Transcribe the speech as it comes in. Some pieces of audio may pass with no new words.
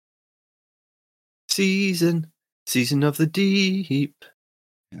Season of the deep.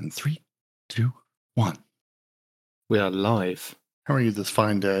 And 3, 2, 1. We are live How are you this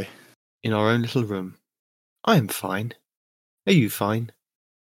fine day? in our own little room. I am fine. Are you fine?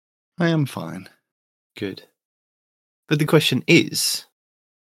 I am fine. Good. But the question is,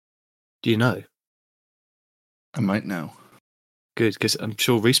 do you know? I might know. Good, because I'm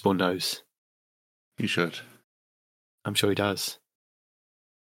sure Respawn knows. You should. I'm sure he does.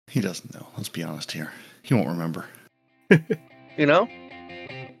 He doesn't know. Let's be honest here. He won't remember. You know?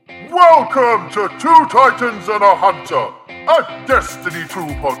 Welcome to Two Titans and a Hunter, a Destiny 2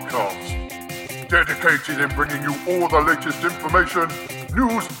 podcast. Dedicated in bringing you all the latest information,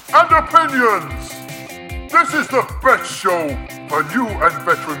 news, and opinions. This is the best show for new and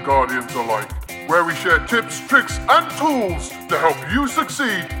veteran Guardians alike, where we share tips, tricks, and tools to help you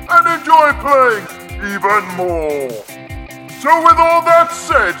succeed and enjoy playing even more. So with all that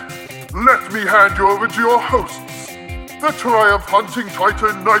said, let me hand you over to your hosts, the Triumph Hunting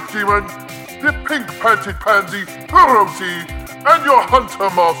Titan Night Demon, the pink-panted pansy Hiroti, and your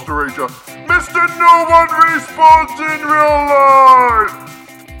Hunter Master Rager, Mr. No One Respawns in Real Life!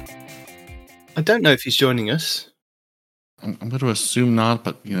 I don't know if he's joining us. I'm going to assume not,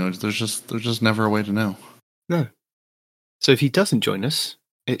 but there's just never a way to know. No. So if he doesn't join us,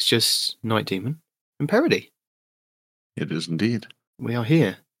 it's just Night Demon and Parody. It is indeed. We are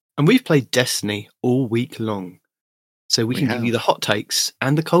here. And we've played Destiny all week long. So we can give you the hot takes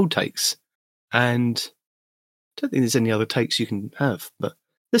and the cold takes. And I don't think there's any other takes you can have, but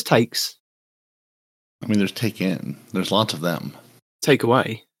there's takes. I mean, there's take in. There's lots of them. Take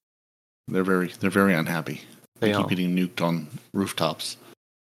away. They're very unhappy. They keep are. getting nuked on rooftops.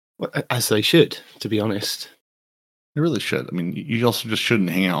 Well, as they should, to be honest. They really should. I mean, you also just shouldn't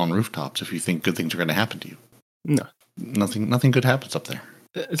hang out on rooftops if you think good things are going to happen to you. No. Nothing good happens up there.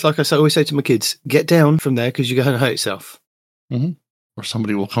 It's like I always say to my kids, get down from there because you're going to hurt yourself. Mm-hmm. Or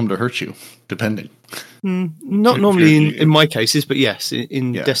somebody will come to hurt you, depending. Not normally in my cases, but yes,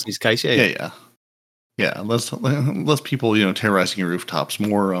 in Destiny's case, yeah. Less people, terrorizing your rooftops.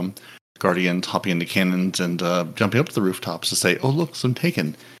 More Guardians hopping into cannons and jumping up to the rooftops to say, "Oh, look, some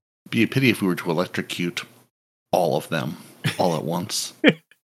taken." Be a pity if we were to electrocute all of them all at once.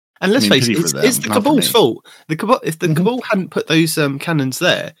 And let's face it, it's the Cabal's fault. If the Cabal hadn't put those cannons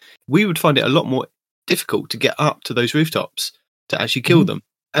there, we would find it a lot more difficult to get up to those rooftops to actually kill them.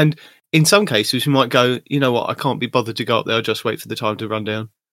 And in some cases, we might go, you know what, I can't be bothered to go up there. I'll just wait for the time to run down.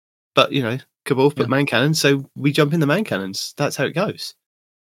 But, Cabal put main cannons, so we jump in the main cannons. That's how it goes.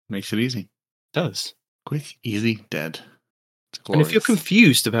 Makes it easy. It does. Quick, easy, dead. And if you're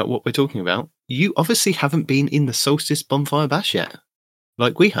confused about what we're talking about, you obviously haven't been in the Solstice Bonfire Bash yet.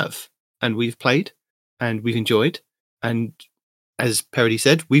 Like we have, and we've played, and we've enjoyed, and as Parody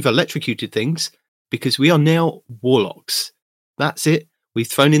said, we've electrocuted things because we are now Warlocks. That's it. We've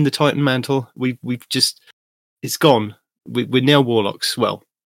thrown in the Titan mantle. We've just, it's gone. We're now Warlocks. Well,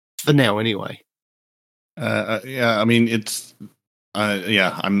 for now anyway. I mean, it's,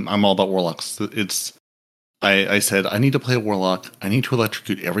 I'm all about Warlocks. I said, I need to play a Warlock. I need to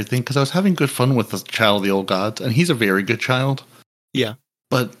electrocute everything because I was having good fun with the Child of the Old Gods, and he's a very good child. Yeah.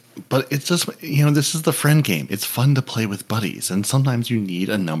 But it's just, this is the friend game. It's fun to play with buddies, and sometimes you need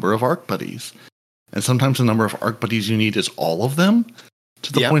a number of ARC buddies. And sometimes the number of ARC buddies you need is all of them,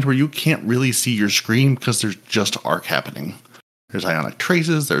 to the point where you can't really see your screen because there's just ARC happening. There's ionic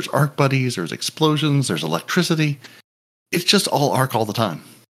traces, there's ARC buddies, there's explosions, there's electricity. It's just all ARC all the time.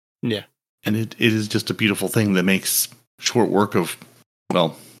 Yeah. And it is just a beautiful thing that makes short work of,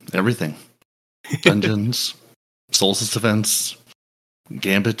 well, everything. Dungeons, Solstice events,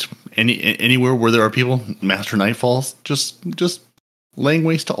 Gambit, anywhere where there are people, Master Nightfalls, just laying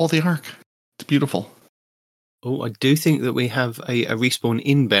waste to all the ARC. It's beautiful. Oh, I do think that we have a Respawn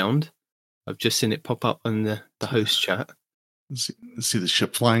inbound. I've just seen it pop up on the host chat. See the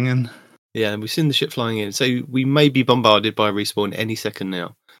ship flying in? Yeah, we've seen the ship flying in. So we may be bombarded by a Respawn any second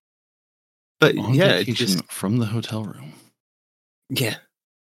now. But just from the hotel room. Yeah.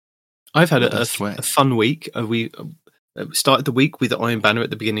 I've had a fun week. We started the week with Iron Banner at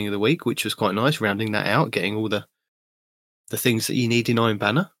the beginning of the week, which was quite nice, rounding that out, getting all the things that you need in Iron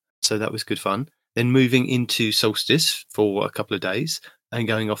Banner. So that was good fun. Then moving into Solstice for a couple of days and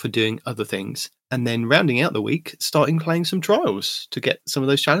going off and doing other things. And then rounding out the week, starting playing some trials to get some of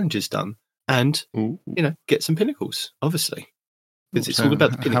those challenges done. And, get some pinnacles, obviously. Because it's all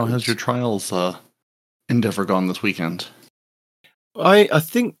about the pinnacles. How has your trials endeavor gone this weekend? I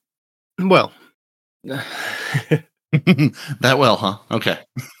think, well... That well, huh? Okay.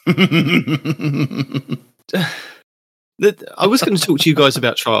 I was going to talk to you guys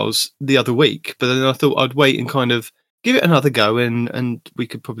about Trials the other week, but then I thought I'd wait and kind of give it another go, and we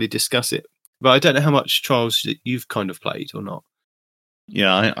could probably discuss it. But I don't know how much Trials you've kind of played or not.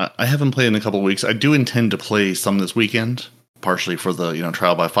 Yeah, I haven't played in a couple of weeks. I do intend to play some this weekend, partially for the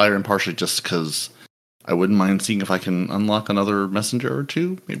trial by fire, and partially just because I wouldn't mind seeing if I can unlock another messenger or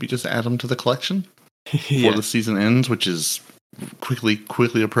two. Maybe just add them to the collection before the season ends, which is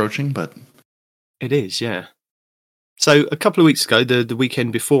quickly approaching. But it is, yeah. So a couple of weeks ago, the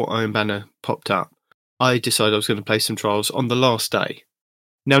weekend before Iron Banner popped up, I decided I was going to play some Trials on the last day.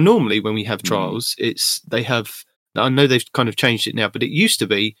 Now, normally when we have Trials, I know they've kind of changed it now, but it used to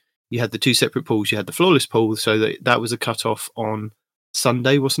be you had the two separate pools. You had the flawless pool, so that was a cut-off on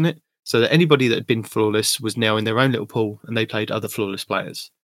Sunday, wasn't it? So that anybody that had been flawless was now in their own little pool, and they played other flawless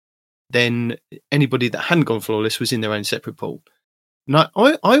players. Then anybody that hadn't gone flawless was in their own separate pool. And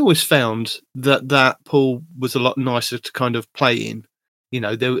I always found that pool was a lot nicer to kind of play in.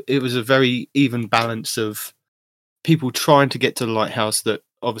 It was a very even balance of people trying to get to the lighthouse that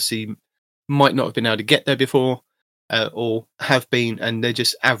obviously might not have been able to get there before, or have been, and they're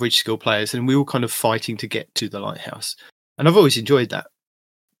just average skill players, and we were kind of fighting to get to the lighthouse. And I've always enjoyed that.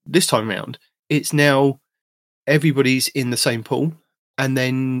 This time round, it's now everybody's in the same pool, and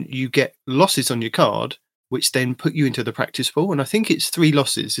then you get losses on your card, which then put you into the practice pool. And I think it's 3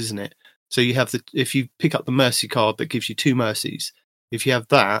 losses, isn't it? So you have if you pick up the mercy card, that gives you 2 mercies. If you have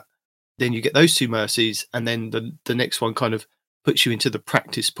that, then you get those 2 mercies, and then the next one kind of puts you into the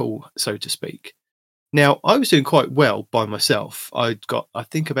practice pool, so to speak. Now, I was doing quite well by myself. I'd got, I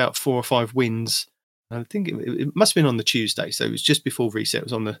think, about 4 or 5 wins. I think it must have been on the Tuesday, so it was just before reset. It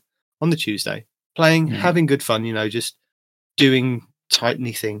was on the Tuesday, playing, having good fun, just doing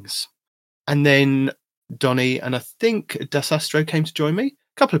tiny things. And then Donny and I think Dasastro came to join me.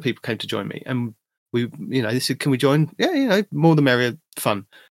 A couple of people came to join me, and we, they said, "Can we join?" Yeah, more the merrier, fun.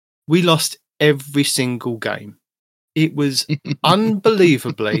 We lost every single game. It was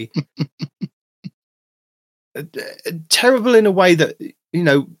unbelievably terrible in a way that,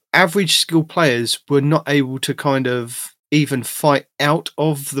 average skill players were not able to kind of even fight out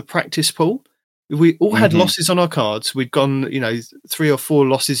of the practice pool. We all had losses on our cards. We'd gone, 3 or 4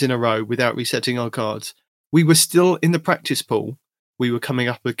 losses in a row without resetting our cards. We were still in the practice pool. We were coming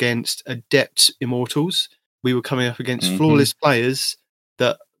up against adept immortals. We were coming up against flawless players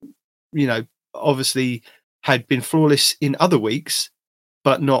that, obviously had been flawless in other weeks,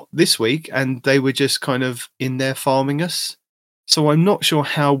 but not this week. And they were just kind of in there farming us. So I'm not sure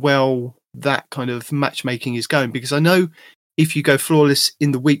how well that kind of matchmaking is going, because I know if you go flawless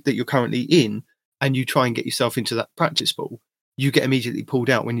in the week that you're currently in and you try and get yourself into that practice pool, you get immediately pulled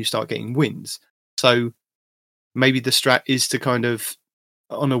out when you start getting wins. So maybe the strat is to kind of,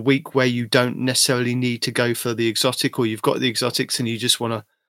 on a week where you don't necessarily need to go for the exotic, or you've got the exotics and you just want to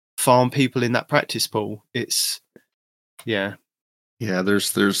farm people in that practice pool. Yeah,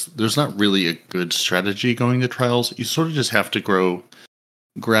 there's not really a good strategy going to trials. You sort of just have to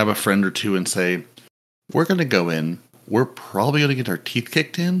grab a friend or two and say, we're going to go in, we're probably going to get our teeth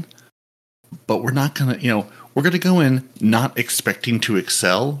kicked in, but we're not going to, we're going to go in not expecting to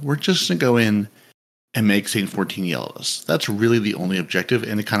excel. We're just going to go in and make Saint 14 yell at us. That's really the only objective,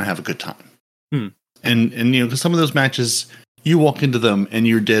 and to kind of have a good time. And because some of those matches, you walk into them and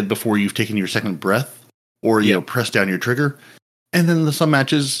you're dead before you've taken your second breath, or press down your trigger. And then some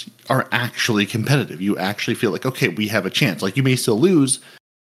matches are actually competitive. You actually feel like, okay, we have a chance. Like, you may still lose,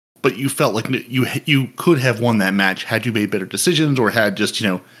 but you felt like you could have won that match had you made better decisions, or had just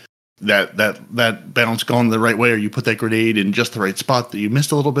that bounce gone the right way, or you put that grenade in just the right spot that you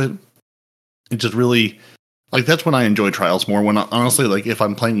missed a little bit. It just really, like, that's when I enjoy trials more. When honestly, like, if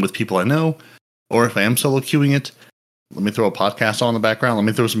I'm playing with people I know, or if I am solo queuing it, let me throw a podcast on in the background. Let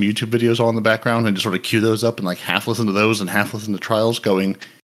me throw some YouTube videos on in the background and just sort of queue those up and like half listen to those and half listen to trials, going,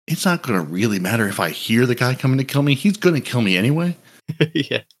 it's not going to really matter if I hear the guy coming to kill me. He's going to kill me anyway.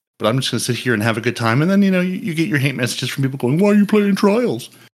 Yeah. But I'm just going to sit here and have a good time. And then, you get your hate messages from people going, why are you playing trials?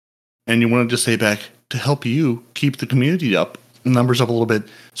 And you want to just say back, to help you keep the community up, numbers up a little bit,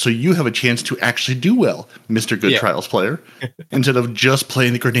 so you have a chance to actually do well, Mr. Good Trials player, instead of just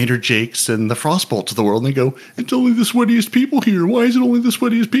playing the Grenadier Jakes and the Frostbolts of the world and go, it's only the sweatiest people here. Why is it only the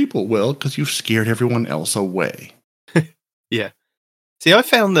sweatiest people? Well, because you've scared everyone else away. Yeah. See, I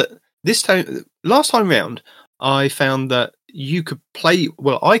found that last time round, I found that you could play,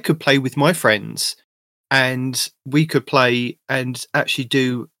 I could play with my friends, and we could play and actually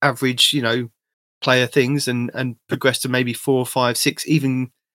do average, player things and progress to maybe 4, 5, 6, even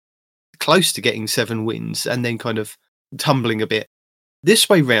close to getting 7 wins, and then kind of tumbling a bit. This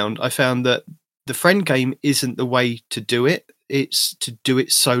way round, I found that the friend game isn't the way to do it. It's to do it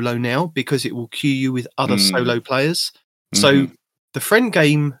solo now because it will queue you with other solo players. So the friend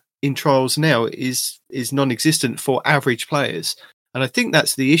game in Trials now is non-existent for average players. And I think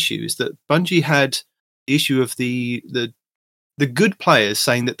that's the issue, is that Bungie had the issue of the good players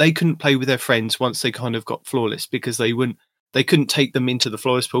saying that they couldn't play with their friends once they kind of got flawless because they couldn't take them into the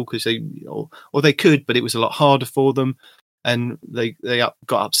flawless pool because or they could, but it was a lot harder for them, and they got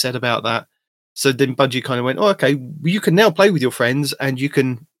upset about that. So then Bungie kind of went, okay, you can now play with your friends and you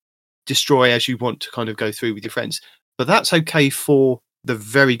can destroy as you want to kind of go through with your friends. But that's okay for the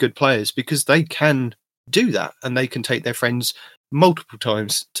very good players because they can do that and they can take their friends multiple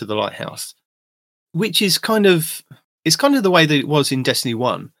times to the lighthouse, which is kind of the way that it was in Destiny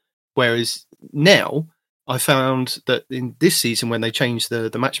 1. Whereas now I found that in this season, when they changed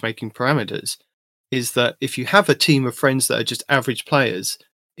the matchmaking parameters, is that if you have a team of friends that are just average players,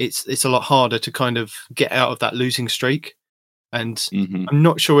 it's a lot harder to kind of get out of that losing streak. And I'm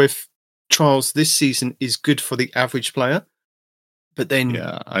not sure if Trials this season is good for the average player. But then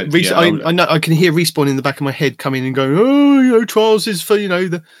I know I can hear Respawn in the back of my head coming and going, oh, Trials is for,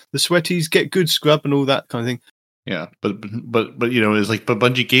 the sweaties, get good scrub and all that kind of thing. Yeah, but it's like, but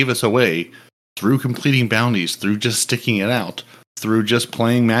Bungie gave us away through completing bounties, through just sticking it out, through just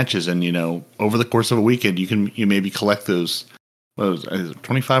playing matches, and over the course of a weekend, you maybe collect those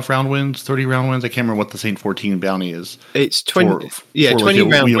 25 round wins, 30 round wins. I can't remember what the Saint 14 bounty is. It's 20. 20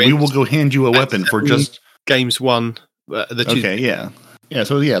 round wins. We will go hand you a weapon for just games won. Okay, yeah.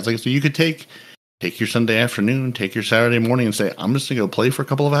 So it's like, so you could take your Sunday afternoon, take your Saturday morning, and say, I'm just gonna go play for a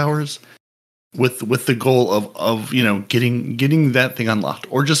couple of hours, with the goal of getting that thing unlocked,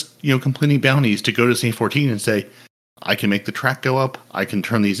 or just completing bounties to go to Saint 14 and say, I can make the track go up, I can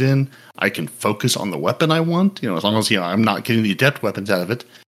turn these in, I can focus on the weapon I want, as long as I'm not getting the adept weapons out of it,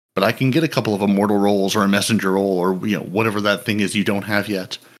 but I can get a couple of immortal rolls or a messenger roll or whatever that thing is you don't have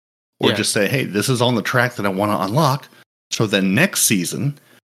yet, or just say, hey, this is on the track that I want to unlock. So then next season,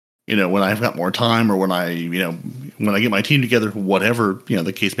 when I've got more time, or when I get my team together, whatever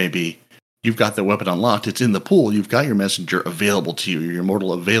the case may be, you've got the weapon unlocked. It's in the pool. You've got your messenger available to you, your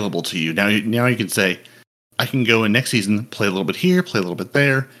immortal available to you. Now you can say, I can go in next season, play a little bit here, play a little bit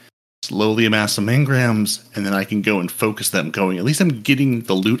there, slowly amass some engrams, and then I can go and focus them going. At least I'm getting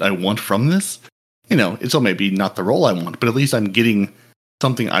the loot I want from this. It's still maybe not the role I want, but at least I'm getting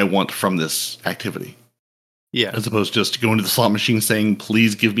something I want from this activity. Yeah. As opposed to just going to the slot machine saying,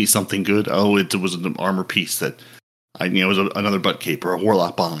 please give me something good. Oh, it was an armor piece that it was another butt cape or a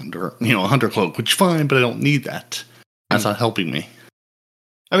warlock bond or, a hunter cloak, which is fine, but I don't need that. That's not helping me.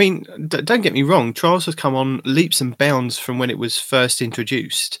 I mean, don't get me wrong. Trials has come on leaps and bounds from when it was first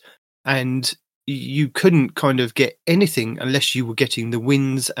introduced, and you couldn't kind of get anything unless you were getting the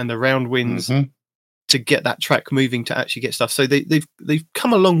wins and the round wins to get that track moving to actually get stuff. So they've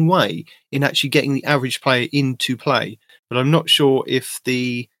come a long way in actually getting the average player into play, but I'm not sure if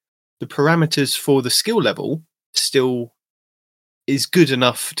the parameters for the skill level still is good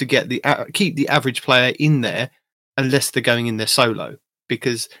enough to get keep the average player in there unless they're going in there solo.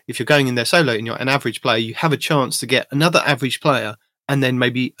 Because if you're going in there solo and you're an average player, you have a chance to get another average player and then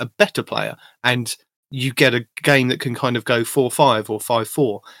maybe a better player, and you get a game that can kind of go 4-5 or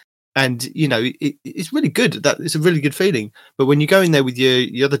 5-4. And it's really good. That it's a really good feeling. But when you go in there with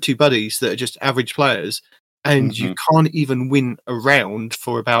your other two buddies that are just average players, and you can't even win a round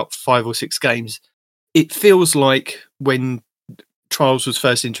for about 5 or 6 games, it feels like when Trials was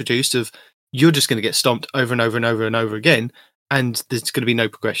first introduced, of you're just going to get stomped over and over and over and over again, and there's going to be no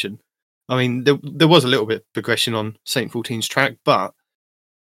progression. I mean, there was a little bit of progression on Saint 14's track, but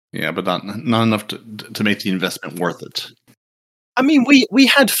not enough to make the investment worth it. I mean, we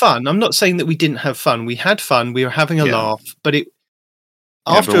had fun. I'm not saying that we didn't have fun. We had fun. We were having a laugh, but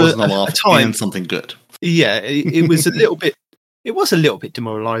after it wasn't a time, and something good. Yeah, it was a little bit. It was a little bit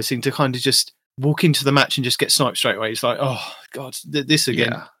demoralising to kind of just walk into the match and just get sniped straight away. It's like, oh god, this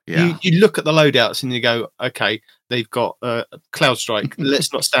again. Yeah. You look at the loadouts and you go, okay, they've got Cloud Strike.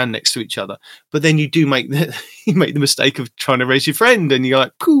 Let's not stand next to each other. But then you do make the mistake of trying to raise your friend, and you're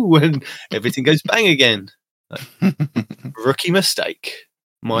like, cool, and everything goes bang again. Rookie mistake,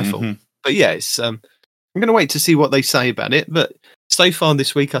 my fault. But yeah, I'm going to wait to see what they say about it. But so far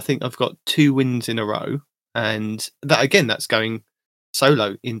this week, I think I've got 2 wins in a row, and that's going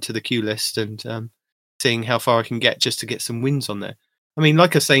solo into the queue list and seeing how far I can get just to get some wins on there. I mean,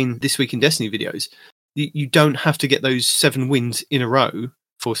 like I was saying this week in Destiny videos, you don't have to get those 7 wins in a row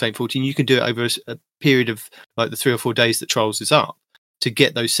for Saint 14. You can do it over a period of like the 3 or 4 days that Trials is up. to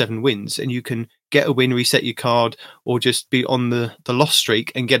get those 7 wins, and you can get a win, reset your card, or just be on the loss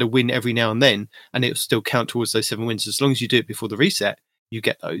streak and get a win every now and then, and it'll still count towards those 7 wins. As long as you do it before the reset, you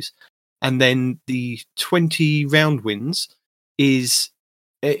get those. And then the 20 round wins is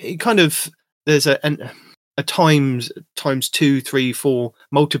it kind of, there's a times 2, 3, 4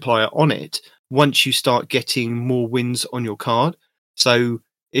 multiplier on it once you start getting more wins on your card. So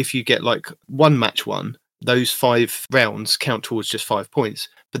if you get like 1 match won, those 5 rounds count towards just 5 points.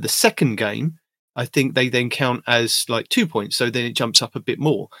 But the second game, I think they then count as like 2 points. So then it jumps up a bit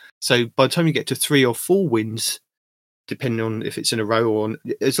more. So by the time you get to 3 or 4 wins, depending on if it's in a row or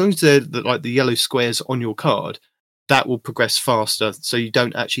as long as they're like the yellow squares on your card, that will progress faster. So you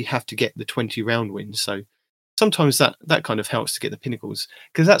don't actually have to get the 20 round wins. So sometimes that kind of helps to get the pinnacles,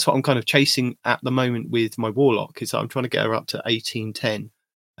 because that's what I'm kind of chasing at the moment with my Warlock, is that I'm trying to get her up to 18-10.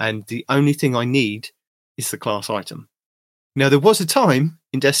 And the only thing I need is the class item. Now, there was a time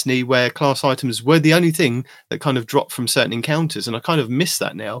in Destiny where class items were the only thing that kind of dropped from certain encounters, and I kind of miss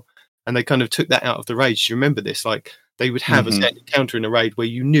that now. And they kind of took that out of the raid. Do you remember this? Like, they would have a certain encounter in a raid where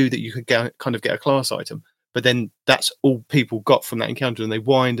you knew that you could kind of get a class item, but then that's all people got from that encounter, and they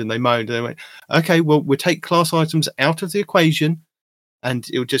whined and they moaned and they went, okay, well, we'll take class items out of the equation and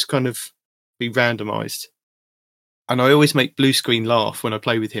it'll just kind of be randomized. And I always make Blue Screen laugh when I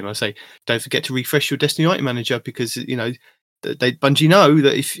play with him. I say, don't forget to refresh your Destiny item manager, because, you know, Bungie know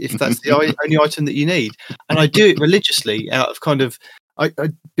that if that's the only item that you need. And I do it religiously out of kind of, I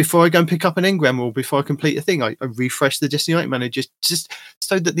before I go and pick up an engram or before I complete a thing, I refresh the Destiny item manager just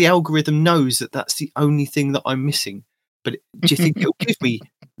so that the algorithm knows that that's the only thing that I'm missing. But do you think it'll give me...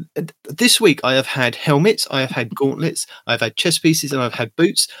 This week I have had helmets, I have had gauntlets, I've had chest pieces, and I've had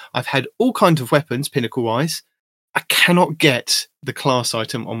boots. I've had all kinds of weapons, pinnacle-wise. I cannot get the class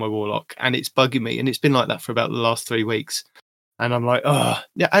item on my Warlock, and it's bugging me. And it's been like that for about the last 3 weeks. And I'm like,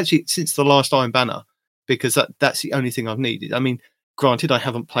 yeah, actually, since the last Iron Banner, because that's the only thing I've needed. I mean, granted, I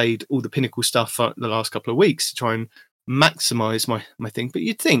haven't played all the pinnacle stuff for the last couple of weeks to try and maximize my thing. But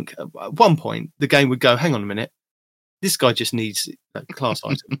you'd think at one point the game would go, hang on a minute, this guy just needs a class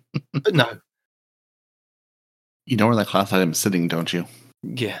item. But no. You know where that class item is sitting, don't you?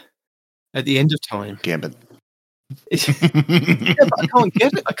 Yeah. At the end of time. Gambit. Yeah, but I can't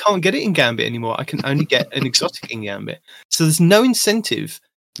get it. I can't get it in Gambit anymore. I can only get an exotic in Gambit. So there's no incentive.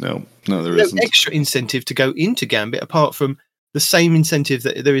 No, there isn't. No extra incentive to go into Gambit apart from the same incentive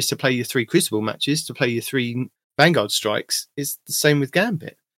that there is to play your 3 Crucible matches, to play your 3 Vanguard strikes. Is the same with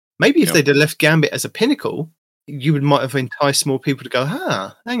Gambit. Maybe if they'd have left Gambit as a pinnacle, you might have enticed more people to go,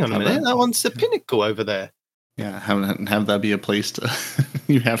 hang on a minute, that one's the pinnacle over there. Yeah, have that be a place to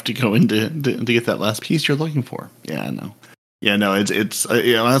you have to go into to get that last piece you're looking for. Yeah, no. Yeah, no, it's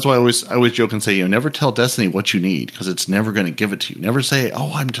that's why I always joke and say, never tell Destiny what you need, because it's never going to give it to you. Never say,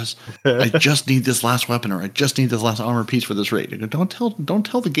 I just need this last weapon, or I just need this last armor piece for this raid. Don't tell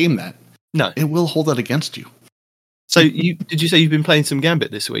the game that. No, it will hold that against you. So did you say you've been playing some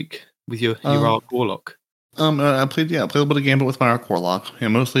Gambit this week with your Arc Warlock? I played a little bit of Gambit with my Arc Warlock. I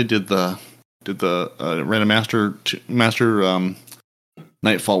mostly did the random master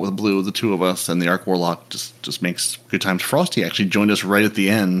Nightfall with Blue, the 2 of us, and the Arc Warlock just makes good times. Frosty actually joined us right at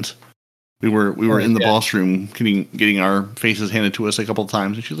the end. We were in the boss room getting our faces handed to us a couple of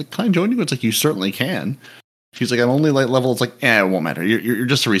times, and she's like, "Can I join you?" It's like, "You certainly can." She's like, "I'm only light level." It's like, it won't matter. You're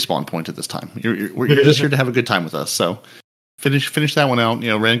just a respawn point at this time. You're just here to have a good time with us. So finish that one out.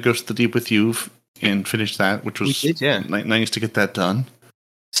 Ran Ghost of the Deep with you and finished that, which was nice to get that done.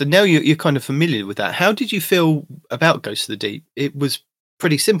 So now you're kind of familiar with that. How did you feel about Ghost of the Deep? It was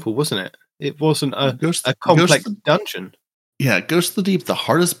pretty simple, wasn't it? It wasn't a complex dungeon. Yeah, Ghost of the Deep, the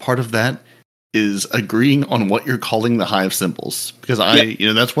hardest part of that is agreeing on what you're calling the hive symbols. Because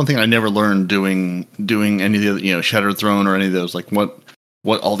that's one thing I never learned doing any of the, Shattered Throne or any of those, like what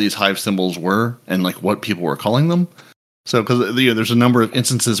all these hive symbols were and like what people were calling them. So, because there's a number of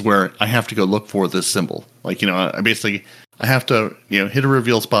instances where I have to go look for this symbol. Like, I have to, hit a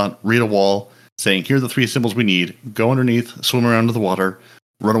reveal spot, read a wall, saying, here are the 3 symbols we need, go underneath, swim around to the water,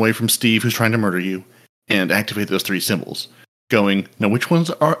 run away from Steve, who's trying to murder you, and activate those 3 symbols. Going, now, which ones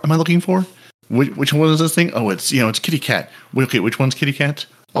am I looking for? Which one is this thing? Oh, it's Kitty Cat. Okay, which one's Kitty Cat?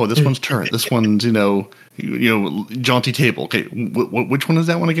 Oh, this one's Turret. This one's, Jaunty Table. Okay, which one is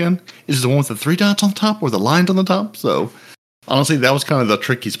that one again? Is it the one with the 3 dots on the top or the lines on the top? So, honestly, that was kind of the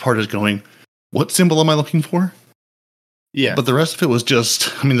trickiest part, is going, what symbol am I looking for? Yeah. But the rest of it was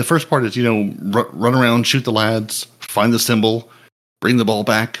just, the first part is, run around, shoot the lads, find the symbol, bring the ball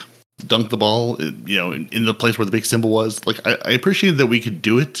back, dunk the ball, in the place where the big symbol was. Like, I appreciated that we could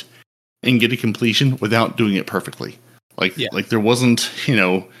do it and get a completion without doing it perfectly. Like there wasn't,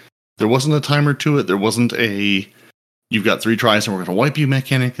 there wasn't a timer to it. There wasn't a, you've got 3 tries and we're going to wipe you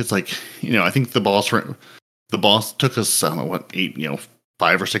mechanic. It's like, I think the boss took us, I don't know what, 8,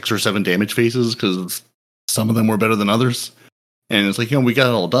 5 or 6 or 7 damage phases because some of them were better than others. And it's like, we got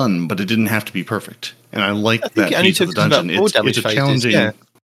it all done, but it didn't have to be perfect. And I like that piece of the dungeon. It's a challenging,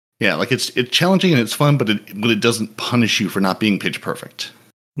 like it's challenging and it's fun, but it doesn't punish you for not being pitch perfect.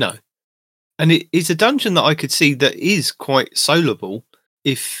 No. And it is a dungeon that I could see that is quite soloable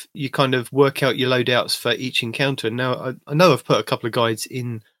if you kind of work out your loadouts for each encounter. Now, I know I've put a couple of guides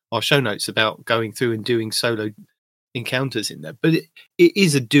in our show notes about going through and doing solo encounters in there, but it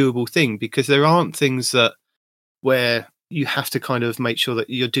is a doable thing because there aren't things where you have to kind of make sure that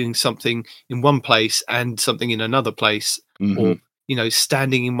you're doing something in one place and something in another place, or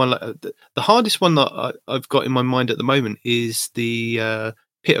standing in one. The hardest one that I've got in my mind at the moment is the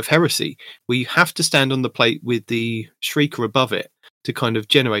Pit of Heresy, where you have to stand on the plate with the Shrieker above it to kind of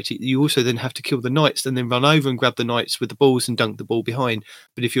generate it. You also then have to kill the knights and then run over and grab the knights with the balls and dunk the ball behind.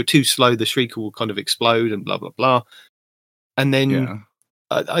 But if you're too slow, the Shrieker will kind of explode and blah, blah, blah. And then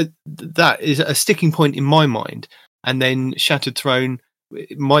that is a sticking point in my mind. And then Shattered Throne,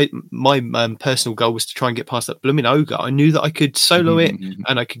 my personal goal was to try and get past that blooming ogre. I knew that I could solo it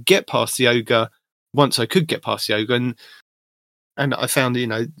and I could get past the ogre once I could get past the ogre. And I found,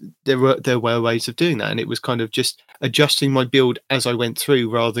 there were ways of doing that. And it was kind of just adjusting my build as I went through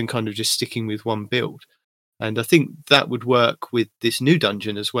rather than kind of just sticking with one build. And I think that would work with this new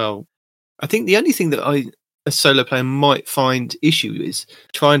dungeon as well. I think the only thing that a solo player might find issue is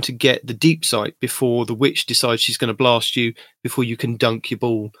trying to get the deep sight before the witch decides she's going to blast you, before you can dunk your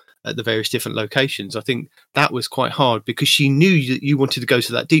ball at the various different locations. I think that was quite hard because she knew that you wanted to go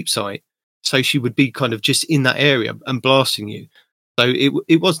to that deep sight. So she would be kind of just in that area and blasting you. So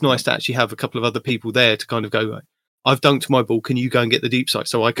it was nice to actually have a couple of other people there to kind of go, I've dunked my ball, can you go and get the deep sight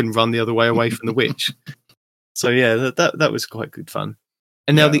so I can run the other way away from the witch? So yeah, that was quite good fun.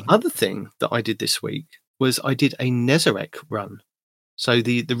 And now the other thing that I did this week was I did a Nezarec run. So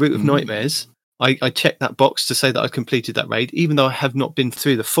the Route of Nightmares, I checked that box to say that I completed that raid, even though I have not been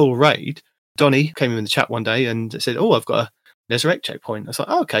through the full raid. Donnie came in the chat one day and said, I've got a Nezarec checkpoint. I was like,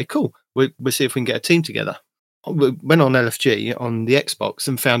 okay, cool. We'll see if we can get a team together. We went on LFG on the Xbox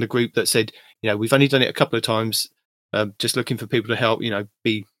and found a group that said, we've only done it a couple of times, just looking for people to help,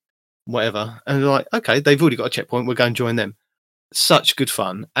 be whatever. And they're like, okay, they've already got a checkpoint. We'll go and join them. Such good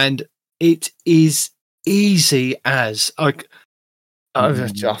fun. And it is easy as I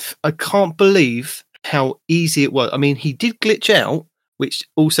can't believe how easy it was. I mean, he did glitch out, which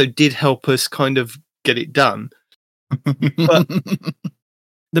also did help us kind of get it done. But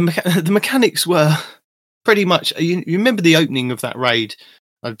the mechanics were pretty much. You remember the opening of that raid?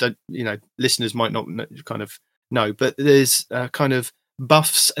 I don't, listeners might not kind of know, but there's kind of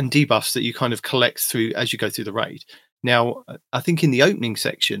buffs and debuffs that you kind of collect through as you go through the raid. Now, I think in the opening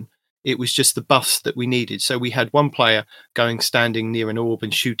section, it was just the buffs that we needed. So we had one player standing near an orb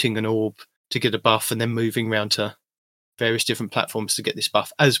and shooting an orb to get a buff, and then moving around to various different platforms to get this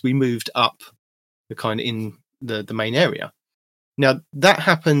buff as we moved up the kind of in the main area. Now, that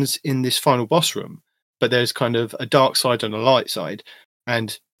happens in this final boss room, but there's kind of a dark side and a light side.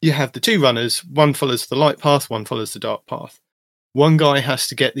 And you have the two runners. One follows the light path, one follows the dark path. One guy has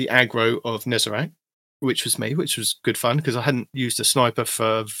to get the aggro of Nezarec, which was me, which was good fun because I hadn't used a sniper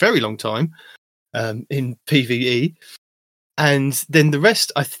for a very long time in PvE. And then the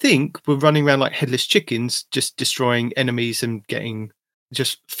rest, I think, were running around like headless chickens, just destroying enemies and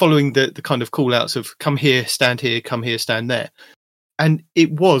just following the kind of call outs of come here, stand here, come here, stand there. And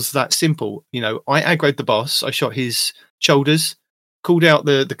it was that simple. I aggroed the boss. I shot his shoulders, called out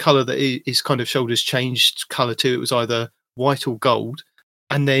the colour that his kind of shoulders changed colour to. It was either white or gold.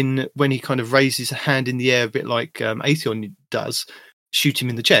 And then when he kind of raises a hand in the air, a bit like Atheon does, shoot him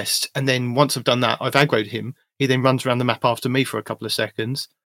in the chest. And then once I've done that, I've aggroed him. He then runs around the map after me for a couple of seconds.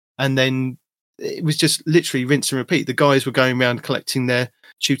 And then it was just literally rinse and repeat. The guys were going around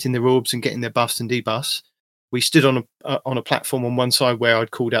shooting their orbs and getting their buffs and debuffs. We stood on a platform on one side where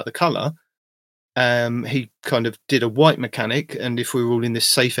I'd called out the colour. He kind of did a white mechanic. And if we were all in this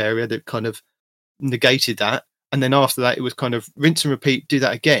safe area, that kind of negated that. And then after that, it was kind of rinse and repeat, do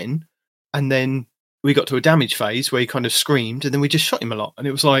that again. And then we got to a damage phase where he kind of screamed, and then we just shot him a lot. And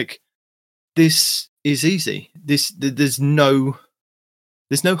it was like, this is easy. There's no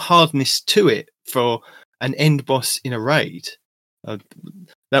hardness to it for an end boss in a raid.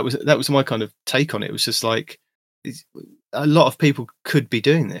 That was my kind of take on it. It was just like a lot of people could be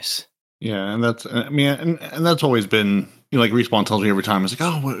doing this. Yeah, and that's always been like Respawn tells me every time. It's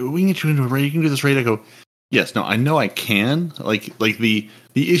like, we can get you into a raid. You can do this raid. I go, Yes, no, I know I can. Like the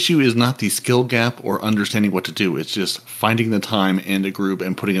issue is not the skill gap or understanding what to do. It's just finding the time and a group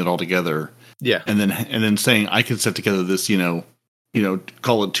and putting it all together. Yeah. And then saying I can set together this,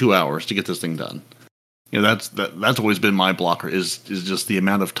 call it 2 hours to get this thing done. That's always been my blocker is just the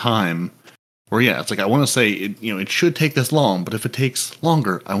amount of time where, yeah, it's like I want to say it should take this long, but if it takes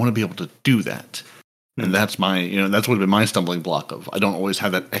longer, I want to be able to do that. Mm-hmm. And that's that's what been my stumbling block of I don't always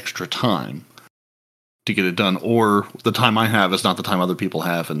have that extra time to get it done, or the time I have is not the time other people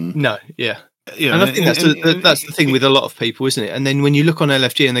have. And no, yeah. And I think that's the thing with a lot of people, isn't it? And then when you look on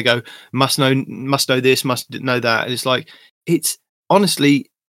LFG and they go, must know this, must know that, and it's like, it's honestly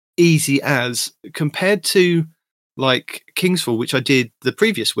easy as compared to like Kingsfall, which I did the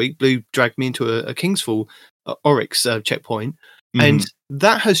previous week. Blue dragged me into a Kingsfall Oryx checkpoint, and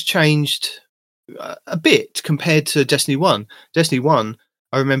that has changed a bit compared to Destiny 1. Destiny 1,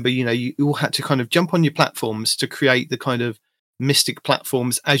 I remember, you all had to kind of jump on your platforms to create the kind of mystic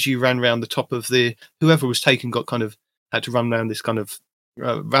platforms as you ran around the top of whoever was taken had to run around this kind of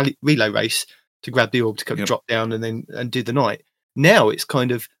relay race to grab the orb to drop down and do the night. Now it's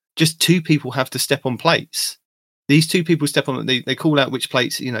kind of just two people have to step on plates. These two people step on, they call out which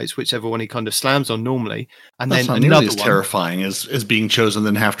plates, it's whichever one he kind of slams on normally. And that's then not nearly as terrifying as being chosen,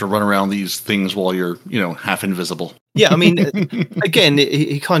 then have to run around these things while you're, half invisible. Yeah, I mean, again,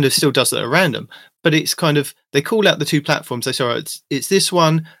 he kind of still does that at random, but it's kind of, they call out the two platforms. They say, all right, it's this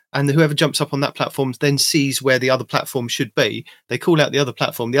one, and whoever jumps up on that platform then sees where the other platform should be. They call out the other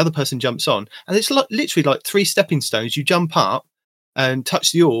platform, the other person jumps on, and it's literally like 3 stepping stones. You jump up and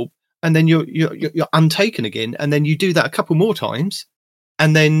touch the orb, and then you're untaken again, and then you do that a couple more times,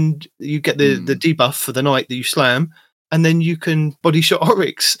 and then you get the debuff for the night that you slam, and then you can body shot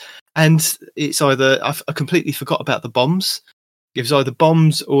Oryx. And it's either I completely forgot about the bombs. It was either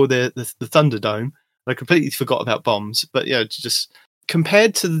bombs or the Thunderdome. I completely forgot about bombs, but yeah, just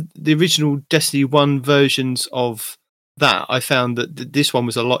compared to the original Destiny 1 versions of that, I found that this one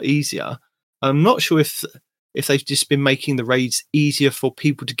was a lot easier. I'm not sure if they've just been making the raids easier for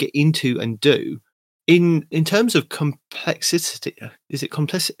people to get into and do. In terms of complexity, is it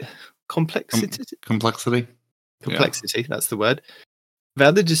complexity? Complexity, that's the word.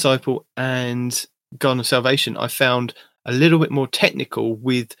 Vow the Disciple and Garden of Salvation, I found a little bit more technical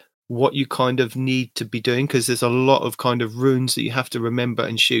with what you kind of need to be doing, because there's a lot of kind of runes that you have to remember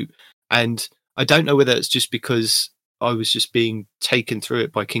and shoot. And I don't know whether it's just because I was just being taken through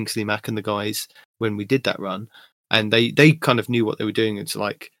it by Kingsley Mack and the guys when we did that run, and they kind of knew what they were doing. It's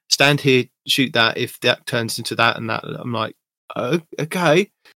like, stand here, shoot that, if that turns into that and that. I'm like, oh,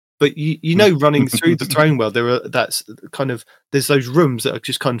 okay. But running through the throne world, there's those rooms that are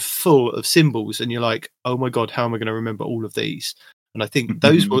just kind of full of symbols, and you're like, oh my god, how am I going to remember all of these? And I think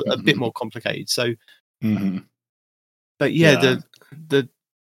those were a bit more complicated. So, but yeah, the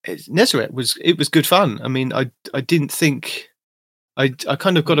Nezareth was good fun. I mean, I didn't think I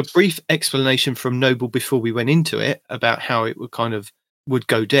kind of got a brief explanation from Noble before we went into it about how it would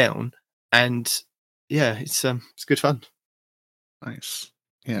go down, and yeah, it's good fun. Nice.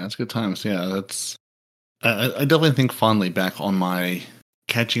 Yeah, it's good times. Yeah, that's. I definitely think fondly back on my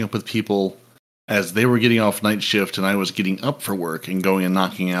catching up with people as they were getting off night shift and I was getting up for work and going and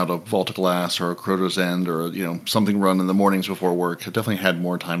knocking out a Vault of Glass or a Crota's End or something run in the mornings before work. I definitely had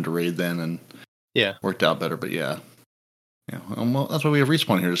more time to raid then and worked out better. But yeah, well, that's why we have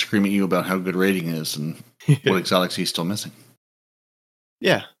Respawn here to scream at you about how good raiding is and what exotics he's still missing.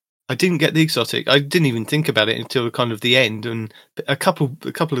 Yeah. I didn't get the exotic. I didn't even think about it until kind of the end, and a couple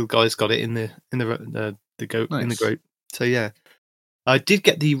of guys got it in the goat in the group. So yeah, I did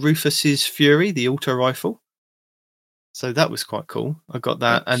get the Rufus's Fury, the auto rifle. So that was quite cool. I got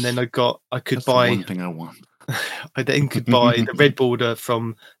that, and then I could buy the one thing I want. I then could buy the red border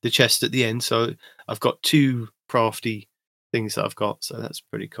from the chest at the end. So I've got 2 crafty things that I've got. So that's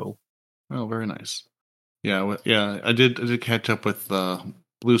pretty cool. Oh, very nice. Yeah. I did catch up with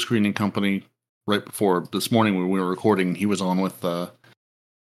Blue Screening Company right before this morning when we were recording. He was on with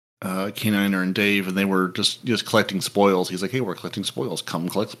K9er and Dave, and they were just collecting spoils. He's like, "Hey, we're collecting spoils. Come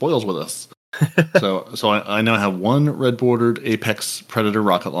collect spoils with us." so I now have 1 red bordered Apex Predator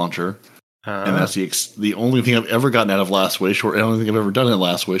rocket launcher, and that's the only thing I've ever gotten out of Last Wish, or the only thing I've ever done in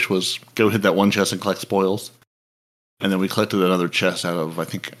Last Wish was go hit that one chest and collect spoils. And then we collected another chest out of, I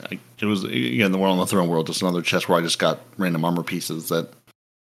think it was again the one on the Throne World, just another chest where I just got random armor pieces that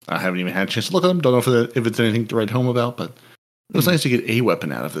I haven't even had a chance to look at them. Don't know if it's anything to write home about, but it was nice to get a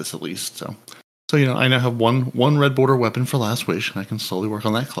weapon out of this at least. So I now have one red border weapon for Last Wish, and I can slowly work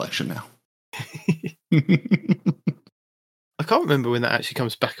on that collection now. I can't remember when that actually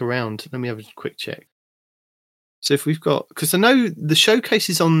comes back around. Let me have a quick check. So if we've got, because I know the showcase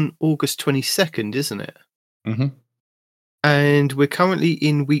is on August 22nd, isn't it? Mm-hmm. And we're currently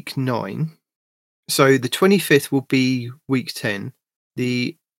in week 9. So the 25th will be week 10.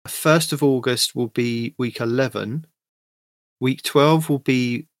 The 1st of August will be week 11. Week 12 will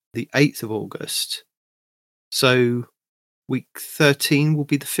be the 8th of August. So week 13 will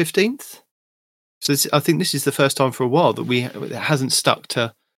be the 15th. So I think this is the first time for a while that it hasn't stuck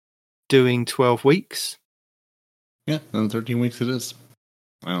to doing 12 weeks. Yeah, then 13 weeks it is.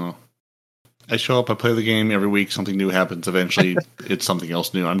 I don't know. I show up, I play the game every week, something new happens. Eventually, it's something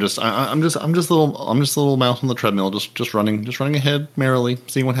else new. I'm just a little mouse on the treadmill, just running ahead merrily,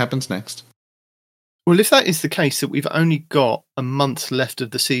 seeing what happens next. Well, if that is the case, that we've only got a month left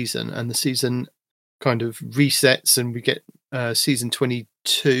of the season, and the season kind of resets, and we get season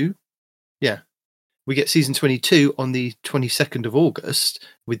 22. Yeah, we get season 22 on the 22nd of August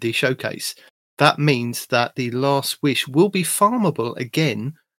with the showcase. That means that the Last Wish will be farmable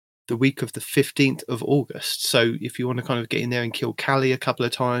again the week of the 15th of August. So if you want to kind of get in there and kill Callie a couple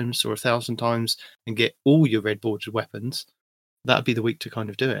of times or 1,000 times and get all your red bordered weapons, that'd be the week to kind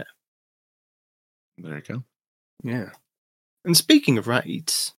of do it. There you go. Yeah. And speaking of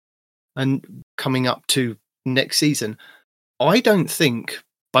raids and coming up to next season, I don't think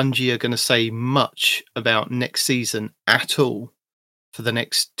Bungie are going to say much about next season at all for the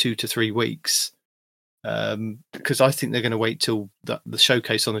next 2 to 3 weeks. Because I think they're going to wait till the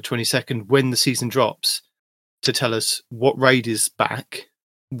showcase on the 22nd when the season drops to tell us what raid is back,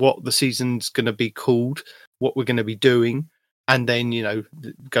 what the season's going to be called, what we're going to be doing, and then,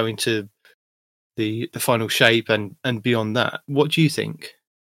 go into the final shape and beyond that. What do you think?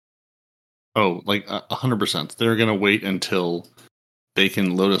 Oh, like 100%. They're going to wait until they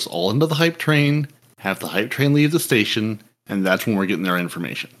can load us all into the hype train, have the hype train leave the station, and that's when we're getting their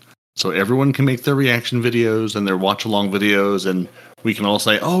information. So everyone can make their reaction videos and their watch-along videos, and we can all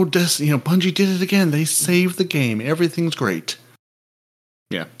say, "Oh, Bungie did it again. They saved the game. Everything's great."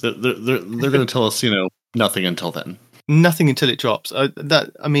 Yeah, they're going to tell us, nothing until then. Nothing until it drops. I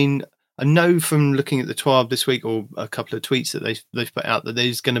know from looking at the TWAB this week, or a couple of tweets that they've put out, that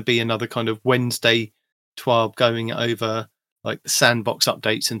there's going to be another kind of Wednesday TWAB going over like the sandbox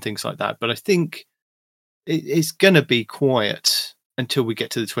updates and things like that. But I think it's going to be quiet until we get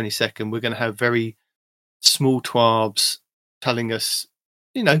to the 22nd. We're going to have very small TWABs telling us,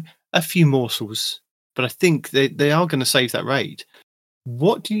 a few morsels. But I think they are going to save that raid.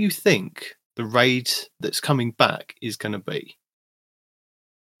 What do you think the raid that's coming back is going to be?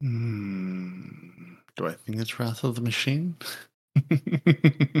 Do I think it's Wrath of the Machine?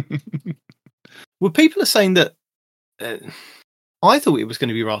 Well, people are saying that I thought it was going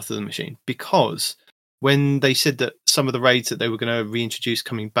to be Wrath of the Machine, because when they said that some of the raids that they were going to reintroduce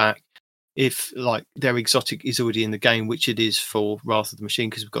coming back, if like their exotic is already in the game, which it is for Wrath of the Machine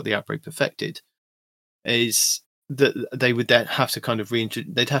because we've got the Outbreak perfected, is that they would then have to kind of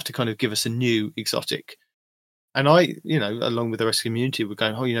they'd have to kind of give us a new exotic. And I, along with the rest of the community, were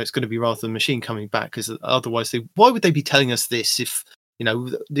going, it's going to be Wrath of the Machine coming back, because otherwise why would they be telling us this if,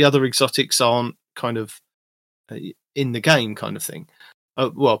 the other exotics aren't kind of in the game kind of thing?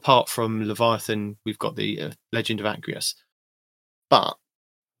 Well, apart from Leviathan, we've got the Legend of Acreus. But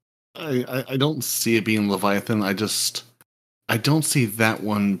I don't see it being Leviathan. I don't see that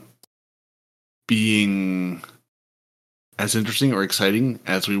one being as interesting or exciting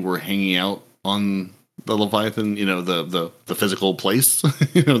as we were hanging out on the Leviathan, the physical place,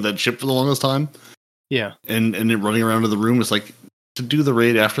 that ship for the longest time. Yeah. And then running around in the room is like, to do the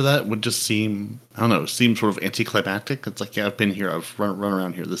raid after that would just seem sort of anticlimactic. It's like, yeah, I've been here, I've run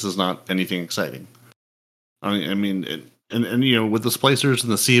around here. This is not anything exciting. I mean, with the Splicers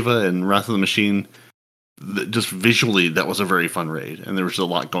and the Siva and Wrath of the Machine, just visually, that was a very fun raid, and there was a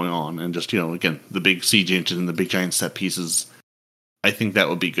lot going on. And just, again, the big siege engine and the big giant set pieces, I think that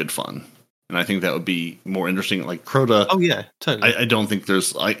would be good fun. And I think that would be more interesting. Like Crota. Oh, yeah, totally. I don't think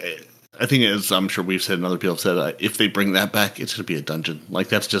there's... I think, as I'm sure we've said and other people have said, if they bring that back, it's going to be a dungeon. Like,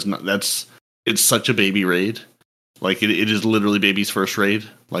 that's just not... It's such a baby raid. Like, it is literally baby's first raid.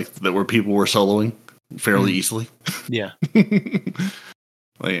 Like, that where people were soloing fairly easily. Yeah.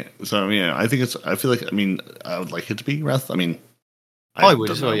 I think it's... I feel like... I would like it to be Wrath. I would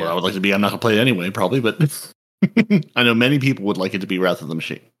as well, yeah. I would like it to be. I'm not going to play it anyway, probably, but... I know many people would like it to be Wrath of the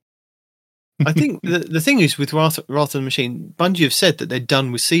Machine. I think the thing is with Wrath of the Machine, Bungie have said that they're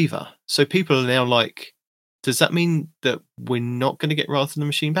done with Siva. So people are now like, does that mean that we're not going to get Wrath of the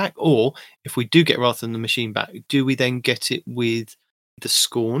Machine back? Or if we do get Wrath of the Machine back, do we then get it with the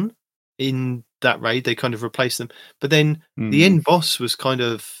Scorn in that raid? They kind of replace them. But then the end boss was kind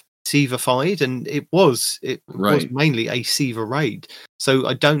of Seaver-fied, and it was mainly a Seaver raid. So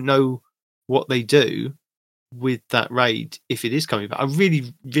I don't know what they do with that raid if it is coming back. I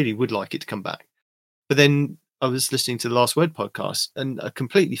really, really would like it to come back. But then I was listening to the Last Word podcast, and I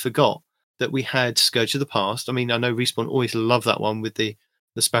completely forgot that we had Scourge of the Past. I mean, I know Respawn always love that one with the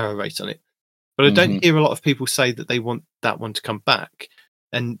Sparrow rates on it, but I don't hear a lot of people say that they want that one to come back.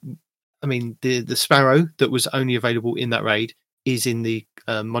 And I mean, the Sparrow that was only available in that raid is in the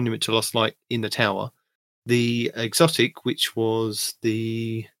Monument to Lost Light in the tower. The exotic, which was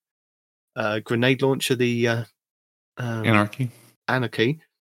the grenade launcher, the Anarchy,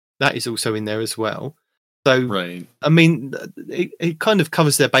 that is also in there as well. So, I mean, it kind of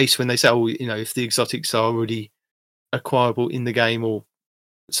covers their base when they say, oh, you know, if the exotics are already acquirable in the game or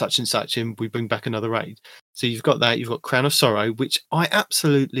such and such, and we bring back another raid. So you've got that. You've got Crown of Sorrow, which I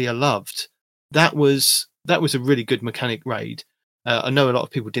absolutely loved. That was a really good mechanic raid. I know a lot of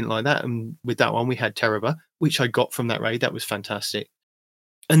people didn't like that, and with that one we had Tereber, which I got from that raid. That was fantastic.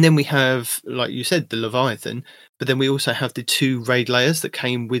 And then we have, like you said, the Leviathan, but then we also have the 2 raid layers that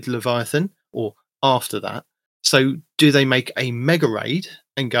came with Leviathan, or after that. So do they make a mega raid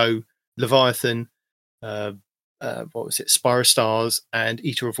and go Leviathan, what was it, Spire of Stars and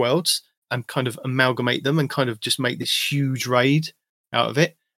Eater of Worlds, and kind of amalgamate them and kind of just make this huge raid out of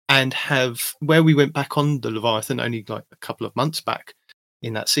it, and have, where we went back on the Leviathan only like a couple of months back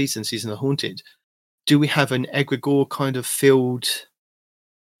in that season of the Haunted, do we have an egregore kind of filled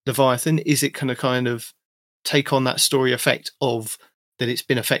Leviathan? Is it going to kind of take on that story effect of that it's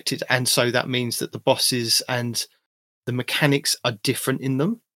been affected, and so that means that the bosses and the mechanics are different in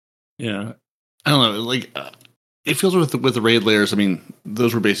them? Yeah, I don't know. Like, it feels with the raid layers. I mean,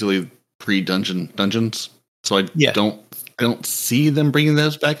 those were basically dungeons, so I don't see them bringing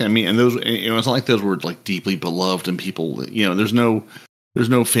those back. I mean, and those, you know, it's not like those were like deeply beloved and people, you know, there's no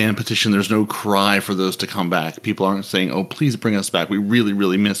fan petition, there's no cry for those to come back. People aren't saying, "Oh, please bring us back. We really,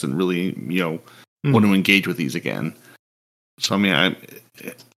 really miss and really, you know, want to engage with these again." So I mean,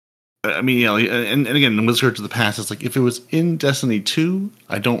 yeah, and again, with Scourge of the Past, it's like if it was in Destiny 2,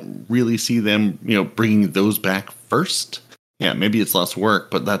 I don't really see them, you know, bringing those back first. Yeah, maybe it's less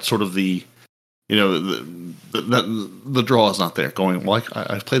work, but that's sort of the, you know, the draw is not there. Going, well,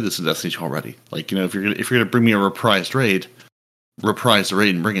 I've played this in Destiny 2 already. Like, you know, if you're gonna bring me a reprise the raid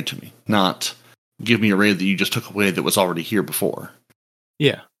and bring it to me, not give me a raid that you just took away that was already here before.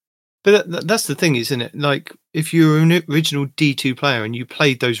 Yeah. But that's the thing, isn't it? Like, if you're an original D2 player and you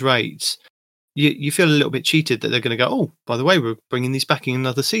played those raids, you feel a little bit cheated that they're going to go, oh, by the way, we're bringing these back in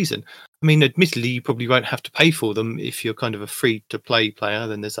another season. I mean, admittedly, you probably won't have to pay for them if you're kind of a free-to-play player.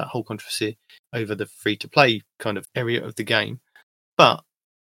 Then there's that whole controversy over the free-to-play kind of area of the game. But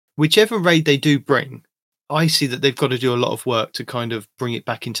whichever raid they do bring, I see that they've got to do a lot of work to kind of bring it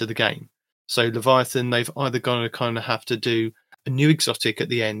back into the game. So Leviathan, they've either going to kind of have to do a new exotic at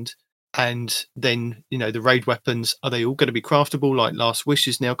the end, and then, you know, the raid weapons, are they all going to be craftable? Like Last Wish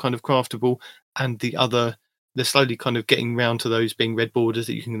is now kind of craftable, and they're slowly kind of getting round to those being red borders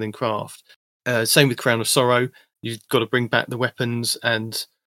that you can then craft. Same with Crown of Sorrow. You've got to bring back the weapons and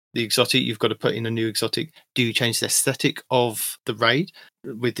the exotic. You've got to put in a new exotic. Do you change the aesthetic of the raid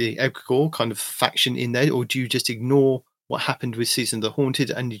with the egregore kind of faction in there, or do you just ignore what happened with Season of the Haunted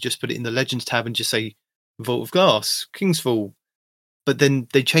and you just put it in the Legends tab and just say Vault of Glass, Kingsfall? But then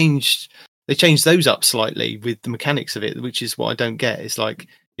they changed those up slightly with the mechanics of it, which is what I don't get. It's like,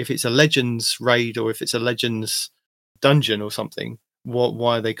 if it's a Legends raid or if it's a Legends dungeon or something,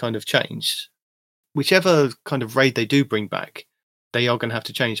 why are they kind of changed? Whichever kind of raid they do bring back, they are going to have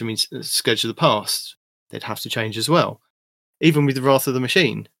to change. I mean, Scourge of the Past, they'd have to change as well. Even with the Wrath of the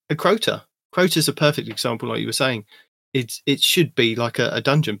Machine, a Crota. Crota's a perfect example, like you were saying. It should be like a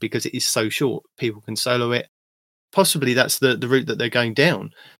dungeon because it is so short. People can solo it. Possibly that's the route that they're going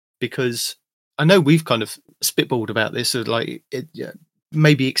down, because I know we've kind of spitballed about this, of like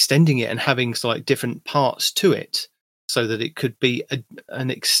maybe extending it and having like different parts to it so that it could be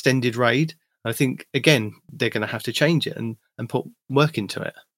an extended raid. I think, again, they're going to have to change it and put work into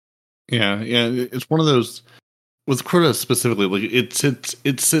it. Yeah, it's one of those with Crota specifically. Like it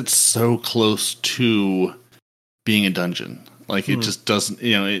sits so close to being a dungeon. Like it just doesn't.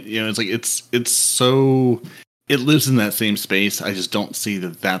 It's like it's so. It lives in that same space. I just don't see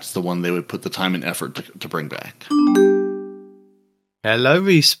that that's the one they would put the time and effort to bring back. Hello,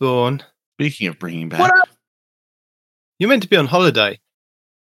 Respawn. Speaking of bringing back, what up? You're meant to be on holiday.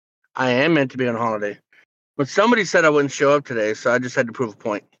 I am meant to be on holiday, but somebody said I wouldn't show up today, so I just had to prove a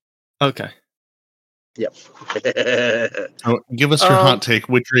point. Okay. Yep. Give us your hot take.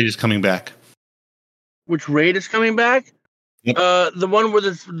 Which raid is coming back? Which raid is coming back? Yep. The one where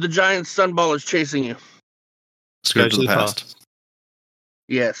the giant sunball is chasing you. Scourge of the Past.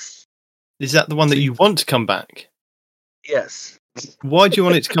 Yes. Is that the one that you want to come back? Yes. Why do you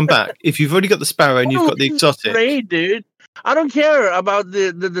want it to come back? If you've already got the Sparrow and you've got the exotic. Raid, dude. I don't care about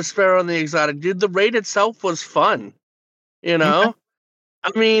the Sparrow and the exotic, dude. The raid itself was fun. You know? Okay.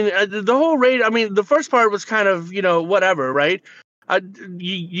 I mean, the whole raid, I mean, the first part was kind of, whatever, right?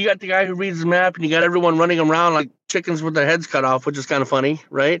 You got the guy who reads the map, and you got everyone running around like chickens with their heads cut off, which is kind of funny,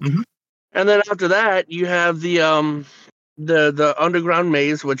 right? Mm-hmm. And then after that, you have the underground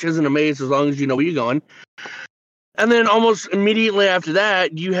maze, which isn't a maze as long as you know where you're going. And then almost immediately after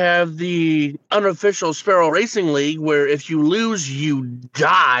that, you have the unofficial Sparrow Racing League, where if you lose, you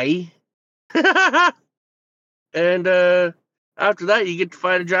die. And after that, you get to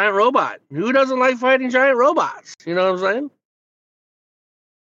fight a giant robot. Who doesn't like fighting giant robots? You know what I'm saying?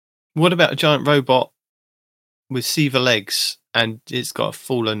 What about a giant robot with Siva legs and it's got a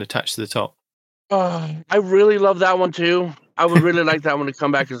fallen attached to the top? I really love that one too. I would really like that one to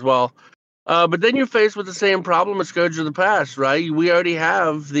come back as well. But then you're faced with the same problem as Scourge of the Past, right? We already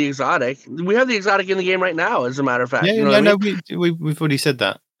have the exotic. We have the exotic in the game right now, as a matter of fact. Yeah, you know we've already said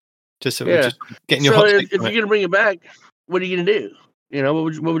that. Just we're just getting your so hot if you're gonna bring it back, what are you gonna do? You know, what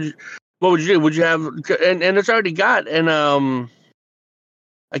would you do? Would you have and it's already got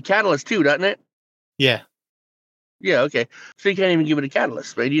a catalyst too, doesn't it? Yeah. Yeah, okay. So you can't even give it a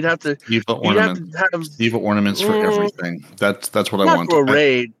catalyst, right? You'd have to have Siva ornaments for everything. That's what I want. Not for a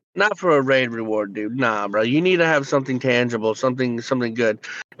raid. Not for a raid reward, dude. Nah, bro. You need to have something tangible, something good.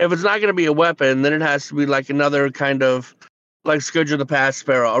 If it's not going to be a weapon, then it has to be like another kind of like Scourge of the Past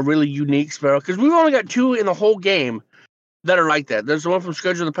Sparrow, a really unique Sparrow. Because we've only got 2 in the whole game that are like that. There's the one from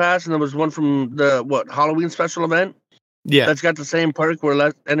Scourge of the Past, and there was one from the Halloween special event. Yeah, that's got the same perk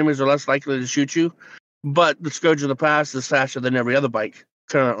where enemies are less likely to shoot you. But the Scourge of the Past is faster than every other bike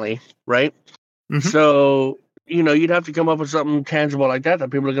currently, right? Mm-hmm. So, you'd have to come up with something tangible like that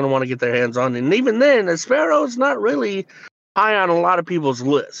people are going to want to get their hands on. And even then, a Sparrow is not really high on a lot of people's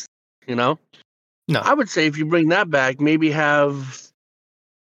lists, No. I would say if you bring that back, maybe have,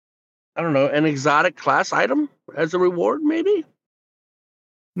 I don't know, an exotic class item as a reward, maybe?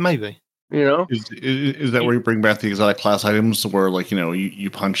 Maybe. Is that where you bring back the exotic class items where, like, you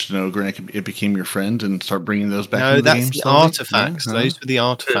punched an ogre and it became your friend and start bringing those back? No, that's the artifacts. Yeah. Those were the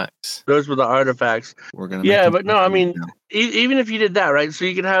artifacts. Those were the artifacts. We're gonna but no, I mean, even if you did that, right? So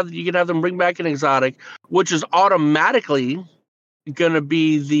you could have them bring back an exotic, which is automatically gonna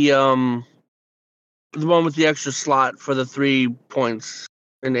be the one with the extra slot for the 3 points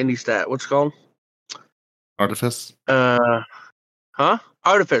in any stat. What's it called? Artifice.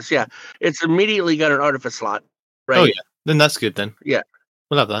 Artifice, yeah. It's immediately got an artifice slot, right? Oh, yeah. Then that's good, then. Yeah.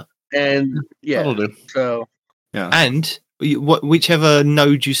 We'll have that. And, yeah. That'll do. So, yeah. And whichever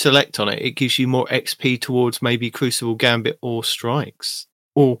node you select on it, it gives you more XP towards maybe Crucible, Gambit, or Strikes.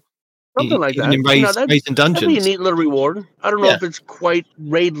 Or something like that. In Raids and Dungeons. That'd be a neat little reward. I don't know if it's quite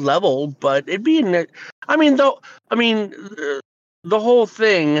raid level, but it'd be the whole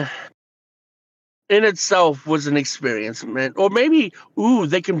thing in itself was an experience, man. Or maybe,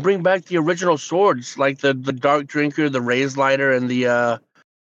 they can bring back the original swords, like the Dark Drinker, the Raised Lighter, and the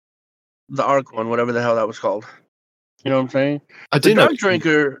Arc one, whatever the hell that was called. You know what I'm saying? The Dark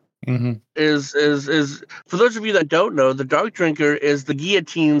Drinker is for those of you that don't know, the Dark Drinker is the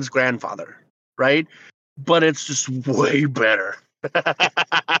guillotine's grandfather, right? But it's just way better.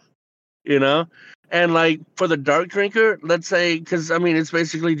 And like for the Dark Drinker, let's say, because it's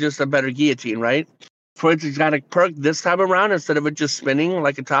basically just a better guillotine, right? For its exotic perk this time around, instead of it just spinning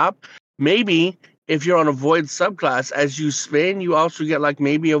like a top, maybe if you're on a void subclass, as you spin, you also get like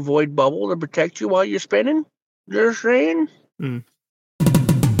maybe a void bubble to protect you while you're spinning. You know what I'm saying? Mm.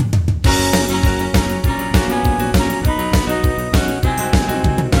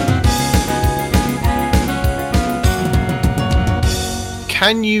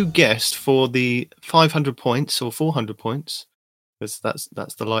 Can you guess for the 500 points or 400 points, because that's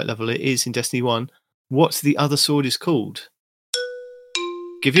the light level it is in Destiny 1, what the other sword is called?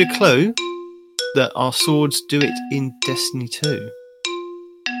 Give you a clue that our swords do it in Destiny 2.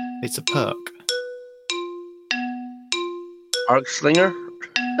 It's a perk. Arc Slinger?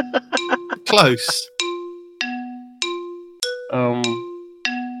 Close.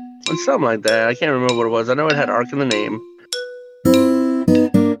 It's something like that. I can't remember what it was. I know it had Arc in the name.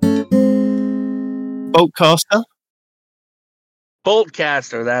 Boltcaster?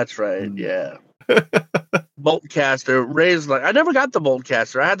 Boltcaster, that's right, yeah. Boltcaster, Raised Lighter. I never got the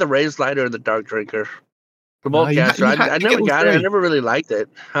Boltcaster. I had the Raised Lighter and the Dark Drinker. The Boltcaster, I never got it. I never really liked it.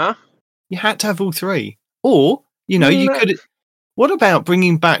 Huh? You had to have all 3. Or, you What about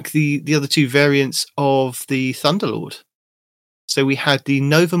bringing back the other two variants of the Thunderlord? So we had the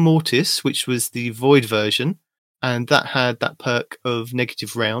Nova Mortis, which was the Void version, and that had that perk of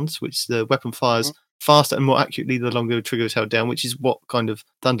negative rounds, which the weapon fires faster and more accurately the longer the trigger is held down, which is what kind of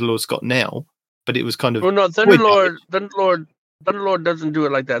Thunderlord's got now. But it was kind of... Well, no, Thunderlord doesn't do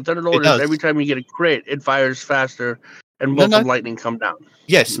it like that. Thunderlord is every time you get a crit, it fires faster, and bolts of lightning come down.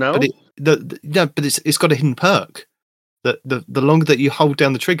 Yes, no, but it's got a hidden perk. The longer that you hold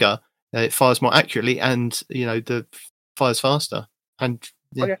down the trigger, it fires more accurately, and the fires faster. And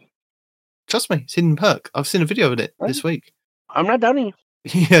trust me, it's hidden perk. I've seen a video of it this week. I'm not doubting you.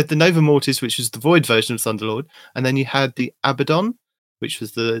 You had the Nova Mortis, which was the Void version of Thunderlord, and then you had the Abaddon, which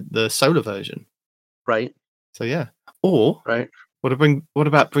was the Solar version. Right. So yeah. Or what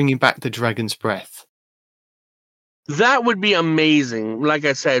about bringing back the Dragon's Breath? That would be amazing, like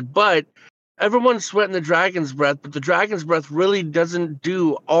I said, but everyone's sweating the Dragon's Breath, but the Dragon's Breath really doesn't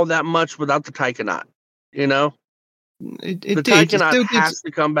do all that much without the Taikanaut, The Taikanaut has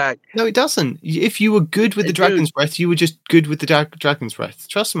to come back. No, it doesn't. If you were good with the Dragon's Breath, you were just good with the Dragon's Breath.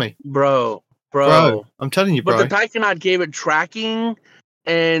 Trust me. Bro. I'm telling you, bro. But the Taikanaut gave it tracking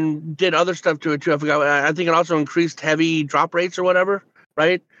and did other stuff to it too. I forgot. I think it also increased heavy drop rates or whatever,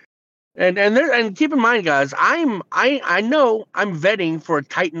 right? And keep in mind, guys, I know I'm vetting for a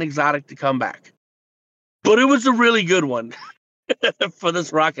Titan exotic to come back, but it was a really good one for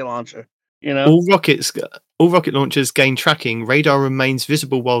this rocket launcher. All rocket launchers gain tracking. Radar remains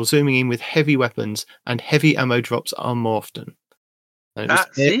visible while zooming in with heavy weapons, and heavy ammo drops are more often. Air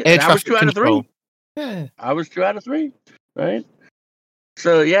was 2 out of 3. Yeah, I was 2 out of 3. Right.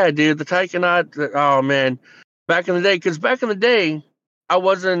 So yeah, dude, the Taikanaut. Oh man, back in the day, I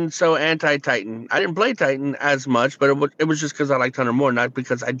wasn't so anti-Titan. I didn't play Titan as much, but it was just because I liked Hunter more, not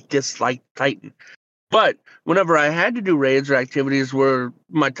because I disliked Titan. But whenever I had to do raids or activities where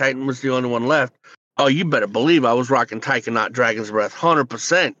my Titan was the only one left, oh, you better believe I was rocking Taikanaut Dragon's Breath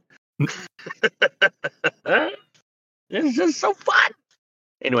 100%. It's just so fun.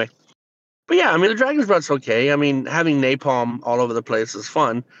 Anyway. But yeah, I mean, the Dragon's Breath's okay. I mean, having napalm all over the place is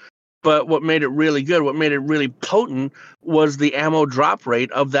fun. But what made it really good, what made it really potent, was the ammo drop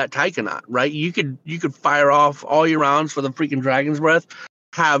rate of that Taikanaut, right? You could fire off all your rounds for the freaking Dragon's Breath,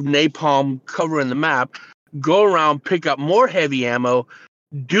 have napalm covering the map, go around, pick up more heavy ammo,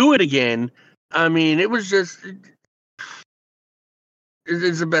 do it again. I mean, it was just...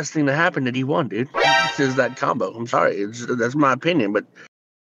 It's the best thing to happen to D1, dude. It's just that combo. I'm sorry. That's my opinion, but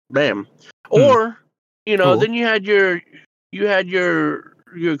bam. Or, then you had your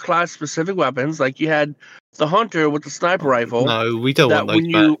class specific weapons, like you had the Hunter with the sniper rifle. No, we don't want those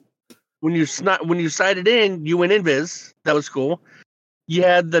back. When you sighted in, you went invis. That was cool. You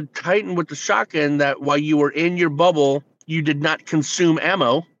had the Titan with the shotgun that while you were in your bubble, you did not consume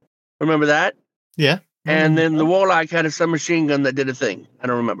ammo. Remember that? Yeah. And then the Warlock had a submachine gun that did a thing. I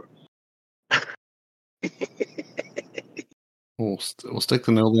don't remember. We'll stick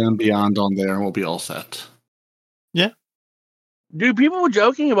the No Land Beyond on there and we'll be all set. Yeah. Dude, people were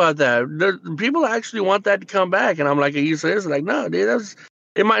joking about that. People actually want that to come back. And I'm like, are you serious? Like, no, dude,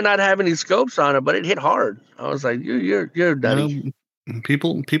 it might not have any scopes on it, but it hit hard. I was like, you're nutty.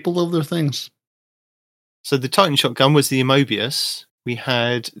 People love their things. So the Titan shotgun was the Mobius. We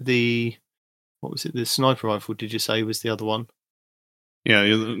had what was it? The sniper rifle, did you say, was the other one? Yeah,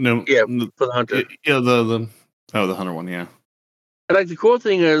 for the Hunter. Yeah, the Hunter one, yeah. And like the cool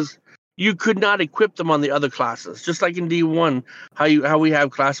thing is, you could not equip them on the other classes. Just like in D1, how we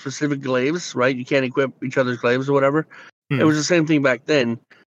have class specific glaives, right? You can't equip each other's glaives or whatever. It was the same thing back then.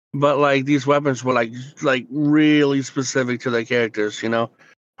 But like these weapons were like really specific to their characters,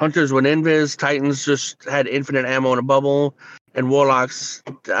 Hunters went invis, Titans just had infinite ammo in a bubble, and Warlocks,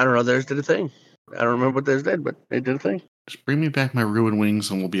 I don't know, theirs did a thing. I don't remember what theirs did, but they did a thing. Just bring me back my Ruin Wings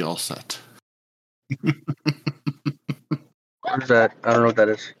and we'll be all set. What is that? I don't know what that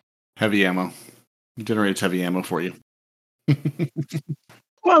is. Heavy ammo. It generates heavy ammo for you.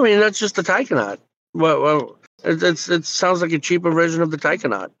 Well, I mean, that's just the Taikanaut. Well, it sounds like a cheaper version of the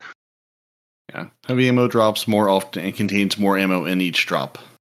Taikanaut. Yeah. Heavy ammo drops more often and contains more ammo in each drop.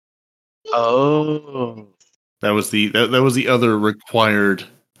 Oh. That was the other required...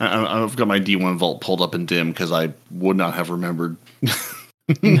 I've got my D1 vault pulled up in dim because I would not have remembered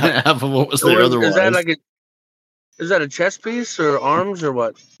half of what was there otherwise. Is that a chest piece or arms or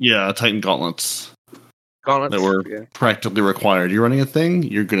what? Yeah, Titan gauntlets. Gauntlets that were practically required. You're running a thing,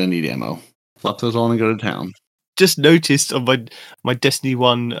 you're going to need ammo. Flop those on and go to town. Just noticed on my Destiny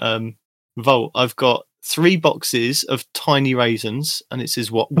 1 vault, I've got 3 boxes of tiny raisins, and it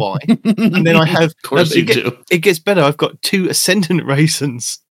says why. And then I have, of course you do. It gets better. I've got 2 Ascendant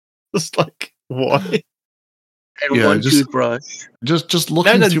raisins. It's like, why? And one toothbrush. Just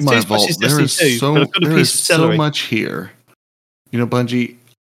looking through my vault, there is so much here. Bungie.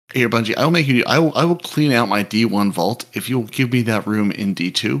 Here, Bungie, I will make you. I will clean out my D1 vault if you'll give me that room in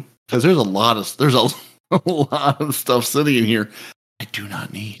D2, because there's a lot of stuff sitting in here I do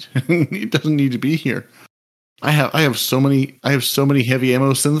not need. It doesn't need to be here. I have so many heavy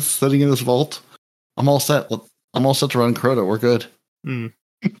ammo synths sitting in this vault. I'm all set. I'm all set to run Crota. We're good.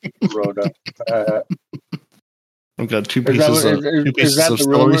 Crota. I've got 2 pieces of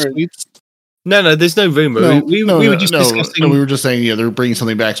celery sweets. No, there's no rumor. We were just discussing. No, we were just saying, they're bringing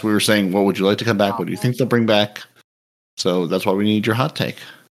something back. So we were saying, what would you like to come back? What do you think they'll bring back? So that's why we need your hot take.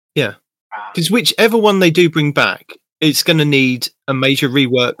 Yeah, because whichever one they do bring back, it's going to need a major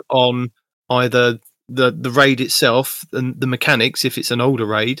rework on either the raid itself and the mechanics, if it's an older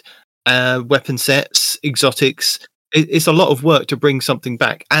raid, weapon sets, exotics. It's a lot of work to bring something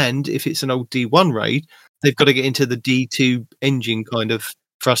back. And if it's an old D1 raid, they've got to get into the D2 engine kind of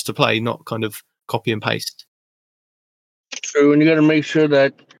for us to play, not kind of copy and paste. True, and you got to make sure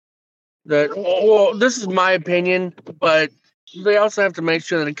that well, this is my opinion, but they also have to make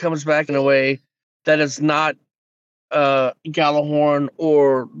sure that it comes back in a way that it's not Galahorn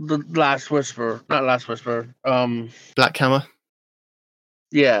or the Last Whisper, not Last Whisper, Black Hammer.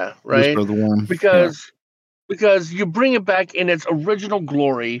 Yeah, right. Whisper of the Worm. Because you bring it back in its original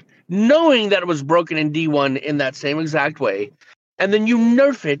glory, knowing that it was broken in D1 in that same exact way. And then you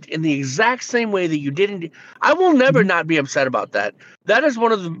nerf it in the exact same way that you didn't. I will never not be upset about that. That is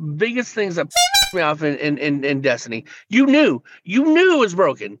one of the biggest things that pissed me off in Destiny. You knew it was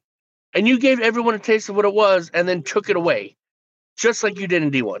broken, and you gave everyone a taste of what it was, and then took it away, just like you did in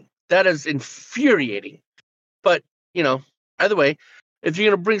D1. That is infuriating. But either way, if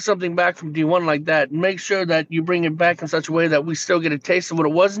you're gonna bring something back from D1 like that, make sure that you bring it back in such a way that we still get a taste of what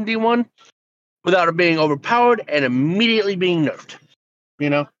it was in D1. Without it being overpowered and immediately being nerfed,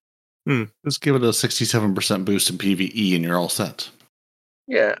 Just give it a 67% boost in PvE and you're all set.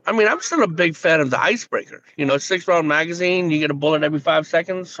 Yeah, I mean, I'm still a big fan of the Icebreaker. 6-round magazine, you get a bullet every 5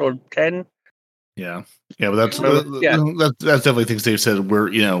 seconds or 10. Yeah, but that's definitely things they've said where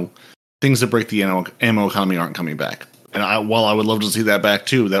things that break the ammo economy aren't coming back. And while I would love to see that back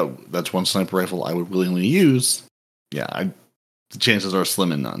too, that's one sniper rifle I would willingly use. Yeah, the chances are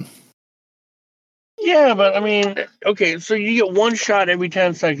slim and none. Yeah, but I mean, okay, so you get one shot every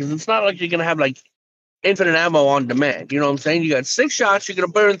 10 seconds. It's not like you're going to have infinite ammo on demand. You know what I'm saying? You got 6 shots you're going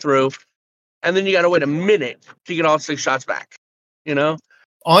to burn through, and then you got to wait a minute to get all 6 shots back.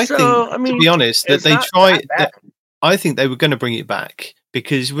 I think, to be honest, that they tried. I think they were going to bring it back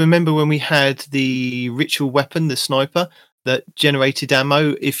because remember when we had the ritual weapon, the sniper, that generated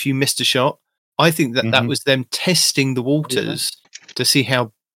ammo if you missed a shot? I think that was them testing the waters to see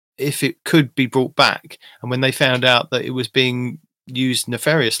if it could be brought back. And when they found out that it was being used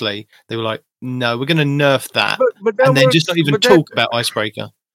nefariously, they were like, no, we're going to nerf that. And then just not even talk about Icebreaker.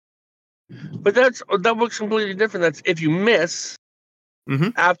 But that works completely different. That's if you miss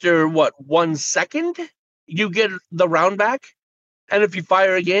after 1 second, you get the round back. And if you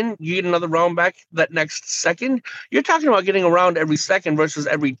fire again, you get another round back that next second. You're talking about getting a round every second versus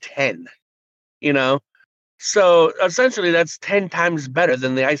every 10, So essentially, that's 10 times better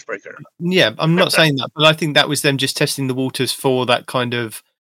than the Icebreaker. Yeah, I'm not saying that, but I think that was them just testing the waters for that kind of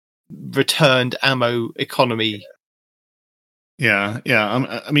returned ammo economy. Yeah.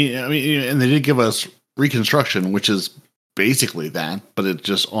 I mean, and they did give us reconstruction, which is basically that, but it's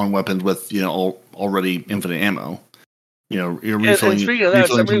just on weapons with already infinite ammo. You're refilling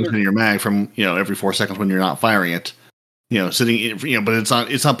your mag from every 4 seconds when you're not firing it. Sitting, but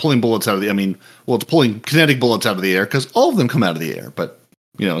it's not pulling bullets out of the. It's pulling kinetic bullets out of the air because all of them come out of the air. But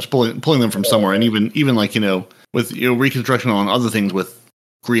it's pulling them from somewhere, and even with reconstruction on other things with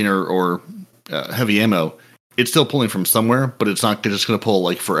greener or heavy ammo, it's still pulling from somewhere, but it's not just going to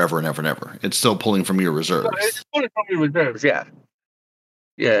pull forever and ever and ever. It's still pulling from your reserves. It's pulling from your reserves, yeah.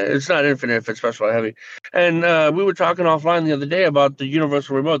 Yeah, it's not infinite if it's special or heavy. And we were talking offline the other day about the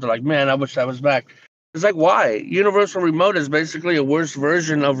universal remote. They're like, man, I wish that was back. It's like, why? Universal remote is basically a worse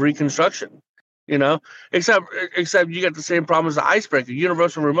version of reconstruction, except you got the same problem as the Icebreaker.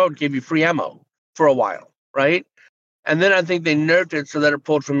 Universal remote gave you free ammo for a while, right? And then I think they nerfed it so that it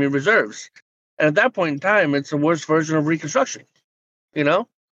pulled from your reserves. And at that point in time, it's a worse version of reconstruction, Yeah.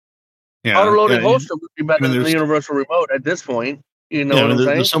 Auto-loading holster would be better than the universal remote at this point. What I'm saying?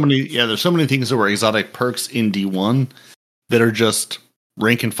 There's so many things that were exotic perks in D1 that are just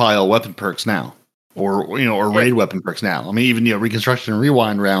rank and file weapon perks now. or raid weapon perks now. I mean, even reconstruction and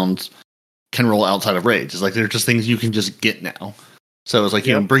rewind rounds can roll outside of raids. It's like they're just things you can just get now. So it's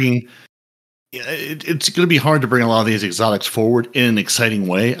like bringing. It's going to be hard to bring a lot of these exotics forward in an exciting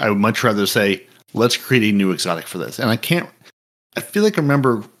way. I would much rather say, let's create a new exotic for this. And I feel like I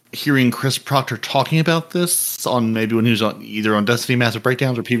remember hearing Chris Proctor talking about this on maybe when he was on either on Destiny Massive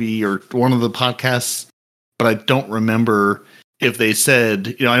Breakdowns or PvE or one of the podcasts, but I don't remember if they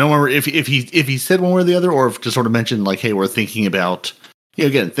said, I don't remember if he said one way or the other, or if just sort of mentioned like, hey, we're thinking about,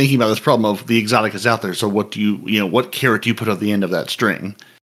 thinking about this problem of the exotic is out there. So what do what carrot do you put at the end of that string?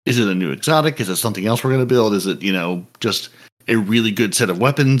 Is it a new exotic? Is it something else we're going to build? Is it, just a really good set of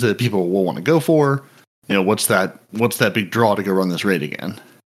weapons that people will want to go for? What's that big draw to go run this raid again?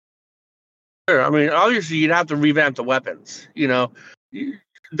 Sure. I mean, obviously you'd have to revamp the weapons, that's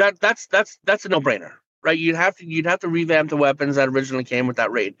a no-brainer, right? You'd have to revamp the weapons that originally came with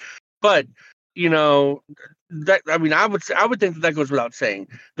that raid. But, I would think that goes without saying.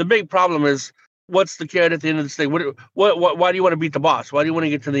 The big problem is, what's the carrot at the end of this thing? What? Why do you want to beat the boss? Why do you want to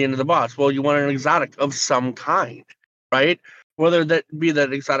get to the end of the boss? Well, you want an exotic of some kind, right? Whether that be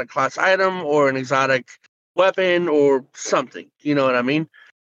that exotic class item or an exotic weapon or something. You know what I mean?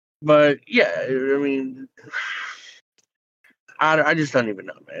 But yeah, I mean, I just don't even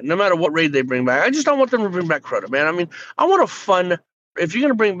know, man. No matter what raid they bring back, I just don't want them to bring back Crota, man. I mean, I want a fun. If you're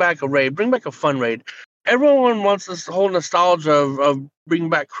gonna bring back a raid, bring back a fun raid. Everyone wants this whole nostalgia of bringing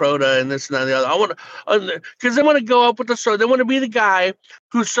back Crota and this and that and the other. I want because they want to go up with the sword. They want to be the guy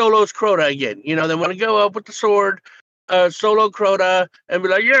who solos Crota again. They want to go up with the sword, solo Crota, and be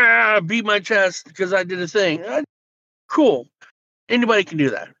like, yeah, beat my chest because I did a thing. Cool. Anybody can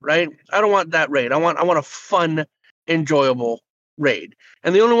do that, right? I don't want that raid. I want a fun, enjoyable raid.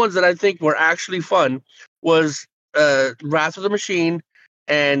 And the only ones that I think were actually fun was Wrath of the Machine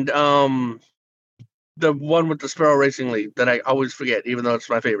and the one with the Sparrow Racing League that I always forget, even though it's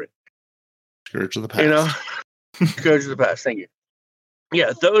my favorite. Scourge of the Past. Scourge of the Past. Thank you.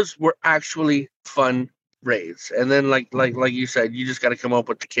 Yeah, those were actually fun raids. And then, like you said, you just got to come up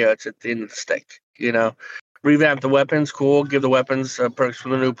with the carrots at the end of the stick. Revamp the weapons, cool. Give the weapons perks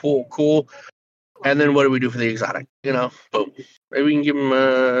from the new pool, cool. And then what do we do for the exotic? Boom. Maybe we can give them.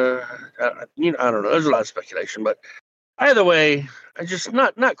 I don't know. There's a lot of speculation, but either way, I just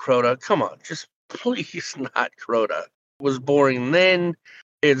not Crota. Come on, just. Please, not Crota. It was boring then.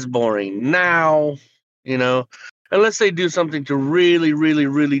 It's boring now. Unless they do something to really, really,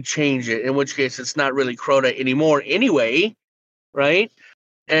 really change it, in which case it's not really Crota anymore anyway, right?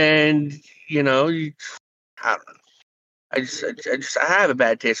 And I don't know. I have a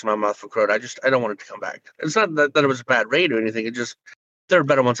bad taste in my mouth for Crota. I don't want it to come back. It's not that it was a bad raid or anything. It just there are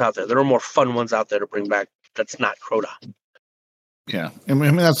better ones out there. There are more fun ones out there to bring back. That's not Crota. Yeah, I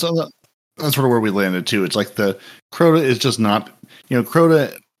mean that's sort of where we landed too. It's like the Crota is just not,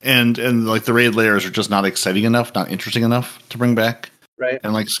 Crota and like the raid layers are just not exciting enough, not interesting enough to bring back. Right.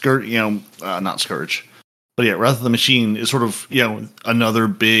 And like Scourge, not Scourge, but yeah, Wrath of the Machine is sort of, another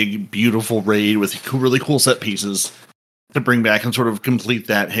big, beautiful raid with really cool set pieces to bring back and sort of complete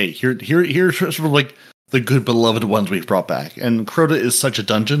that. Hey, here's sort of like the good beloved ones we've brought back. And Crota is such a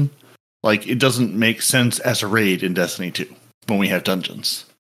dungeon. Like it doesn't make sense as a raid in Destiny 2 when we have dungeons.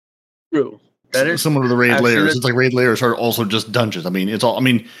 True. That is similar to the raid layers. It's like raid layers are also just dungeons. I mean, it's all. I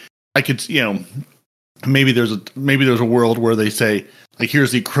mean, I could, maybe there's a world where they say like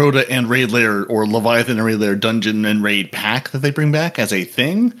here's the Crota and raid layer or Leviathan and raid layer dungeon and raid pack that they bring back as a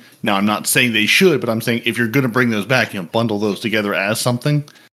thing. Now, I'm not saying they should, but I'm saying if you're going to bring those back, bundle those together as something,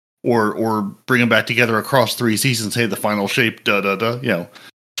 or bring them back together across 3 seasons. Hey, the final shape,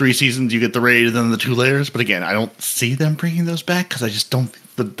 3 seasons, you get the raid and then the 2 layers. But again, I don't see them bringing those back because I just don't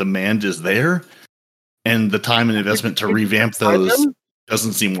think the demand is there. And the time and investment to revamp those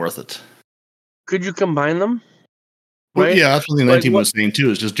doesn't seem worth it. Could you combine them? Well, right? Yeah, that's what the 19 was saying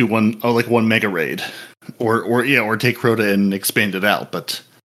too, is just do one mega raid. Or take Crota and expand it out. But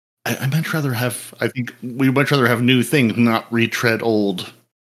I much rather have, I think we'd much rather have new things, not retread old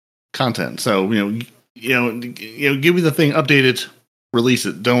content. So, give me the thing, update it, release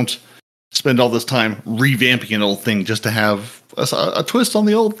it. Don't spend all this time revamping an old thing just to have a twist on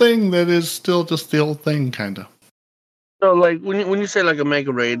the old thing that is still just the old thing, kind of. So, like, when you say, like, a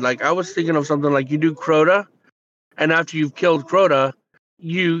mega raid, like, I was thinking of something like you do Crota, and after you've killed Crota,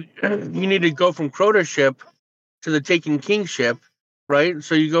 you need to go from Crota ship to the Taken King ship, right?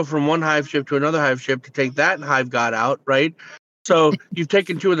 So you go from one hive ship to another hive ship to take that hive god out, right? So you've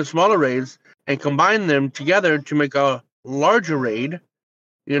taken 2 of the smaller raids and combined them together to make a larger raid.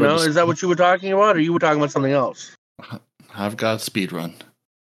 Is that what you were talking about, or you were talking about something else? I've got speedrun.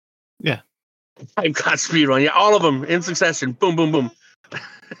 Yeah. I've got speedrun. Yeah, all of them in succession. Boom, boom, boom.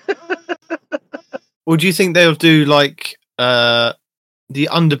 Or do you think they'll do like the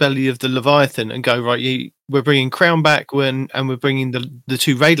underbelly of the Leviathan and go, right, we're bringing Crown back and we're bringing the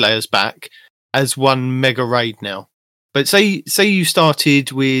two raid layers back as one mega raid now? But say you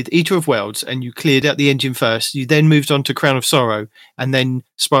started with Eater of Worlds and you cleared out the engine first, you then moved on to Crown of Sorrow, and then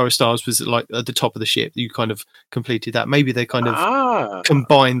Spiral Stars was like at the top of the ship. You kind of completed that. Maybe they kind of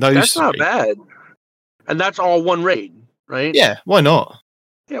combine those. That's not bad. And that's all one raid, right? Yeah, why not?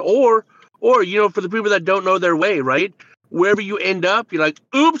 Yeah, or for the people that don't know their way, right? Wherever you end up, you're like,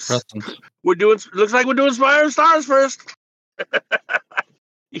 oops, looks like we're doing Spiral Stars first.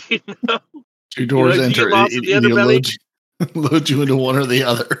 Two doors enter, it load you into one or the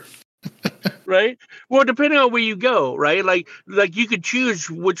other. Right? Well, depending on where you go, right? Like you could choose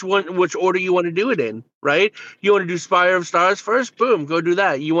which order you want to do it in, right? You want to do Spire of Stars first? Boom, go do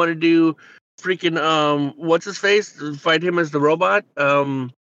that. You want to do freaking what's his face? Fight him as the robot?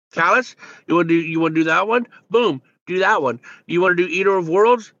 Callus? You want to do that one? Boom, do that one. You want to do Eater of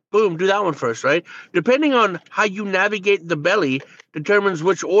Worlds? Boom, do that one first, right? Depending on how you navigate the belly determines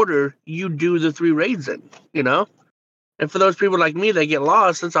which order you do the 3 raids in, And for those people like me that get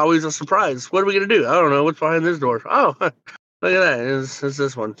lost, it's always a surprise. What are we going to do? I don't know. What's behind this door? Oh, look at that. It's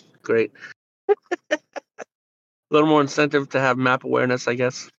this one. Great. A little more incentive to have map awareness, I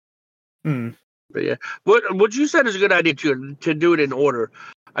guess. But yeah, what you said is a good idea to do it in order.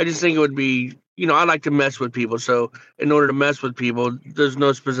 I just think it would be, I like to mess with people. So in order to mess with people, there's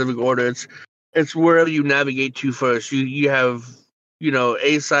no specific order. It's wherever you navigate to first. You have,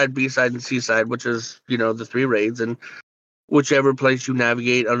 A side, B side, and C side, which is, the 3 raids, and whichever place you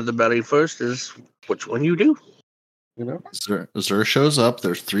navigate under the belly first is which one you do. Xur shows up.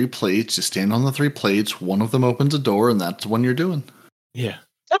 There's 3 plates. You stand on the 3 plates. One of them opens a door, and that's the one you're doing. Yeah,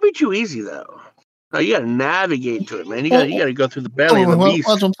 that'd be too easy though. No, you got to navigate to it, man. You got to go through the belly of the beast.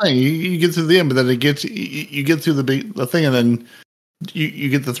 That's what I'm saying. You get through the end, but then you get through the thing, and then you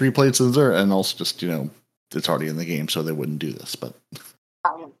get the 3 plates of Xur, and also just it's already in the game, so they wouldn't do this. But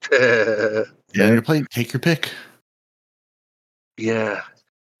you're playing. Take your pick. Yeah,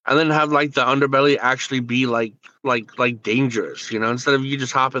 and then have like the underbelly actually be like dangerous, instead of you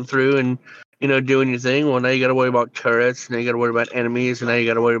just hopping through and doing your thing. Well, now you got to worry about turrets, now you got to worry about enemies, and now you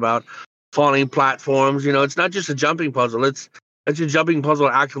got to worry about falling platforms. It's not just a jumping puzzle. It's a jumping puzzle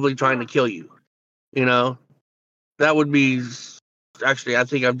actively trying to kill you. That would be actually. I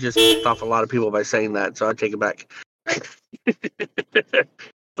think I've just pissed off a lot of people by saying that, so I take it back.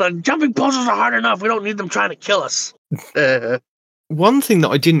 But jumping puzzles are hard enough. We don't need them trying to kill us. One thing that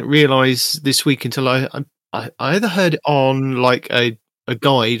I didn't realize this week until I either heard it on like a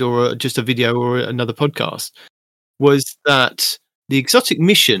guide or just a video or another podcast was that the exotic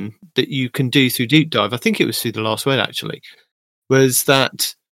mission that you can do through Deep Dive, I think it was through The Last Word actually, was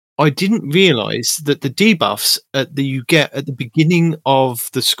that I didn't realize that the debuffs you get at the beginning of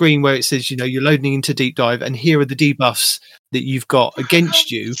the screen where it says, you're loading into Deep Dive and here are the debuffs that you've got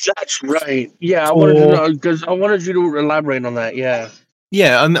against you. That's right. Yeah, I wanted to know because I wanted you to elaborate on that. Yeah.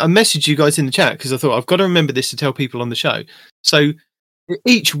 Yeah, I messaged you guys in the chat because I thought I've got to remember this to tell people on the show. So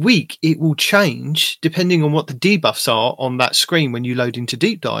each week it will change depending on what the debuffs are on that screen when you load into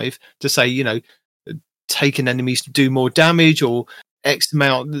Deep Dive to say, taking enemies to do more damage or X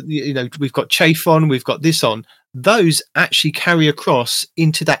amount, we've got chafe on, we've got this on. Those actually carry across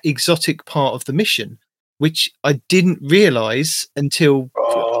into that exotic part of the mission, which I didn't realize until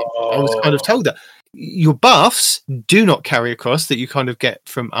I was kind of told that. Your buffs do not carry across that you kind of get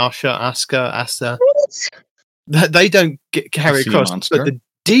from Asha, Asta. They don't carry across, but the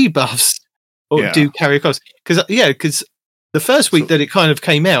debuffs do carry across. Because the first week that it kind of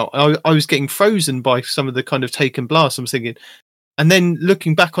came out, I was getting frozen by some of the kind of taken blasts. I'm thinking, and then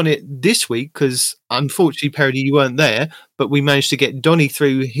looking back on it this week, because unfortunately, Parody, you weren't there, but we managed to get Donnie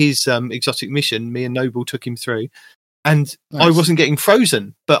through his exotic mission. Me and Noble took him through. And nice. I wasn't getting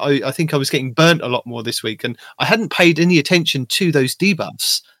frozen, but I think I was getting burnt a lot more this week. And I hadn't paid any attention to those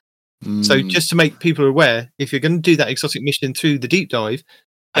debuffs. So just to make people aware, if you're going to do that exotic mission through the Deep Dive,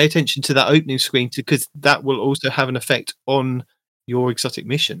 pay attention to that opening screen because that will also have an effect on your exotic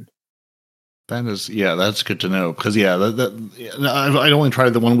mission. That's good to know. Because, I only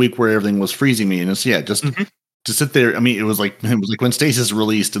tried the 1 week where everything was freezing me. And it's, to sit there, I mean, it was like when Stasis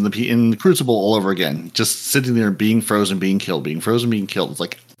released in the Crucible all over again. Just sitting there, being frozen, being killed, being frozen, being killed. It's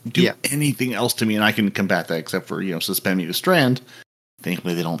like, do anything else to me, and I can combat that except for suspend me to strand.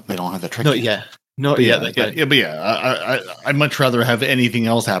 Thankfully, they don't have the trick. Not yet. I'd much rather have anything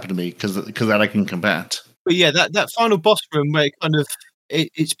else happen to me because that I can combat. But that final boss room where it kind of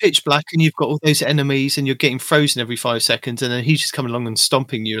it's pitch black and you've got all those enemies and you're getting frozen every 5 seconds, and then he's just coming along and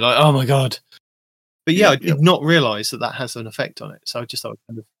stomping you like, oh my god. But I did not realise that has an effect on it. So I just thought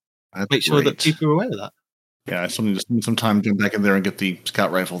I'd kind of make sure that people are aware of that. Yeah, I suddenly just need some time to go back in there and get the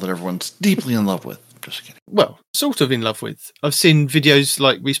scout rifle that everyone's deeply in love with. Just kidding. Well, sort of in love with. I've seen videos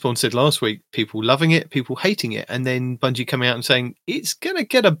like Respawn said last week, people loving it, people hating it, and then Bungie coming out and saying it's going to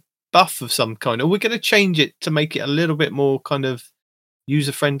get a buff of some kind, or we're going to change it to make it a little bit more kind of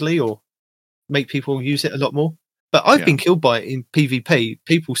user-friendly or make people use it a lot more. But I've been killed by it in PvP.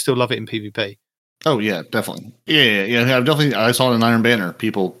 People still love it in PvP. Oh, yeah, definitely. Yeah. I saw it in Iron Banner.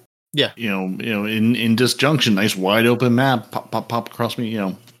 People... Yeah, in Disjunction, nice wide open map, pop across me,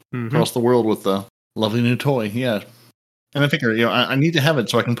 across the world with the lovely new toy. Yeah, and I figure, I need to have it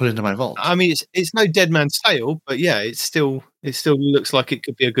so I can put it into my vault. I mean, it's no Dead Man's Tale, but yeah, it still looks like it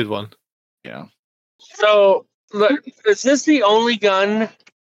could be a good one. Yeah. So, look, is this the only gun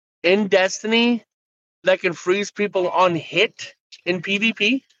in Destiny that can freeze people on hit in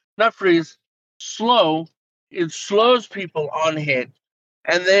PvP? Not freeze, slow. It slows people on hit.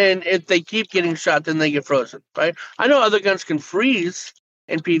 And then if they keep getting shot, then they get frozen, right? I know other guns can freeze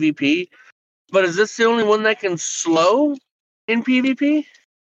in PvP, but is this the only one that can slow in PvP?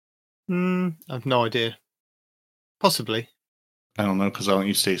 I have no idea. Possibly. I don't know because I don't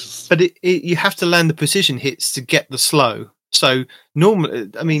use stasis. But you have to land the precision hits to get the slow. So normally,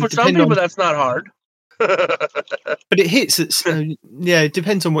 I mean, for some people that's not hard. But it hits. It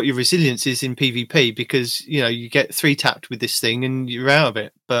depends on what your resilience is in PvP, because you get 3 tapped with this thing and you're out of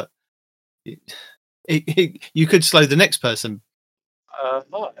it. But you could slow the next person. I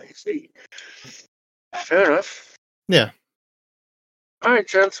see. Fair enough. Yeah. All right,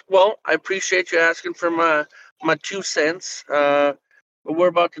 gents. Well, I appreciate you asking for my 2 cents. But we're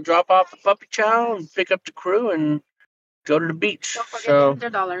about to drop off the puppy chow and pick up the crew and go to the beach. Don't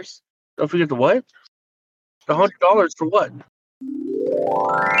forget the $100. Don't forget the what? The $100 for what?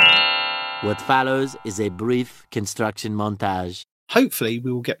 What follows is a brief construction montage. Hopefully,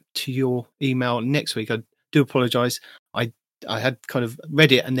 we will get to your email next week. I do apologise. I had kind of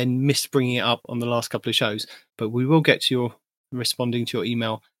read it and then missed bringing it up on the last couple of shows, but we will get to responding to your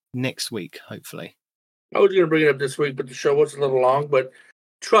email next week, hopefully. I was going to bring it up this week, but the show was a little long. But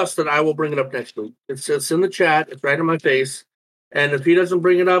trust that I will bring it up next week. It's in the chat. It's right in my face. And if he doesn't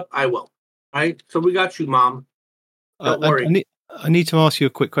bring it up, I will. Right? So we got you, Mom. Don't worry. I need to ask you a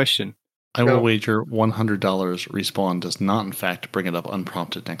quick question. I will wager $100 Respawn does not, in fact, bring it up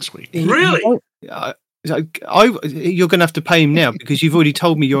unprompted next week. Really? You're going to have to pay him now because you've already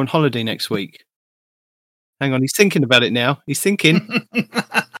told me you're on holiday next week. Hang on, he's thinking about it now. He's thinking.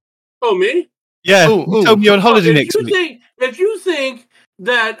 Oh, me? Yeah, you told me you're on holiday next week. If you think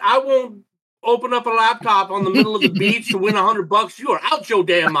that I won't open up a laptop on the middle of the beach to win $100, you are out your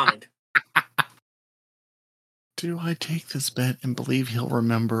damn mind. Do I take this bet and believe he'll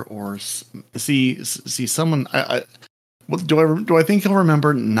remember, or see someone? Do I think he'll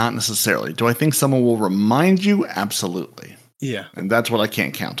remember? Not necessarily. Do I think someone will remind you? Absolutely. Yeah, and that's what I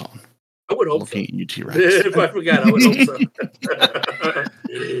can't count on. I would hope Looking so. at you, T-Rex. If I forgot, I would hope so.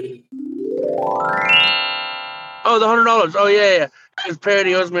 Oh, the $100. Oh yeah. His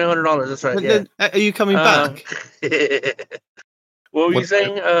parody owes me $100. That's right. Yeah. Are you coming back? What were you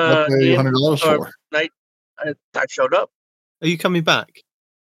saying? What are you $100 for? I showed up. Are you coming back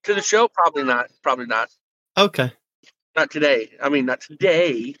to the show? Probably not. Okay. Not today. I mean, not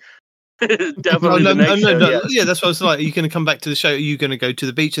today. Definitely the next show. No. Yeah, that's what I was like. Are you going to come back to the show? Are you going to go to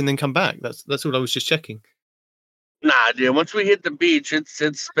the beach and then come back? That's what I was just checking. Nah, dude. Once we hit the beach,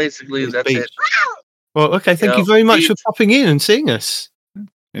 it's basically that's beach. it. Well, okay. Thank you very much for popping in and seeing us.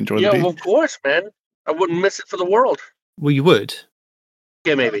 Enjoy the beach. Yeah, well, of course, man. I wouldn't miss it for the world. Well, you would.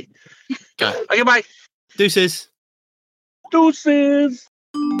 Yeah, maybe. Okay, bye. Deuces. So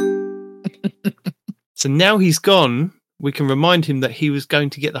now he's gone, we can remind him that he was going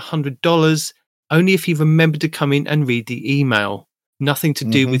to get the $100 only if he remembered to come in and read the email. Nothing to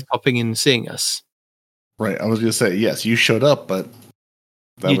do with popping in and seeing us. Right. I was going to say, yes, you showed up, but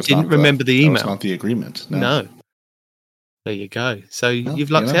you didn't remember the email. That was not the agreement. No. There you go. So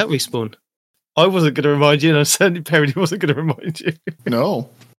you've lucked out, Respawn. I wasn't going to remind you, and I certainly Parody wasn't going to remind you. No.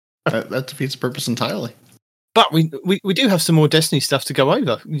 That defeats the purpose entirely. But we do have some more Destiny stuff to go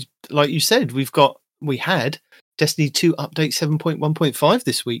over. Like you said, we had Destiny 2 update 7.1.5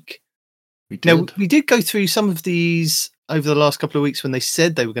 this week. We did. Now, we did go through some of these over the last couple of weeks when they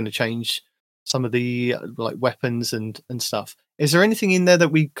said they were going to change some of the like weapons and stuff. Is there anything in there that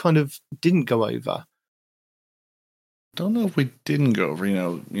we kind of didn't go over? Don't know if we didn't go over,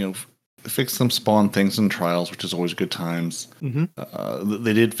 fixed some spawn things in trials, which is always good times. Mm-hmm.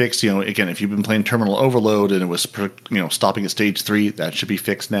 They did fix, again, if you've been playing Terminal Overload and it was, stopping at stage 3, that should be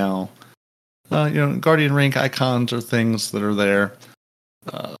fixed now. Guardian rank icons are things that are there.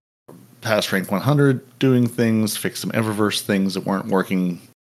 Past rank 100 doing things, fix some Eververse things that weren't working.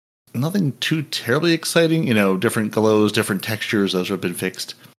 Nothing too terribly exciting, different glows, different textures, those have been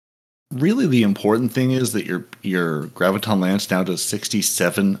fixed. Really, the important thing is that your Graviton Lance now does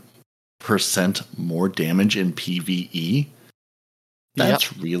 67% more damage in PvE.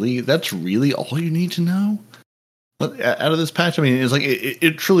 That's really all you need to know. But out of this patch, I mean, it's like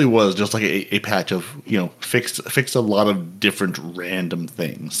it truly was just like a patch of fixed a lot of different random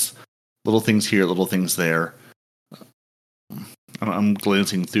things, little things here, little things there. I'm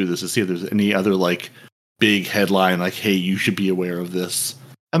glancing through this to see if there's any other like big headline like, hey, you should be aware of this.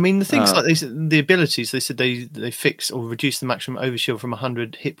 I mean, the things like the abilities, they said they fix or reduce the maximum overshield from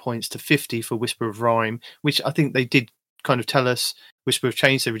 100 hit points to 50 for Whisper of Rhyme, which I think they did kind of tell us. Whisper of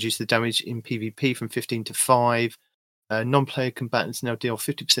Change, they reduced the damage in PvP from 15 to 5. Non-player combatants now deal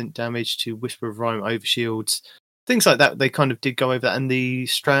 50% damage to Whisper of Rhyme overshields. Things like that, they kind of did go over that. And the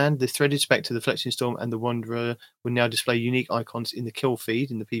Strand, the Threaded Spectre, the Fletching Storm, and the Wanderer will now display unique icons in the kill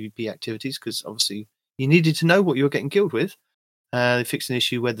feed in the PvP activities, because obviously you needed to know what you were getting killed with. They fixed an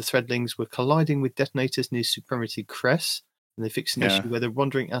issue where the Threadlings were colliding with detonators near Supremacy Crest, and they fixed an issue where the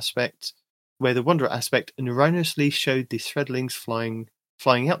Wanderer aspect erroneously showed the Threadlings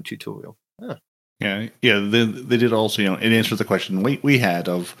flying out tutorial. Yeah. They did also, it answers the question we had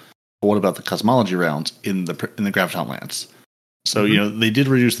of what about the cosmology rounds in the Graviton Lance. So they did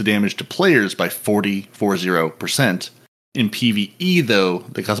reduce the damage to players by 40%. In PvE though,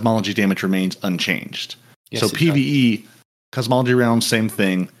 the cosmology damage remains unchanged. Yes, so PvE cosmology rounds, same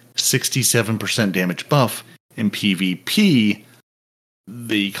thing, 67% damage buff. In PvP,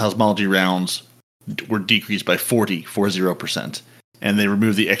 the cosmology rounds were decreased by 40%. And they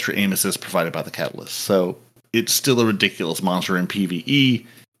removed the extra aim assist provided by the catalyst. So it's still a ridiculous monster in PvE.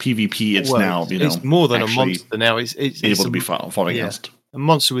 PvP, it's now, it's more than a monster now. It's able to be fought against. A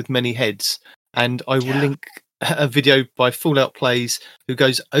monster with many heads. And I will link a video by Fallout Plays who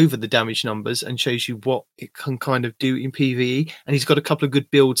goes over the damage numbers and shows you what it can kind of do in PvE. And he's got a couple of good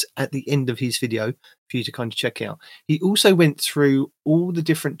builds at the end of his video for you to kind of check out. He also went through all the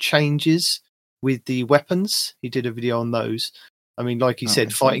different changes with the weapons. He did a video on those. I mean, like he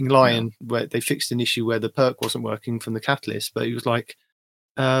said, Fighting Lion, where they fixed an issue where the perk wasn't working from the catalyst, but he was like,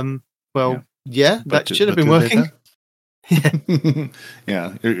 that should have been working.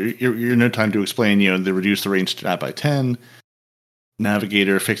 Yeah, you're no time to explain. They reduced the range stat by 10.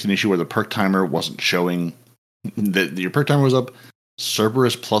 Navigator fixed an issue where the perk timer wasn't showing that your perk timer was up.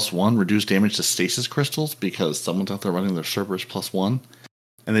 Cerberus +1 reduced damage to stasis crystals because someone's out there running their Cerberus +1.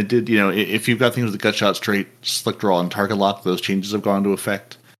 And they did, if you've got things with the gut shot straight, slick draw, and target lock, those changes have gone into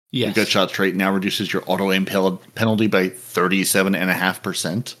effect. Yes. Your gut shot straight now reduces your auto aim penalty by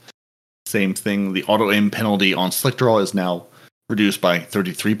 37.5%. Same thing, the auto aim penalty on slick draw is now reduced by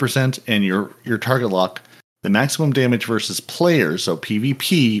 33%, and your target lock, the maximum damage versus players, so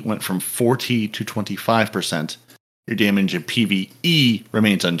PvP, went from 40 to 25%. Your damage in PvE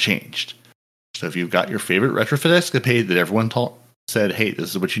remains unchanged. So if you've got your favorite retrofit escapade that everyone said, hey,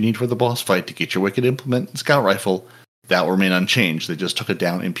 this is what you need for the boss fight to get your Wicked Implement and Scout Rifle, that will remain unchanged. They just took it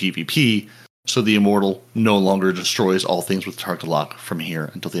down in PvP, so the Immortal no longer destroys all things with target lock from here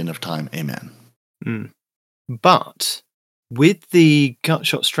until the end of time. Amen. But with the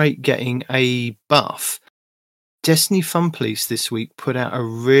Gutshot Straight getting a buff, Destiny Fun Police this week put out a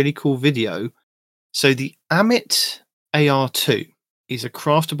really cool video. So the Amit AR2 is a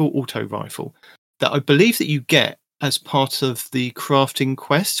craftable auto rifle that I believe that you get as part of the crafting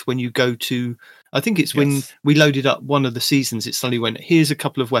quest when you go to, I think it's when we loaded up one of the seasons, it suddenly went, here's a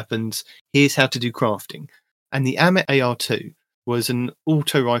couple of weapons, here's how to do crafting. And the Amit AR2 was an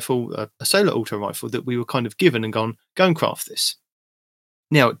auto rifle, a solar auto rifle that we were kind of given and gone, go and craft this.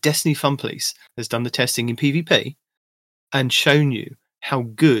 Now, Destiny Fun Police has done the testing in PvP and shown you how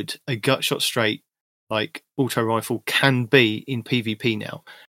good a Gutshot Straight like auto rifle can be in PvP now.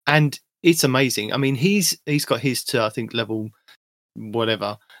 And it's amazing. I mean, he's got his to, I think, level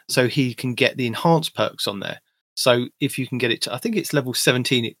whatever, so he can get the enhanced perks on there. So if you can get it to, I think it's level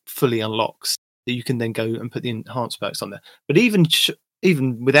 17, it fully unlocks that you can then go and put the enhanced perks on there. But even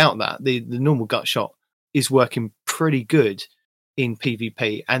without that, the normal gut shot is working pretty good in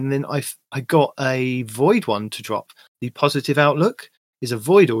PvP. And then I got a Void one to drop. The Positive Outlook is a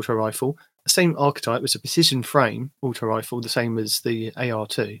Void auto rifle, the same archetype, it's a precision frame auto rifle, the same as the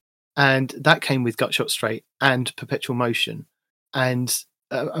AR2. And that came with Gutshot Straight and Perpetual Motion. And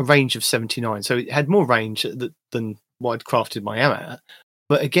a range of 79, so it had more range than what I'd crafted my ammo at.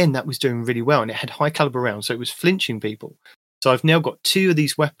 But again, that was doing really well, and it had high caliber rounds, so it was flinching people. So I've now got 2 of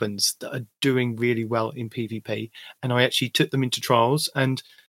these weapons that are doing really well in PvP, and I actually took them into trials. And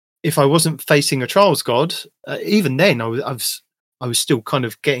if I wasn't facing a trials god, even then I was still kind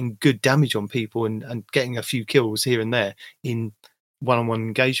of getting good damage on people and getting a few kills here and there in one-on-one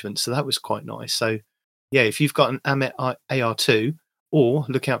engagements. So that was quite nice. So yeah, if you've got an Amet AR2, or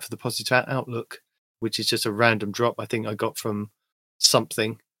look out for the positive outlook, which is just a random drop I think I got from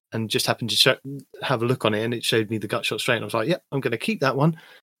something, and just happened to have a look on it, and it showed me the Gutshot Straight. And I was like, yep, I'm going to keep that one,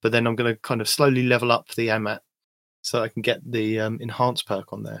 but then I'm going to kind of slowly level up the Amat so I can get the enhanced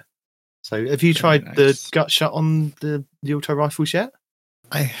perk on there. So have you tried the Gutshot on the auto rifles yet?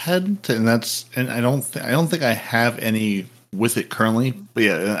 I hadn't, and I don't think I have any with it currently. But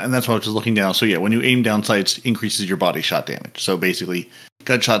yeah, and that's why I was just looking down. So yeah, when you aim down sights, increases your body shot damage. So basically,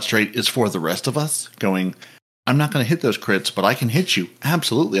 Gutshot Straight is for the rest of us going, I'm not going to hit those crits, but I can hit you.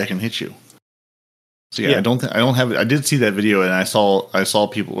 Absolutely, I can hit you. So yeah, I don't have it. I did see that video, and I saw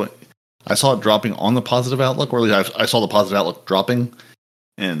people. I saw it dropping on the positive outlook, or at least I saw the positive outlook dropping.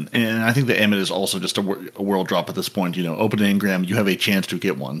 And I think the Emmett is also just a world drop at this point. Open an engram, you have a chance to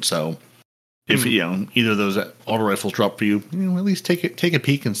get one. So if either of those auto rifles drop for you, at least take a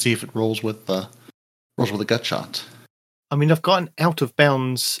peek and see if it rolls with a Gutshot. I mean, I've got an out of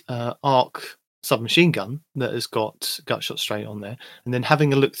bounds arc submachine gun that has got Gutshot Straight on there, and then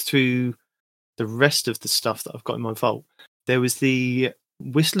having a look through the rest of the stuff that I've got in my vault, there was the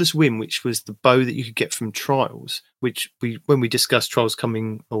Whistler's Whim, which was the bow that you could get from trials, which when we discussed trials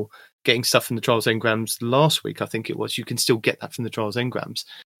coming or getting stuff from the trials engrams last week, I think it was, you can still get that from the trials engrams.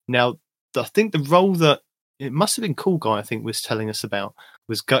 Now, I think the role that it must have been Cool Guy, I think, was telling us about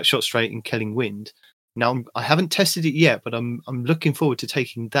was Gutshot Straight and Killing Wind. Now, I haven't tested it yet, but I'm looking forward to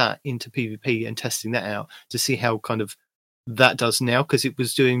taking that into PvP and testing that out to see how kind of that does now, because it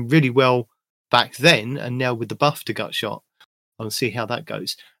was doing really well back then, and now with the buff to Gutshot, I'll see how that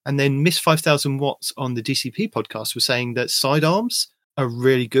goes. And then Miss 5000 Watts on the DCP podcast was saying that sidearms are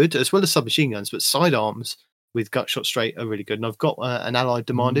really good, as well as submachine guns, but sidearms with Gutshot Straight are really good. And I've got an Allied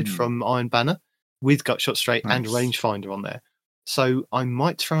Demanded from Iron Banner with Gutshot Straight and Rangefinder on there. So I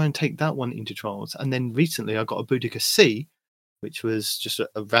might try and take that one into trials. And then recently I got a Boudica C, which was just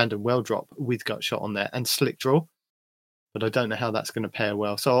a random well drop with Gutshot on there, and Slick Draw. But I don't know how that's going to pair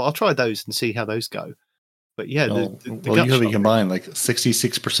well. So I'll try those and see how those go. But yeah, you have to combine like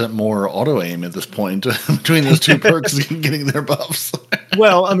 66% more auto aim at this point between those two perks and getting their buffs.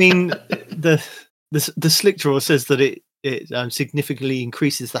 Well, I mean, the Slick Draw says that it significantly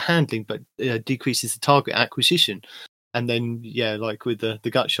increases the handling, but decreases the target acquisition. And then, yeah, like with the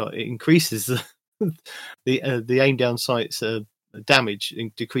Gutshot, it increases the aim down sights damage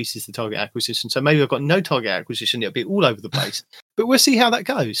and decreases the target acquisition. So maybe I've got no target acquisition; it'll be all over the place. But we'll see how that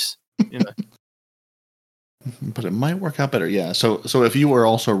goes. But it might work out better, yeah. So if you were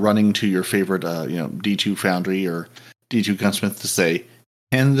also running to your favorite, D2 Foundry or D2 Gunsmith to say,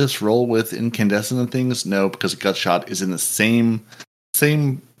 can this roll with incandescent and things? No, because Gutshot is in the same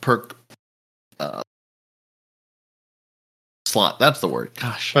perk slot. That's the word.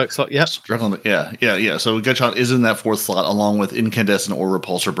 Gosh, perk slot. Yeah, struggling. Yeah. So Gutshot is in that fourth slot along with incandescent or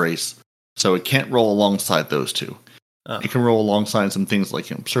repulsor brace. So it can't roll alongside those two. It can roll alongside some things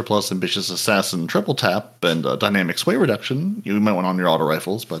like surplus, ambitious assassin, triple tap, and dynamic sway reduction. You might want on your auto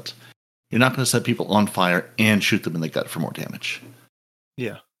rifles, but you're not going to set people on fire and shoot them in the gut for more damage.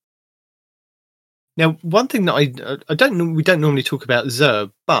 Yeah. Now, one thing that we don't normally talk about Xur,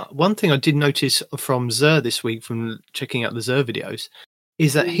 but one thing I did notice from Xur this week from checking out the Xur videos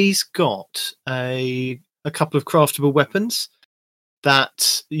is that he's got a couple of craftable weapons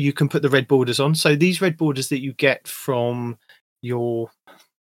that you can put the red borders on. So these red borders that you get from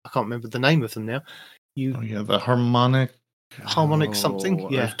I can't remember the name of them now. The harmonic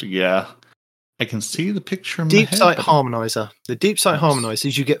something. Yeah. I can see the picture in Deep my head. Sight Harmonizer. The Deep Sight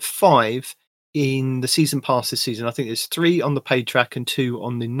Harmonizers, you get 5 in the season pass this season. I think there's 3 on the paid track and 2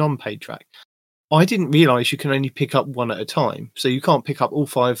 on the non-paid track. I didn't realise you can only pick up 1 at a time. So you can't pick up all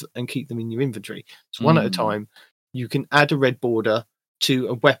 5 and keep them in your inventory. It's 1 at a time. You can add a red border to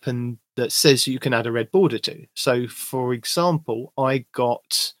a weapon that says you can add a red border to. So, for example, I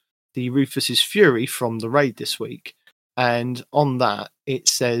got the Rufus's Fury from the raid this week, and on that it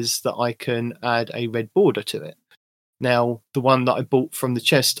says that I can add a red border to it. Now, the one that I bought from the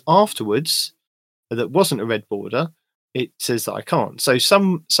chest afterwards, that wasn't a red border, it says that I can't. So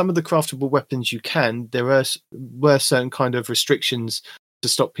some of the craftable weapons you can. There were certain kind of restrictions to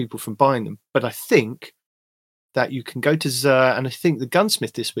stop people from buying them, but I think that you can go to Xur, and I think the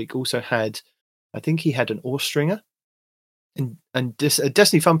gunsmith this week also had, I think he had an ore stringer. And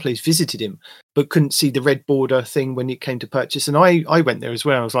Destiny Fun Plays visited him, but couldn't see the red border thing when it came to purchase. And I went there as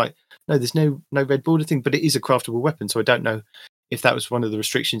well. I was like, no, there's no red border thing, but it is a craftable weapon. So I don't know if that was one of the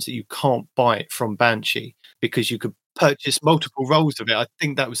restrictions that you can't buy it from Banshee because you could purchase multiple rolls of it. I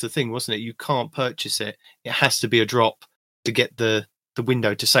think that was the thing, wasn't it? You can't purchase it. It has to be a drop to get the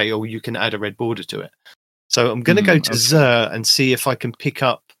window to say, oh, you can add a red border to it. So I'm going to go to Xur and see if I can pick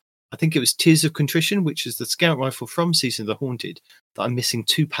up, I think it was Tears of Contrition, which is the scout rifle from Season of the Haunted that I'm missing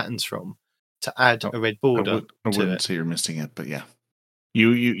 2 patterns from to add a red border. I wouldn't say you're missing it, but yeah.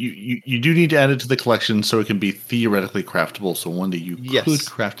 You do need to add it to the collection so it can be theoretically craftable. So one day you could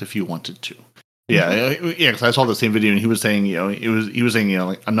craft if you wanted to. Yeah, because I saw the same video and he was saying, he was saying,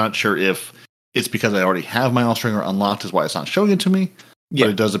 like, I'm not sure if it's because I already have my Allstringer unlocked is why it's not showing it to me. Yeah.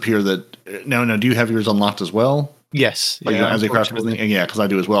 But it does appear that no, do you have yours unlocked as well? Yes. Like, as a craftable thing? Yeah, because I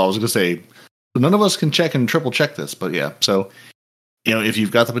do as well. I was going to say, so none of us can check and triple check this, but yeah. So, if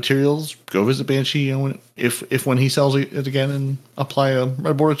you've got the materials, go visit Banshee. If when he sells it again and apply a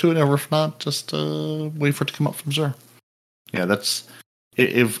red border to it, or if not, just wait for it to come up from Xur. Yeah, that's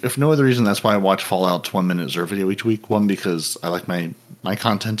if no other reason, that's why I watch Fallout's 1 minute Xur video each week. One, because I like my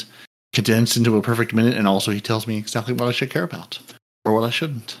content condensed into a perfect minute, and also he tells me exactly what I should care about or what I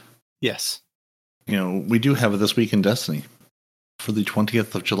shouldn't. Yes. We do have it this week in Destiny for the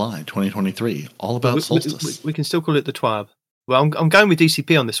 20th of July, 2023, all about Solstice. We can still call it the TWAB. Well, I'm going with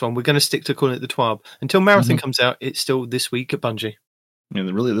DCP on this one. We're going to stick to calling it the TWAB. Until Marathon comes out, it's still this week at Bungie.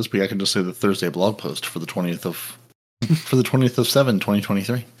 And really this week I can just say the Thursday blog post for the 20th of 7,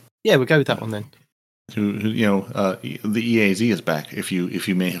 2023. Yeah, we'll go with that one then. The EAZ is back, if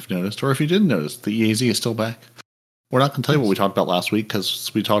you may have noticed, or if you didn't notice, the EAZ is still back. We're not going to tell you what we talked about last week because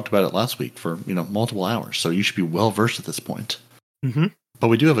we talked about it last week for multiple hours. So you should be well versed at this point. Mm-hmm. But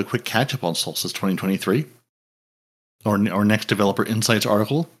we do have a quick catch up on Solstice 2023. Our next Developer Insights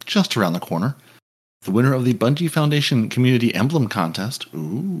article just around the corner. The winner of the Bungie Foundation Community Emblem Contest.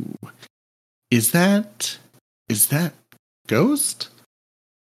 Ooh, is that Ghost?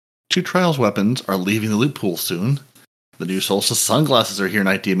 2 Trials weapons are leaving the loot pool soon. The new Solstice sunglasses are here,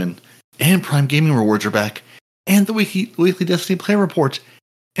 Night Demon, and Prime Gaming rewards are back. And the weekly Destiny Play Report,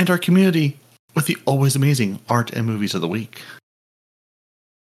 and our community with the always amazing art and movies of the week.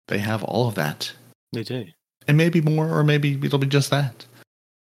 They have all of that. They do. And maybe more, or maybe it'll be just that.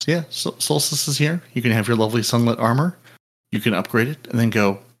 So yeah, Solstice is here. You can have your lovely sunlit armor. You can upgrade it, and then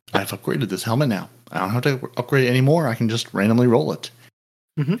go, I've upgraded this helmet now. I don't have to upgrade it anymore. I can just randomly roll it.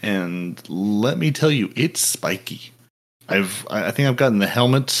 Mm-hmm. And let me tell you, it's spiky. I think I've gotten the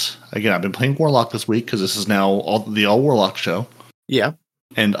helmet. Again, I've been playing Warlock this week because this is now the all Warlock show. Yeah.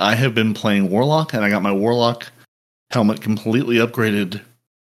 And I have been playing Warlock, and I got my Warlock helmet completely upgraded,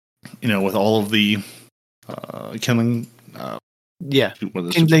 with all of the kindling.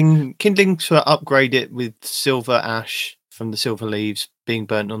 Kindling to upgrade it with silver ash from the silver leaves being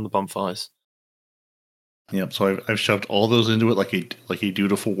burnt on the bonfires. Yep, so I've shoved all those into it like a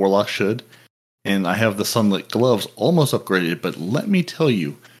dutiful Warlock should. And I have the sunlit gloves almost upgraded, but let me tell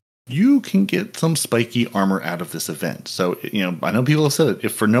you, you can get some spiky armor out of this event. So, I know people have said it.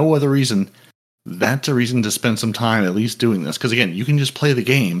 If for no other reason, that's a reason to spend some time at least doing this. Because again, you can just play the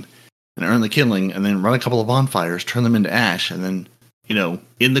game and earn the kindling and then run a couple of bonfires, turn them into ash. And then,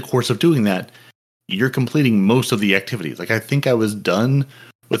 in the course of doing that, you're completing most of the activities. Like, I think I was done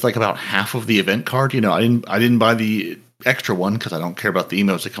with about half of the event card. I didn't buy the extra one because I don't care about the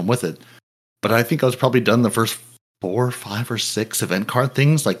emotes that come with it. But I think I was probably done the first 4, 5, or 6 event card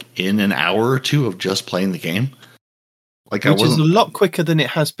things in an hour or 2 of just playing the game. Which is a lot quicker than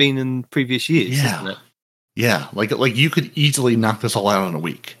it has been in previous years, isn't it? Yeah, like you could easily knock this all out in a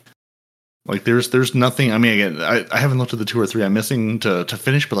week. There's nothing. I mean, again, I haven't looked at the 2 or 3 I'm missing to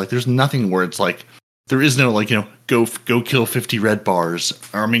finish, but there's nothing where it's there is no go kill 50 red bars,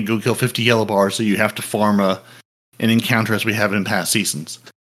 or go kill 50 yellow bars, so you have to farm an encounter as we have in past seasons.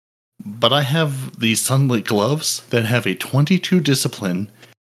 But I have these sunlit gloves that have a 22 discipline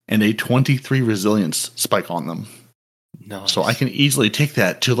and a 23 resilience spike on them. Nice. So I can easily take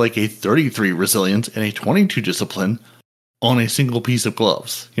that to a 33 resilience and a 22 discipline on a single piece of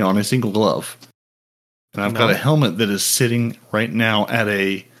gloves, on a single glove. And I've got a helmet that is sitting right now at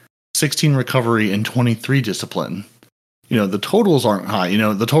a 16 recovery and 23 discipline. The totals aren't high.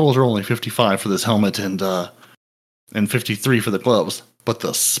 The totals are only 55 for this helmet and 53 for the gloves. But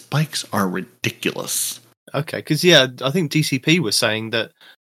the spikes are ridiculous. Okay, because I think DCP was saying that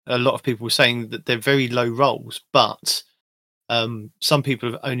a lot of people were saying that they're very low rolls, but Some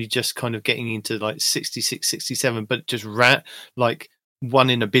people are only just kind of getting into like 66, 67, but just like 1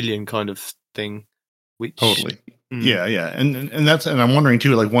 in a billion kind of thing. Which totally, yeah, and I'm wondering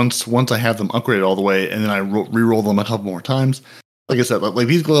too. Like once I have them upgraded all the way, and then I re-roll them a couple more times. Like I said, like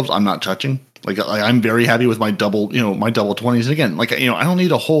these gloves, I'm not touching. Like I'm very happy with my double 20s. And again, like I don't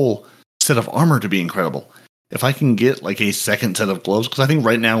need a whole set of armor to be incredible. If I can get like a second set of gloves, because I think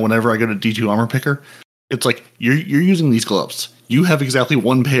right now, whenever I go to D2 armor picker, it's like you're using these gloves. You have exactly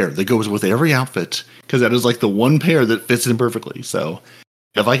one pair that goes with every outfit, because that is like the one pair that fits in perfectly. So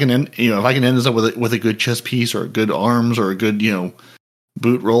if I can end this up with a good chest piece or a good arms or a good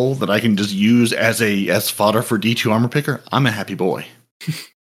boot roll that I can just use as fodder for D2 armor picker, I'm a happy boy.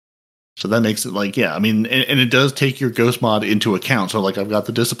 So that makes it like, yeah, I mean, and it does take your ghost mod into account. So like I've got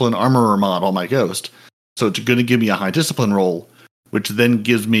the discipline armorer mod on my ghost. So it's going to give me a high discipline roll, which then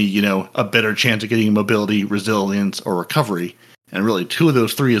gives me, a better chance of getting mobility, resilience, or recovery. And really 2 of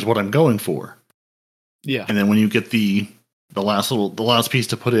those 3 is what I'm going for. Yeah. And then when you get the last piece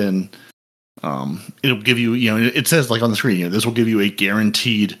to put in, it'll give you, it says like on the screen, this will give you a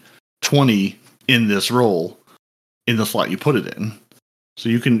guaranteed 20 in this roll in the slot you put it in. So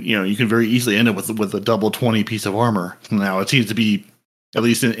you can very easily end up with a double 20 piece of armor. Now it seems to be, at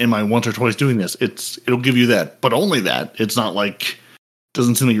least in my once or twice doing this, it'll give you that, but only that. It's not like,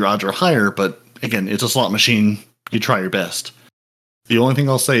 doesn't seem like your odds are higher, but again, it's a slot machine. You try your best. The only thing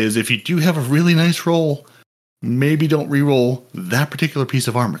I'll say is if you do have a really nice roll, maybe don't re-roll that particular piece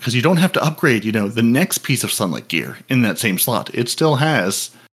of armor, because you don't have to upgrade, the next piece of sunlight gear in that same slot. It still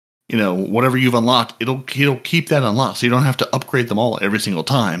has, whatever you've unlocked, it'll keep that unlocked. So you don't have to upgrade them all every single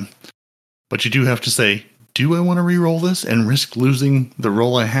time. But you do have to say, do I want to re-roll this and risk losing the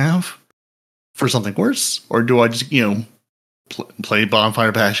roll I have for something worse? Or do I just, play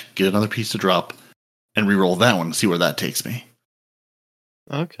Bonfire Bash, get another piece to drop, and re-roll that one and see where that takes me?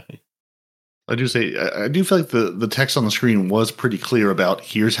 Okay. I do feel like the text on the screen was pretty clear about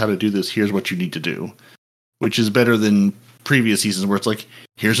here's how to do this, here's what you need to do, which is better than previous seasons where it's like,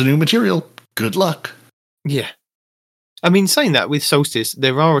 here's a new material, good luck. Yeah. I mean, saying that with Solstice,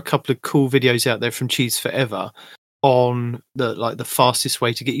 there are a couple of cool videos out there from Cheese Forever on the fastest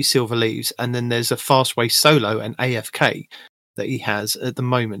way to get you silver leaves, and then there's a fast way solo and AFK that he has at the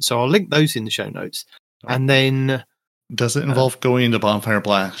moment. So I'll link those in the show notes. And then does it involve going into Bonfire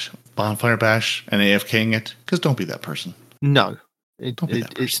Bash and AFKing it? Because don't be that person. No,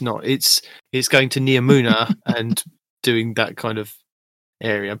 it's not. It's going to Niamuna and doing that kind of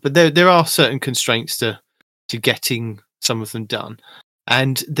area. But there are certain constraints to getting some of them done.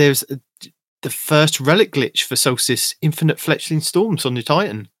 And there's the first relic glitch for Solstice, Infinite Fletchling Storms on the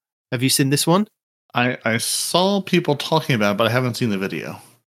Titan. Have you seen this one? I saw people talking about it, but I haven't seen the video.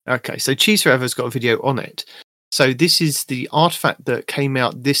 Okay, so Cheese Forever's got a video on it. So this is the artifact that came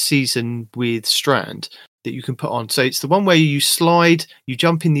out this season with Strand that you can put on. So it's the one where you slide, you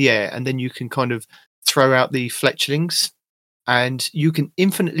jump in the air, and then you can kind of throw out the fletchlings. And you can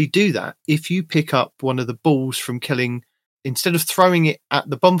infinitely do that if you pick up one of the balls from killing. Instead of throwing it at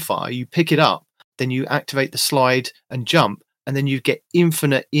the bonfire, you pick it up, then you activate the slide and jump, and then you get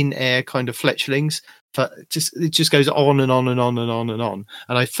infinite in-air kind of fletchlings. It just goes on and on and on and on and on.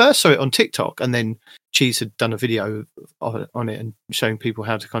 And I first saw it on TikTok, and then Cheese had done a video on it and showing people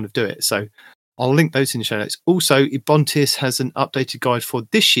how to kind of do it. So I'll link those in the show notes. Also, Ibontis has an updated guide for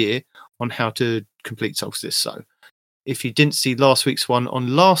this year on how to complete Solstice. So if you didn't see last week's one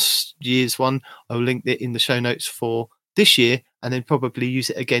on last year's one, I'll link it in the show notes for this year, and then probably use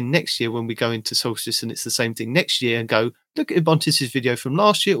it again next year when we go into Solstice and it's the same thing next year, and go, look at Ibontis' video from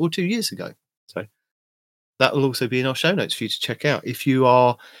last year or 2 years ago. So that will also be in our show notes for you to check out. If you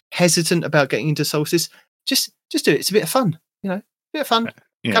are hesitant about getting into Solstice, just do it. It's a bit of fun, a bit of fun.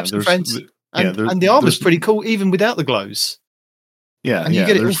 Grab some friends. And the armor's pretty cool, even without the glows. Yeah. And you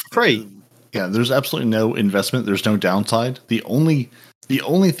get it all for free. Yeah, there's absolutely no investment. There's no downside. The only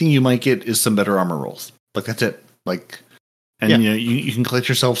thing you might get is some better armor rolls. Like, that's it. Like, and you can collect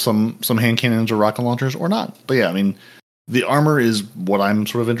yourself some hand cannons or rocket launchers or not. But yeah, I mean, the armor is what I'm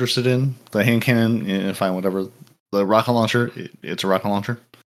sort of interested in. The hand cannon, fine, whatever. The rocket launcher, it's a rocket launcher.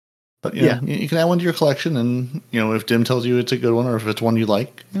 But you can add one to your collection, and if Dim tells you it's a good one, or if it's one you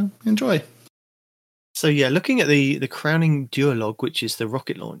like, enjoy. So looking at the crowning duologue, which is the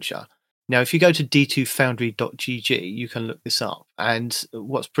rocket launcher. Now, if you go to d2foundry.gg, you can look this up. And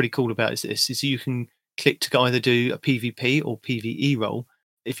what's pretty cool about this is you can click to either do a PvP or PvE role.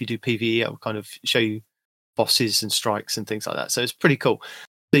 If you do PvE, it will kind of show you bosses and strikes and things like that. So it's pretty cool.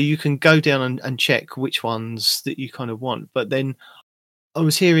 So you can go down and check which ones that you kind of want. But then I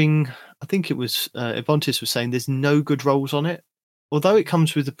was hearing, I think it was Ebontis was saying there's no good rolls on it. Although it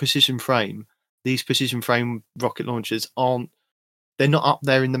comes with a precision frame, these precision frame rocket launchers they're not up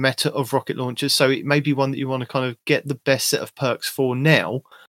there in the meta of rocket launchers. So it may be one that you want to kind of get the best set of perks for now,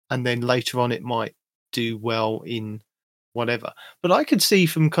 and then later on it might do well in whatever. But I could see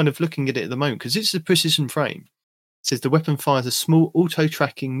from kind of looking at it at the moment, because it's a precision frame. It says the weapon fires a small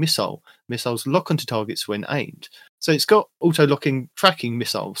auto-tracking missile. Missiles lock onto targets when aimed. So it's got auto-locking tracking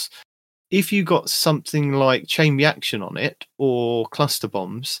missiles. If you got something like chain reaction on it or cluster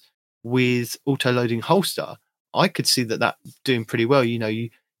bombs with auto-loading holster, I could see that doing pretty well. You know, you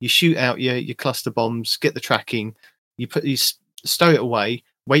shoot out your cluster bombs, get the tracking, you stow it away,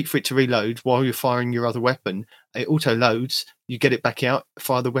 wait for it to reload while you're firing your other weapon. It auto-loads, you get it back out,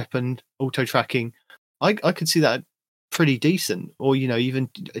 fire the weapon, auto-tracking. I could see that pretty decent. Or, you know, even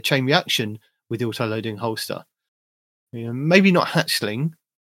a chain reaction with auto-loading holster. You know, maybe not hatchling.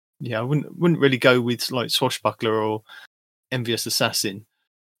 Yeah, I wouldn't really go with like Swashbuckler or Envious Assassin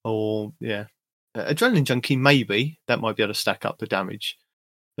or Adrenaline Junkie. Maybe that might be able to stack up the damage.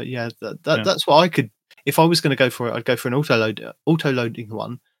 But yeah, that's what I could. If I was going to go for it, I'd go for an auto-loading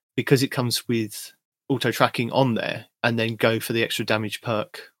one because it comes with auto tracking on there, and then go for the extra damage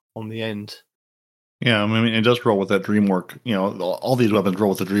perk on the end. Yeah, I mean it does roll with that Dreamwork. You know, all these weapons roll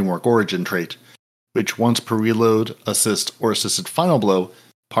with the Dreamwork Origin trait, which once per reload, assist, or assisted final blow,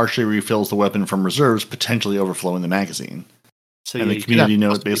 partially refills the weapon from reserves, potentially overflowing the magazine. So and the community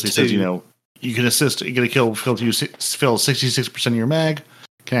note basically says, you know, you can assist, you get a kill, fill 66% of your mag,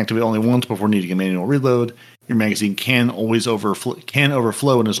 can activate only once before needing a manual reload. Your magazine can always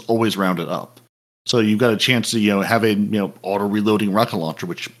overflow and is always rounded up. So you've got a chance to, you know, have a, you know, auto reloading rocket launcher,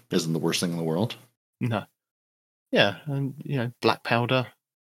 which isn't the worst thing in the world. No. Yeah, and you know, black powder.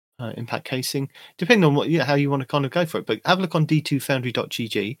 Impact casing, depending on how you want to kind of go for it. But have a look on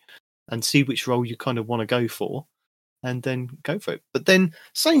d2foundry.gg and see which role you kind of want to go for, and then go for it. But then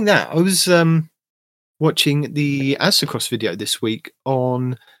saying that, I was watching the Aztecross video this week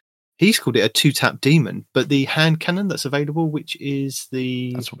on, he's called it a 2-tap demon, but the hand cannon that's available, which is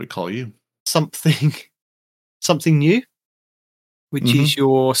that's what we call you, something new, which is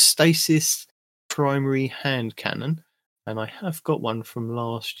your stasis primary hand cannon. And I have got one from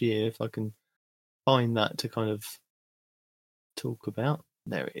last year, if I can find that to kind of talk about.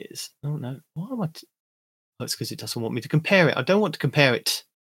 There it is. Oh, no. Why am I... Oh, it's because it doesn't want me to compare it. I don't want to compare it.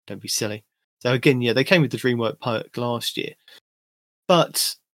 Don't be silly. So again, yeah, they came with the Dreamwork perk last year.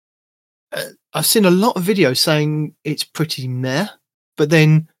 But I've seen a lot of videos saying it's pretty meh. But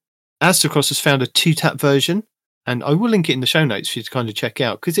then Aztecross has found a 2-tap version. And I will link it in the show notes for you to kind of check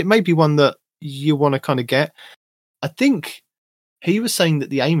out. Because it may be one that you want to kind of get. I think he was saying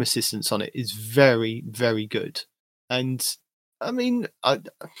that the aim assistance on it is very, very good. And I mean, I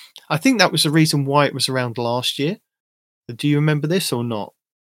think that was the reason why it was around last year. Do you remember this or not?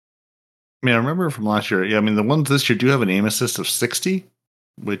 I mean, I remember from last year. Yeah, I mean, the ones this year do have an aim assist of 60,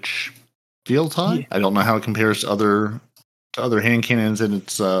 which feels high. Yeah. I don't know how it compares to other hand cannons, and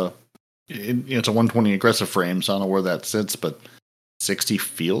it's it's a 120 aggressive frame, so I don't know where that sits, but 60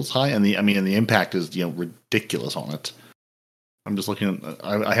 feels high, and the impact is, you know, ridiculous on it. I'm just looking at,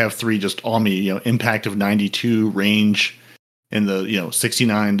 I have 3 just on me, you know, impact of 92, range in the, you know,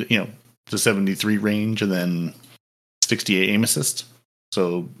 69, you know, to 73 range, and then 68 aim assist.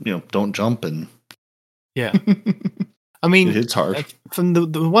 So, you know, don't jump and yeah. I mean, it hits hard. From the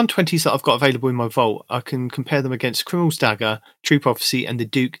 120s that I've got available in my vault, I can compare them against Criminal's Dagger, True Prophecy, and the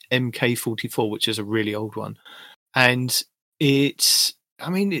Duke MK44, which is a really old one. And it's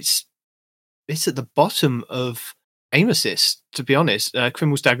at the bottom of aim assist, to be honest.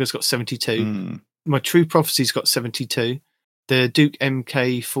 Criminal's Dagger's got 72. My True Prophecy's got 72. The Duke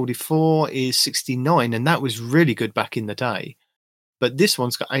MK44 is 69, and that was really good back in the day. But this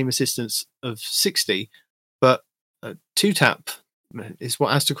one's got aim assistance of 60, but 2-tap is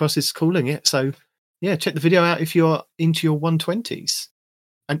what Aztecross is calling it. So, yeah, check the video out if you're into your 120s.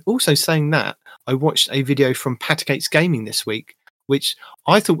 And also saying that, I watched a video from Patagates Gaming this week, which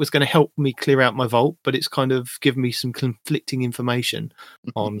I thought was going to help me clear out my vault, but it's kind of given me some conflicting information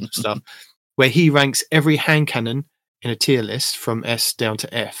on stuff, where he ranks every hand cannon in a tier list from S down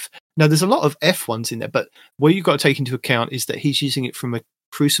to F. Now, there's a lot of F ones in there, but what you've got to take into account is that he's using it from a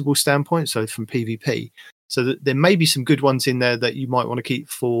Crucible standpoint, so from PvP. So that there may be some good ones in there that you might want to keep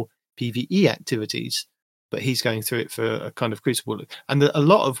for PvE activities, but he's going through it for a kind of Crucible. And a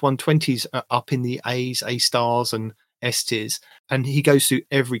lot of 120s are up in the A's, A stars, and S tiers, and he goes through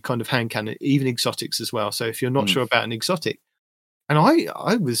every kind of hand cannon, even exotics as well. So if you're not sure about an exotic, and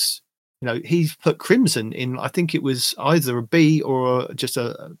I was he's put Crimson in, I think it was either a B or just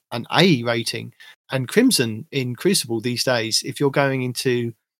an A rating. And Crimson in Crucible these days, if you're going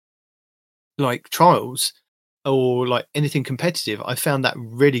into like trials or like anything competitive, I found that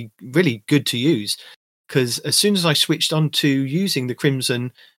really, really good to use. Because as soon as I switched on to using the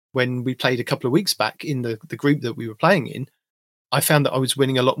Crimson when we played a couple of weeks back in the group that we were playing in, I found that I was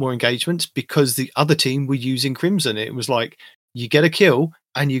winning a lot more engagements because the other team were using Crimson. It was like you get a kill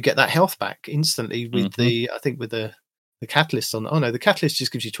and you get that health back instantly with the catalyst on. Oh no, the catalyst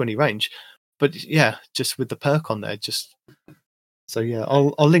just gives you 20 range, but yeah, just with the perk on there, just so yeah.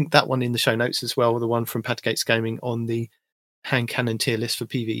 I'll link that one in the show notes as well. The one from Patagates Gaming on the hand cannon tier list for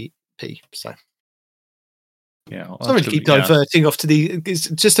PvP. So. Yeah, sorry to keep diverting off to it's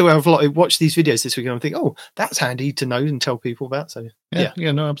just the way I've watched these videos this week, and I'm thinking, oh, that's handy to know and tell people about. So yeah,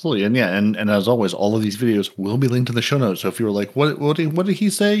 no, absolutely, and as always, all of these videos will be linked in the show notes. So if you were like, what did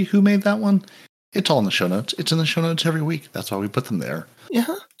he say? Who made that one? It's all in the show notes. It's in the show notes every week. That's why we put them there.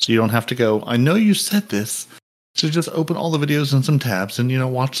 Yeah. So you don't have to go, I know you said this. So just open all the videos in some tabs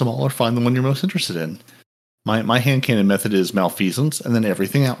and watch them all or find the one you're most interested in. My hand cannon method is malfeasance and then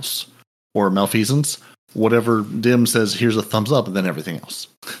everything else, or malfeasance. Whatever Dim says, here's a thumbs up, and then everything else.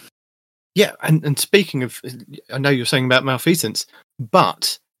 Yeah, and speaking of, I know you're saying about malfeasance,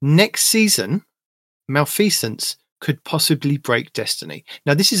 but next season, malfeasance could possibly break Destiny.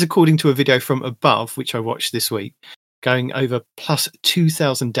 Now, this is according to a video from Above, which I watched this week, going over plus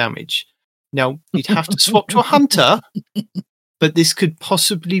 2,000 damage. Now, you'd have to swap to a hunter, but this could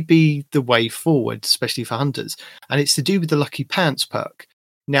possibly be the way forward, especially for hunters. And it's to do with the Lucky Pants perk.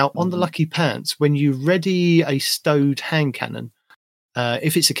 Now, on the Lucky Pants, when you ready a stowed hand cannon,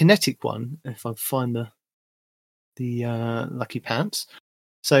 if it's a kinetic one, if I find the Lucky Pants,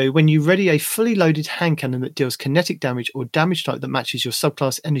 so when you ready a fully loaded hand cannon that deals kinetic damage or damage type that matches your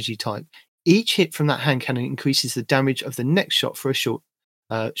subclass energy type, each hit from that hand cannon increases the damage of the next shot for a short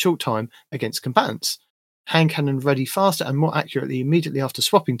time against combatants. Hand cannon ready faster and more accurately immediately after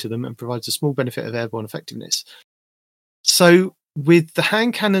swapping to them and provides a small benefit of airborne effectiveness. So, with the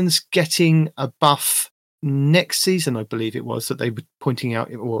hand cannons getting a buff next season, I believe it was that they were pointing out,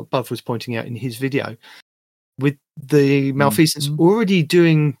 or Above was pointing out in his video, with the malfeasance already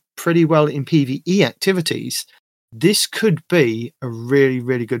doing pretty well in PvE activities, this could be a really,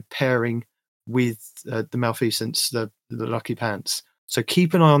 really good pairing with the malfeasance, the Lucky Pants. So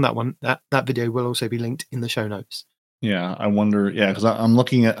keep an eye on that one. That video will also be linked in the show notes. Yeah, I wonder. Yeah, because I'm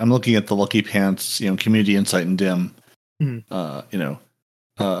looking at the Lucky Pants, community insight and dim.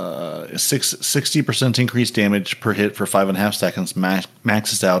 60% increased damage per hit for 5.5 seconds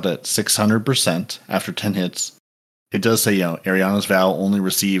maxes out at 600% after 10 hits. It does say, Ariana's Vow only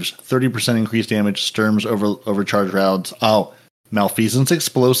receives 30% increased damage, Sturm's overcharge rounds. Oh, Malfeasance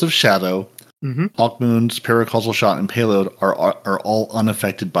Explosive Shadow, Hawkmoon's Paracausal Shot, and Payload are all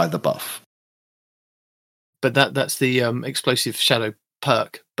unaffected by the buff. But that's the Explosive Shadow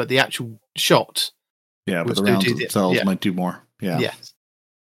perk, but the actual shot... Yeah, but the rounds themselves might do more. Yeah. Yes.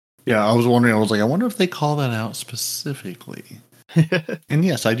 Yeah, I was wondering, I wonder if they call that out specifically. And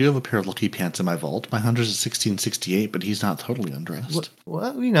yes, I do have a pair of Lucky Pants in my vault. My hunter's a 1668, but he's not totally undressed.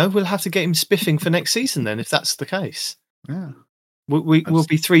 Well, we'll have to get him spiffing for next season then, if that's the case. Yeah. We'll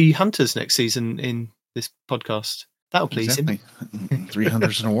be 3 hunters next season in this podcast. That'll please him. 3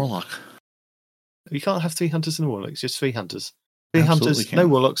 hunters and a warlock. You can't have 3 hunters and a warlock, it's just 3 hunters. 3 hunters, no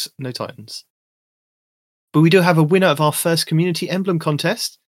warlocks, no titans. But we do have a winner of our first community emblem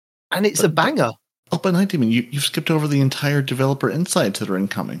contest, and it's a banger. But Night Demon, you've skipped over the entire developer insights that are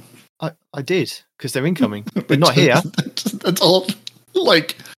incoming. I did, because they're incoming. They're not here. That's all.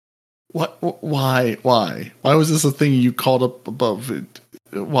 Like, what? Why? Why was this a thing you called up above?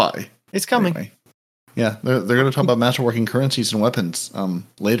 Why? It's coming. Anyway, yeah, they're going to talk about masterworking currencies and weapons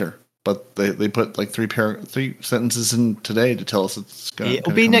later. But they put like 3 sentences in today to tell us it's going to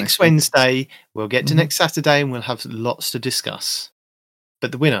It'll be next Wednesday. We'll get to next Saturday and we'll have lots to discuss.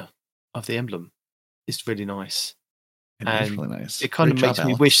 But the winner of the emblem is really nice. It is really nice. It kind of makes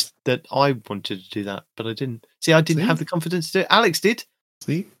me wish that I wanted to do that, but I didn't. See, I didn't have the confidence to do it. Alex did.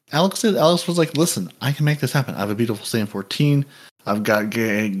 See? Alex did. Alex was like, listen, I can make this happen. I have a beautiful Saiyan 14. I've got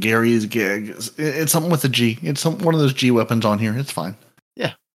Gary's gig. It's something with a G. It's one of those G weapons on here. It's fine.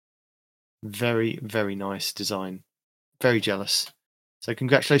 Yeah. Very, very nice design. Very jealous. So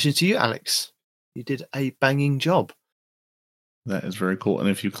congratulations to you, Alex. You did a banging job. That is very cool. And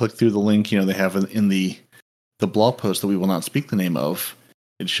if you click through the link, they have in the blog post that we will not speak the name of,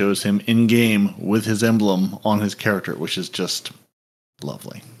 it shows him in game with his emblem on his character, which is just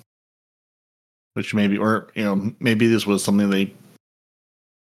lovely. Which maybe this was something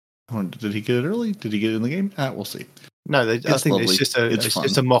Oh, did he get it early? Did he get it in the game? We'll see. No, I think lovely. it's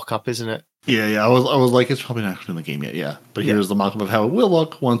just a mock-up, isn't it? Yeah. I was like, it's probably not in the game yet. Yeah, but here's the mock-up of how it will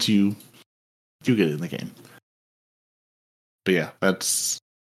look once you get it in the game. But yeah, that's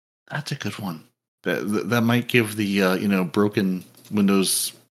a good one. That might give the broken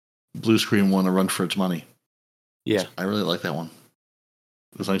Windows blue screen one a run for its money. Yeah, I really like that one.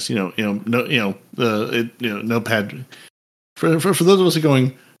 It's nice, Notepad. For those of us who are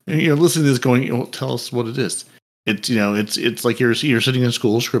going, listening to this, going, tell us what it is. It's like you're sitting in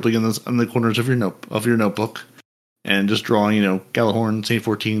school, scribbling in the corners of your notebook, and just drawing, Gallahorn, Saint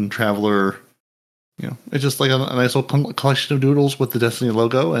 14, Traveler. It's just like a nice little collection of doodles with the Destiny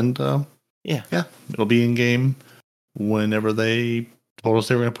logo, and it'll be in game whenever they told us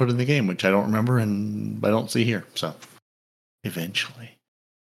they were going to put it in the game, which I don't remember and I don't see here. So eventually.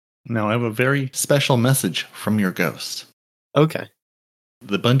 Now I have a very special message from your ghost. Okay.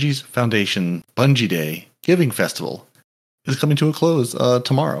 The Bungie's Foundation Bungie Day Giving Festival is coming to a close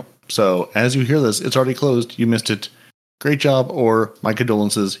tomorrow. So as you hear this, it's already closed. You missed it. Great job, or my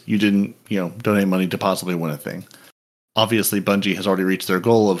condolences, you didn't, donate money to possibly win a thing. Obviously, Bungie has already reached their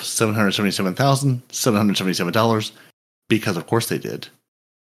goal of $777,777 because, of course, they did.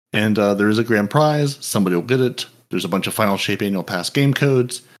 And there is a grand prize. Somebody will get it. There's a bunch of Final Shape Annual Pass game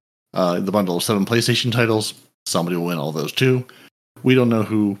codes. The bundle of 7 PlayStation titles. Somebody will win all those too. We don't know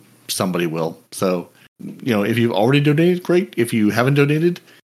who somebody will. So, if you've already donated, great. If you haven't donated,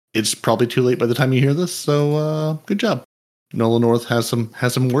 it's probably too late by the time you hear this. So, good job. Nolan North has some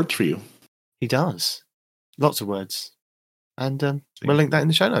words for you. He does. Lots of words. And we'll link that in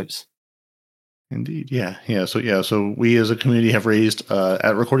the show notes. Indeed. Yeah. So we as a community have raised,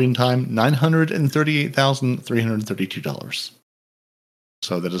 at recording time, $938,332.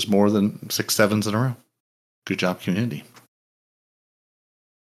 So that is more than 6 sevens in a row. Good job, community.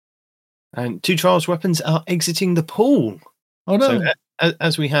 And 2 Trials weapons are exiting the pool. Oh, no. So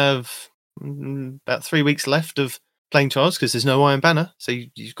as we have about 3 weeks left of playing Trials, because there's no Iron Banner, so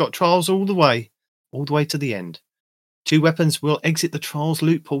you've got Trials all the way to the end. 2 weapons will exit the Trials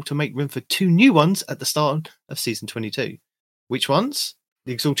loot pool to make room for 2 new ones at the start of Season 22. Which ones?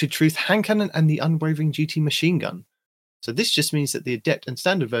 The Exalted Truth hand cannon and the Unwavering Duty machine gun. So this just means that the Adept and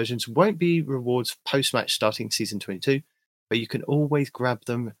Standard versions won't be rewards post-match starting Season 22, but you can always grab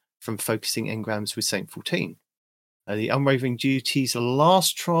them from focusing engrams with Saint 14. The Unwavering Duty's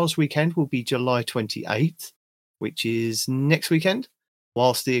last Trials weekend will be July 28th, which is next weekend,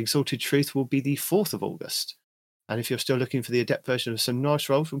 whilst the Exalted Truth will be the 4th of August. And if you're still looking for the Adept version of some nice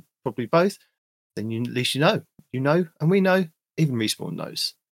rolls, probably both, then at least you know. You know, and we know, even Respawn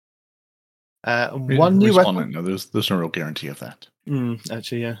knows. One new weapon. No, there's no real guarantee of that.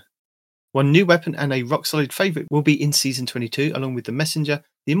 Actually, yeah. One new weapon and a rock-solid favourite will be in Season 22, along with the Messenger,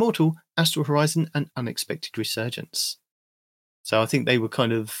 the Immortal, Astral Horizon, and Unexpected Resurgence. So I think they were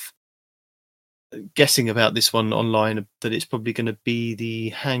kind of guessing about this one online, that it's probably going to be the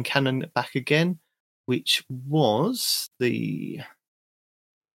hand cannon back again, which was the...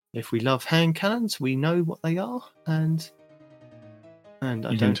 If we love hand cannons, we know what they are, and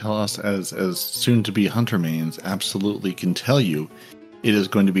you can tell us as soon-to-be Hunter mains absolutely can tell you it is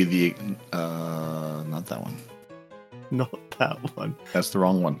going to be the not that one. Not that one. That's the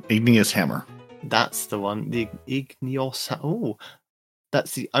wrong one. Igneous Hammer. That's the one. The Igneous. Oh,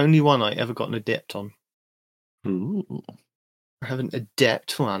 that's the only one I ever got an Adept on. Ooh. I have an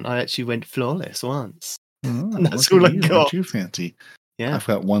Adept one. I actually went flawless once. And that's all I got. You fancy. Yeah. I've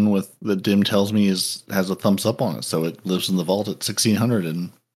got one with the Dim tells me has a thumbs up on it, so it lives in the vault at 1600,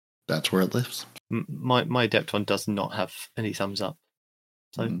 and that's where it lives. My Adept one does not have any thumbs up,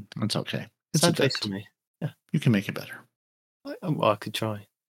 so that's okay. It's a face for me. Yeah, you can make it better. I could try,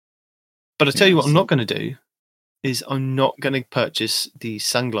 but I tell you what, I'm not going to do is I'm not going to purchase the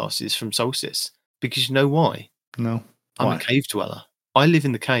sunglasses from Solstice, because you know why? No, I'm a cave dweller. I live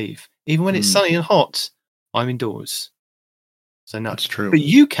in the cave, even when it's sunny and hot. I'm indoors. So no, that's true. But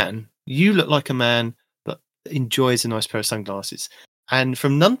you look like a man that enjoys a nice pair of sunglasses. And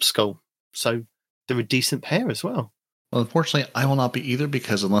from Numbskull, so they're a decent pair as well. Well, unfortunately, I will not be either,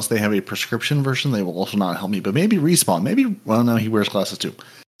 because unless they have a prescription version, they will also not help me. But maybe Respawn. No, he wears glasses too.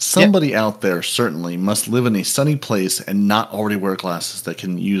 Somebody out there certainly must live in a sunny place and not already wear glasses that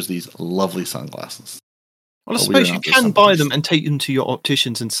can use these lovely sunglasses. Well, I suppose you can buy them and take them to your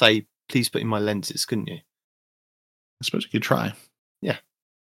opticians and say, please put in my lenses, couldn't you? I suppose you could try. Yeah.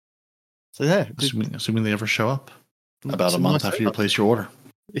 So there. Assuming they ever show up about a month after you place your order.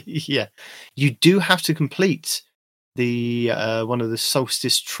 Yeah. You do have to complete the one of the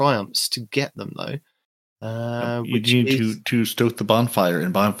Solstice Triumphs to get them, though. You need to stoke the bonfire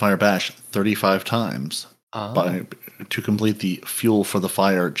in Bonfire Bash 35 times to complete the Fuel for the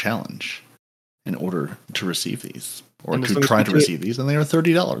Fire challenge in order to receive these, or to try to receive these, and they are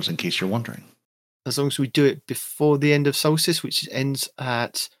 $30 in case you're wondering. As long as we do it before the end of Solstice, which ends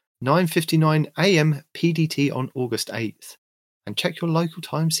at 9:59 a.m. PDT on August 8th. And check your local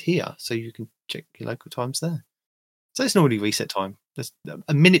times here, so you can check your local times there. So it's normally reset time. There's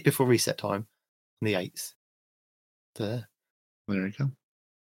a minute before reset time on the 8th. There you go.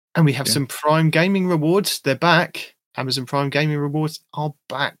 And we have some Prime Gaming rewards. They're back. Amazon Prime Gaming rewards are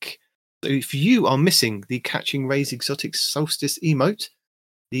back. So if you are missing the Catching Rays Exotic Solstice emote,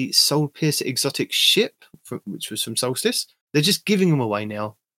 the Soul Piercer Exotic ship, which was from Solstice, they're just giving them away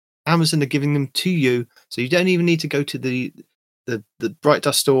now. Amazon are giving them to you, so you don't even need to go to the Bright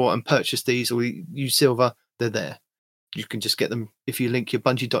Dust store and purchase these or use Silver. They're there. You can just get them if you link your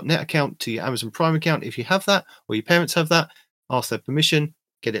Bungie.net account to your Amazon Prime account, if you have that, or your parents have that. Ask their permission,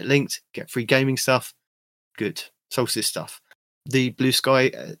 get it linked, get free gaming stuff. Good. Solstice stuff. The Blue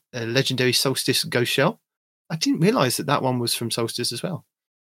Sky Legendary Solstice Ghost Shell. I didn't realise that one was from Solstice as well.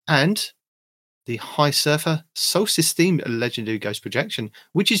 And the High Surfer Solstice themed Legendary Ghost Projection,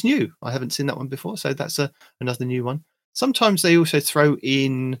 which is new. I haven't seen that one before, so that's another new one. Sometimes they also throw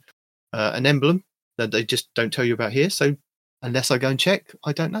in an emblem that they just don't tell you about here. So unless I go and check,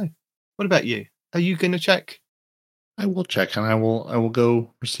 I don't know. What about you? Are you going to check? I will check, and I will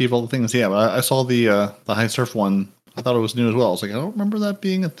go receive all the things. Yeah, but I saw the High Surf one. I thought it was new as well. I was like, I don't remember that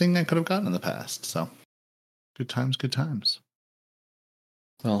being a thing I could have gotten in the past. So good times, good times.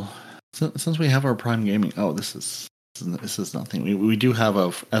 Well, since we have our Prime Gaming, this is nothing. We do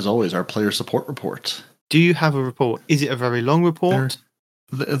have as always, our player support report. Do you have a report? Is it a very long report?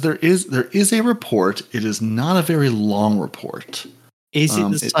 There is a report. It is not a very long report. Is it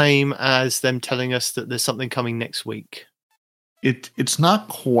the same as them telling us that there's something coming next week? It's not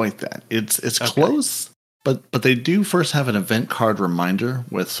quite that. It's close, but they do first have an event card reminder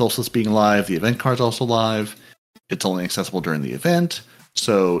with Solstice being live. The event card's also live. It's only accessible during the event.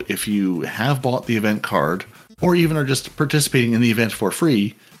 So if you have bought the event card, or even are just participating in the event for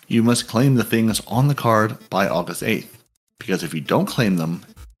free, you must claim the things on the card by August 8th. Because if you don't claim them,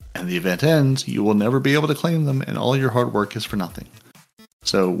 and the event ends, you will never be able to claim them, and all your hard work is for nothing.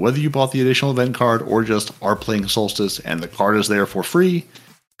 So whether you bought the additional event card, or just are playing Solstice, and the card is there for free,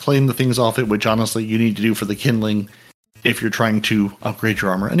 claim the things off it, which honestly you need to do for the kindling, if you're trying to upgrade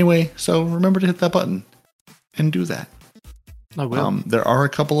your armor anyway. So remember to hit that button, and do that. I will. There are a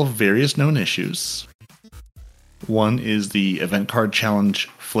couple of various known issues. One is the event card challenge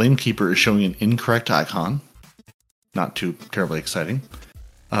Flamekeeper is showing an incorrect icon. Not too terribly exciting.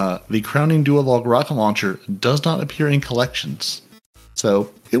 The Crowning Duolog rocket launcher does not appear in collections.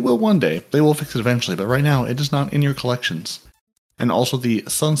 So it will one day. They will fix it eventually, but right now it is not in your collections. And also the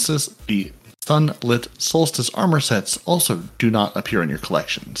Sunlit Solstice armor sets also do not appear in your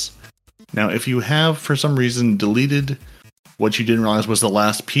collections. Now, if you have, for some reason, deleted what you didn't realize was the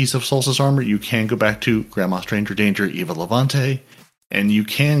last piece of Solstice armor, you can go back to Grandma Stranger Danger Eva Levante, and you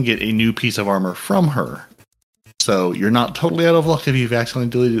can get a new piece of armor from her. So you're not totally out of luck if you've accidentally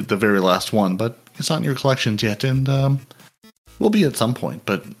deleted the very last one, but it's not in your collections yet, and will be at some point,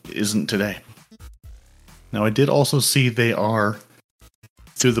 but isn't today. Now, I did also see they are,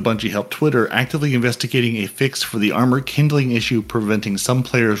 through the Bungie Help Twitter, actively investigating a fix for the armor kindling issue preventing some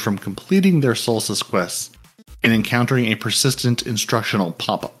players from completing their Solstice quests and encountering a persistent instructional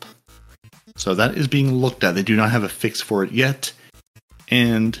pop-up. So that is being looked at. They do not have a fix for it yet.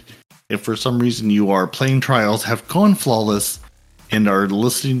 And if for some reason you are playing Trials, have gone flawless, and are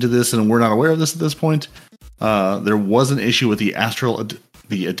listening to this and we're not aware of this at this point, there was an issue with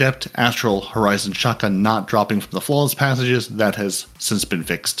the Adept Astral Horizon shotgun not dropping from the flawless passages. That has since been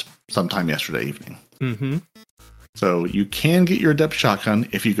fixed sometime yesterday evening. Mm-hmm. So you can get your Adept shotgun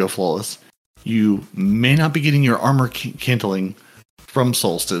if you go flawless. You may not be getting your armor kindling from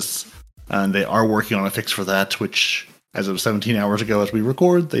Solstice, and they are working on a fix for that, which, as of 17 hours ago as we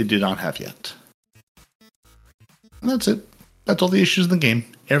record, they did not have yet. And that's it. That's all the issues in the game.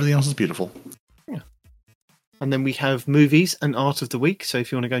 Everything else is beautiful. Yeah. And then we have movies and art of the week, so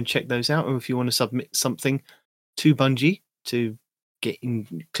if you want to go and check those out, or if you want to submit something to Bungie to get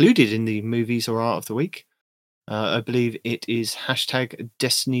included in the movies or art of the week, I believe it is hashtag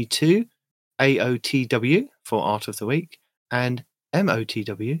Destiny2 AOTW for Art of the Week, and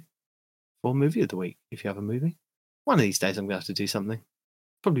MOTW for Movie of the Week, if you have a movie. One of these days I'm going to have to do something.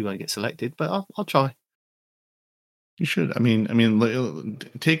 Probably won't get selected, but I'll try. You should. I mean,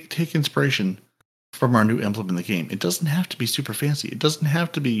 take inspiration from our new emblem in the game. It doesn't have to be super fancy. It doesn't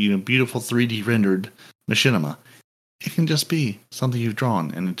have to be, beautiful 3D rendered machinima. It can just be something you've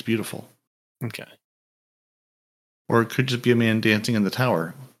drawn and it's beautiful. Okay. Or it could just be a man dancing in the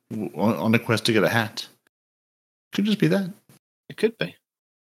tower on a quest to get a hat. Could just be that. It could be.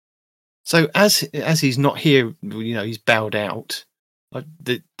 So as he's not here, he's bowed out.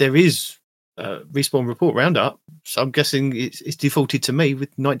 There is Respawn Report Roundup, so I'm guessing it's defaulted to me with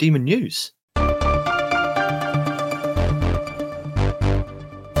Night Demon news. I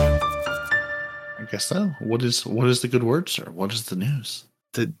guess so. What is the good word, sir? What is the news?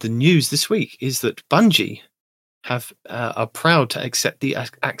 The news this week is that Bungie are proud to accept the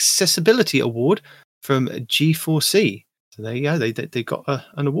Accessibility Award from G4C. So there you go. They got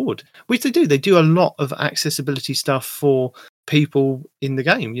an award, which they do. They do a lot of accessibility stuff for people in the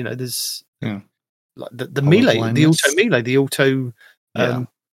game. There's like the melee, the auto melee, the auto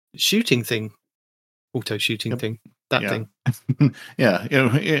shooting thing, thing. That thing.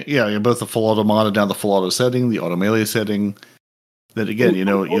 Both the full auto mod and down the full auto setting, the auto melee setting. That again,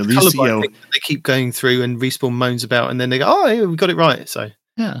 these they keep going through and Respawn moans about, and then they go, "Oh, yeah, we got it right." So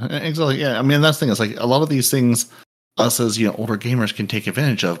yeah, exactly. Yeah, I mean that's the thing. It's like a lot of these things, us as older gamers can take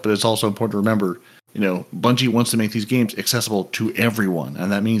advantage of, but it's also important to remember, Bungie wants to make these games accessible to everyone,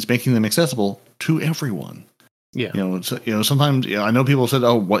 and that means making them accessible to everyone. Yeah, sometimes I know people said,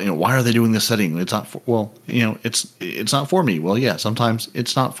 "Oh, why are they doing this setting? It's not for it's not for me." Well, yeah, sometimes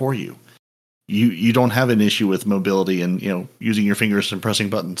it's not for you. You don't have an issue with mobility and using your fingers and pressing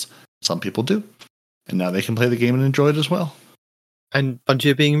buttons. Some people do, and now they can play the game and enjoy it as well. And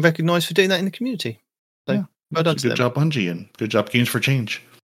Bungie are being recognised for doing that in the community. So, well done to them. Good job, Bungie, and good job, Games for Change.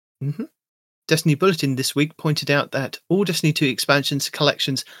 Mm-hmm. Destiny Bulletin this week pointed out that all Destiny 2 expansions,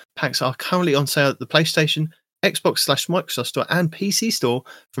 collections, packs are currently on sale at the PlayStation, Xbox/Microsoft Store, and PC Store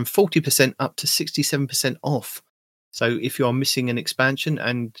from 40% up to 67% off. So, if you are missing an expansion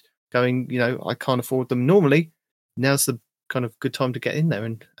and going, I can't afford them normally, now's the kind of good time to get in there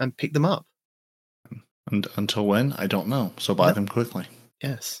and pick them up. And until when? I don't know. So buy them quickly.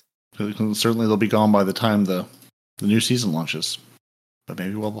 Yes. Certainly they'll be gone by the time the new season launches, but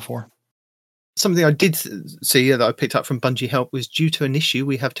maybe well before. Something I did see that I picked up from Bungie Help was due to an issue,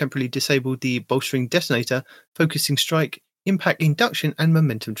 we have temporarily disabled the bolstering detonator, focusing strike, impact induction, and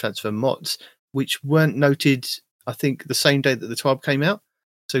momentum transfer mods, which weren't noted, I think, the same day that the 12 came out.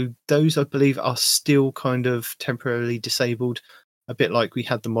 So those, I believe, are still kind of temporarily disabled, a bit like we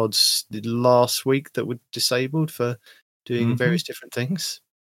had the mods last week that were disabled for doing various different things.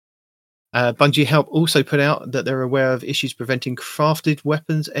 Bungie Help also put out that they're aware of issues preventing crafted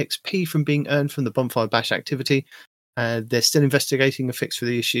weapons XP from being earned from the Bonfire Bash activity. They're still investigating a fix for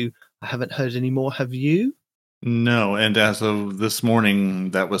the issue. I haven't heard any more. Have you? No, and as of this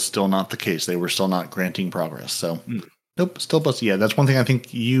morning, that was still not the case. They were still not granting progress. So... Nope, still busted. Yeah, that's one thing I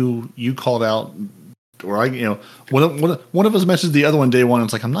think you called out, or one of us messaged the other one day one.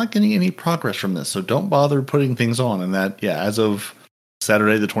 It's like, I'm not getting any progress from this, so don't bother putting things on. And that, as of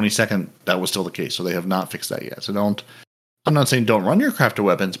Saturday the 22nd, that was still the case. So they have not fixed that yet. So I'm not saying don't run your crafted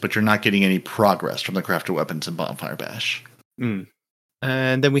weapons, but you're not getting any progress from the crafted weapons in Bonfire Bash. And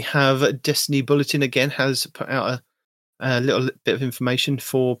then we have Destiny Bulletin again has put out a little bit of information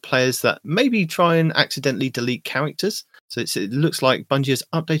for players that maybe try and accidentally delete characters. So it looks like Bungie has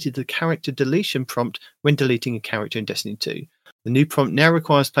updated the character deletion prompt when deleting a character in Destiny 2. The new prompt now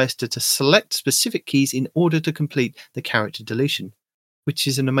requires players to select specific keys in order to complete the character deletion, which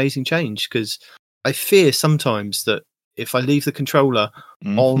is an amazing change, because I fear sometimes that if I leave the controller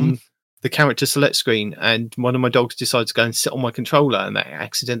on the character select screen and one of my dogs decides to go and sit on my controller and they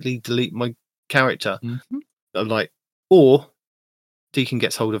accidentally delete my character, I'm like, or Deacon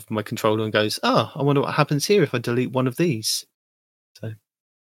gets hold of my controller and goes, "Oh, I wonder what happens here if I delete one of these." So,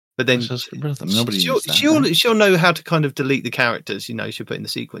 but then she'll know how to kind of delete the characters. She'll put in the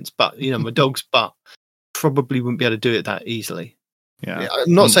sequence. But my dog's butt probably wouldn't be able to do it that easily. Yeah,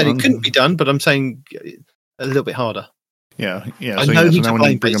 I'm not saying it couldn't be done, but I'm saying a little bit harder. Yeah. I know who to now blame,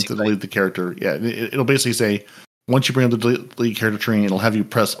 when you bring up to delete the character, it'll basically say, once you bring up the delete character tree, it'll have you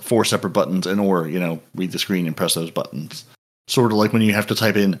press 4 separate buttons or read the screen and press those buttons. Sort of like when you have to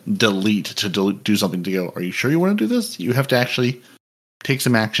type in delete to do something to go, are you sure you want to do this? You have to actually take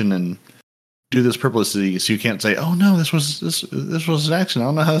some action and do this purposely, so you can't say, oh no, this was an action. I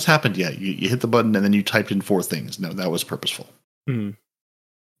don't know how this happened yet. You hit the button and then you typed in 4 things. No, that was purposeful.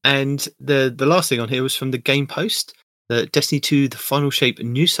 And the last thing on here was from the game post. The Destiny 2, the Final Shape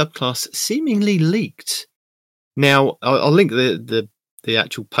new subclass seemingly leaked. Now, I'll link the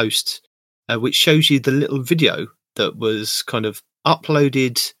actual post, which shows you the little video that was kind of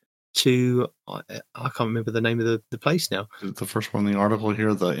uploaded to, I can't remember the name of the place now. The first one in the article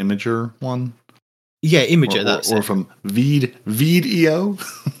here, the Imager one? Yeah, Imager. That's or from Veed.io.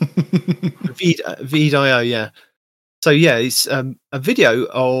 Veed.io. Yeah. So yeah, it's a video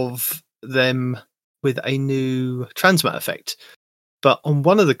of them with a new transmat effect. But on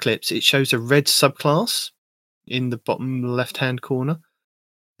one of the clips, it shows a red subclass in the bottom left-hand corner.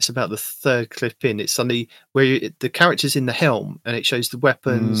 It's about the third clip in. It's suddenly where the character's in the helm, and it shows the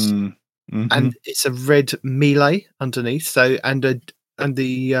weapons, and it's a red melee underneath. So and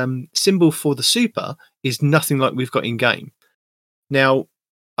the symbol for the super is nothing like we've got in game. Now,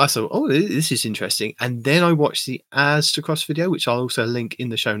 I thought, oh, this is interesting. And then I watched the Aztecross video, which I'll also link in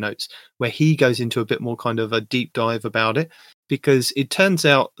the show notes, where he goes into a bit more kind of a deep dive about it. Because it turns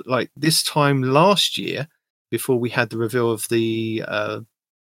out, like this time last year, before we had the reveal of the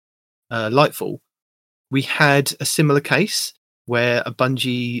Lightfall, we had a similar case where a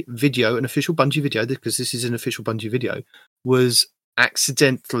Bungie video, an official Bungie video, because this is an official Bungie video, was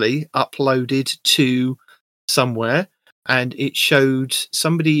accidentally uploaded to somewhere, and it showed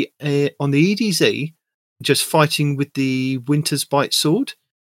somebody on the EDZ just fighting with the Winter's Bite sword,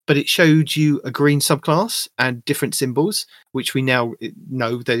 but it showed you a green subclass and different symbols, which we now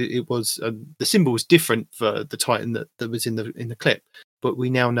know that it was the symbol was different for the Titan that was in the clip, but we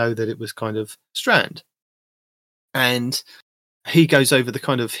now know that it was kind of Strand. And he goes over the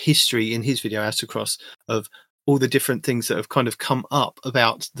kind of history in his video, Aztecross, of all the different things that have kind of come up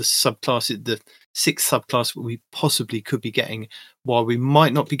about the subclass, the sixth subclass that we possibly could be getting, while we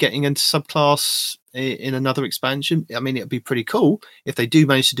might not be getting into subclass in another expansion. I mean, it'd be pretty cool if they do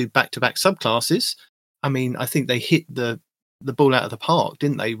manage to do back-to-back subclasses. I mean, I think they hit the ball out of the park,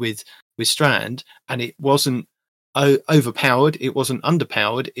 didn't they, with Strand, and it wasn't overpowered, it wasn't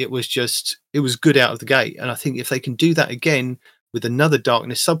underpowered, it was good out of the gate. And I think if they can do that again with another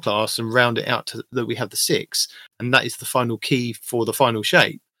darkness subclass and round it out to that we have the 6, and that is the final key for the final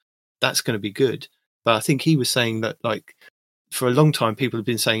shape, that's going to be good. But I think he was saying that, like, for a long time people have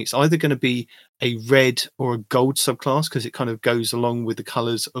been saying it's either going to be a red or a gold subclass because it kind of goes along with the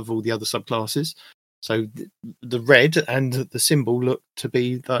colors of all the other subclasses. So the red and the symbol look to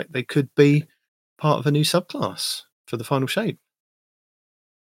be like they could be part of a new subclass for the final shape.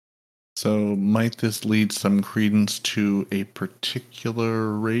 So might this lead some credence to a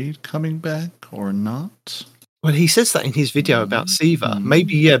particular raid coming back or not? Well, he says that in his video about Siva.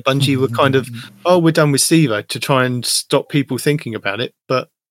 Maybe, yeah, Bungie were kind of, oh, we're done with Siva to try and stop people thinking about it, but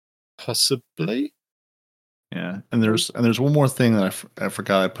possibly. Yeah, and there's one more thing that I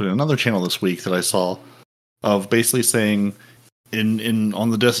forgot I put in another channel this week that I saw of basically saying on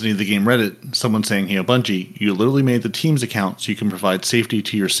the Destiny of the Game Reddit, someone saying, hey, Bungie, you literally made the team's account so you can provide safety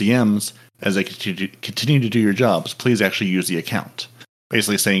to your CMs as they continue to do your jobs. Please actually use the account.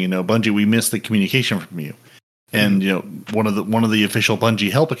 Basically saying, Bungie, we missed the communication from you. And one of the official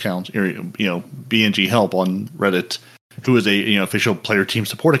Bungie help accounts, or BNG help on Reddit, who is a official player team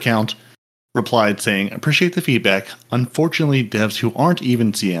support account, replied saying, appreciate the feedback. Unfortunately, devs who aren't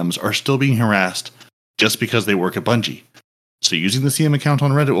even CMs are still being harassed just because they work at Bungie. So using the CM account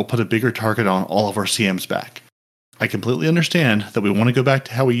on Reddit will put a bigger target on all of our CMs back. I completely understand that we want to go back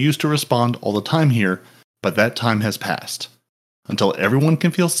to how we used to respond all the time here, but that time has passed. Until everyone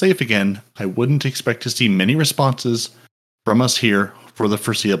can feel safe again, I wouldn't expect to see many responses from us here for the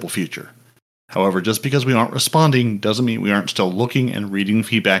foreseeable future. However, just because we aren't responding doesn't mean we aren't still looking and reading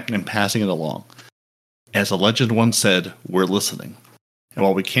feedback and passing it along. As a legend once said, we're listening. And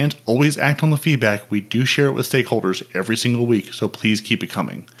while we can't always act on the feedback, we do share it with stakeholders every single week, so please keep it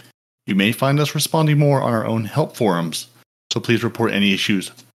coming. You may find us responding more on our own help forums, so please report any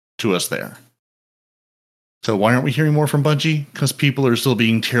issues to us there. So why aren't we hearing more from Bungie? Because people are still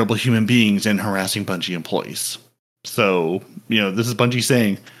being terrible human beings and harassing Bungie employees. So, this is Bungie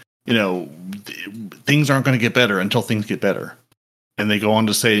saying, things aren't going to get better until things get better. And they go on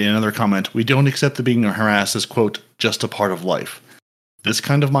to say in another comment, we don't accept that being harassed as, quote, just a part of life. This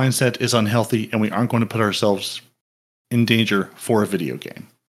kind of mindset is unhealthy, and we aren't going to put ourselves in danger for a video game.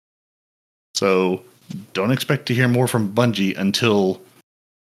 So don't expect to hear more from Bungie until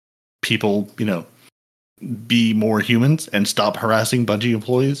people, be more humans and stop harassing Bungie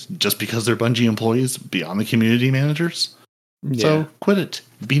employees just because they're Bungie employees beyond the community managers. Yeah. So quit it.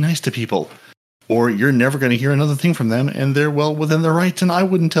 Be nice to people. Or you're never going to hear another thing from them, and they're well within their rights, and I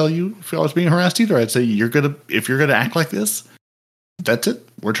wouldn't tell you if I was being harassed either. I'd say if you're gonna act like this, that's it.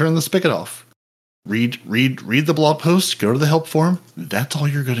 We're turning the spigot off. Read the blog post, go to the help forum. That's all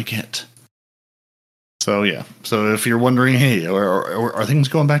you're gonna get. So yeah. So if you're wondering, hey, are things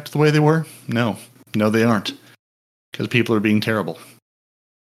going back to the way they were? No, they aren't. Because people are being terrible.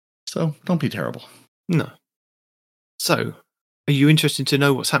 So don't be terrible. No. So, are you interested to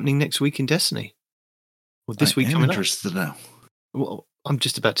know what's happening next week in Destiny? Well, this week coming up. I'm interested to know. Well, I'm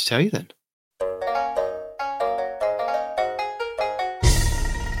just about to tell you then.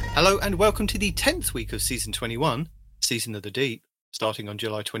 Hello and welcome to the 10th week of Season 21, Season of the Deep, starting on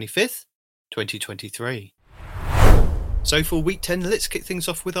July 25th, 2023. So for week 10, let's kick things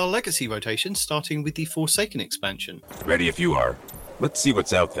off with our legacy rotation, starting with the Forsaken expansion. Ready if you are. Let's see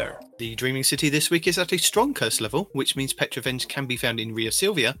what's out there. The Dreaming City this week is at a strong curse level, which means Petrovenge can be found in Ria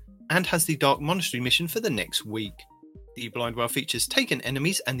Silvia, and has the Dark Monastery mission for the next week. The Blind Well features Taken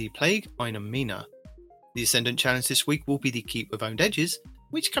Enemies and the Plague Einam Mina. The Ascendant challenge this week will be the Keep with Owned Edges,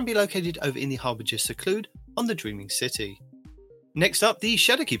 which can be located over in the Harbinger Seclude on the Dreaming City. Next up, the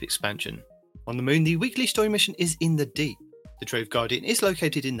Shadowkeep expansion. On the Moon, the weekly story mission is in the Deep. The Trove Guardian is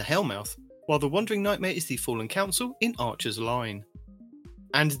located in the Hellmouth, while the Wandering Nightmare is the Fallen Council in Archer's Line.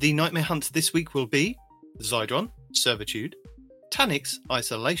 And the Nightmare Hunt this week will be Zydron, Servitude, Tanix,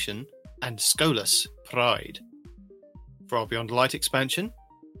 Isolation, and Skolas, Pride. For our Beyond Light expansion,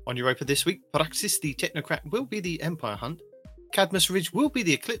 on Europa this week, Praxis the Technocrat will be the Empire Hunt, Cadmus Ridge will be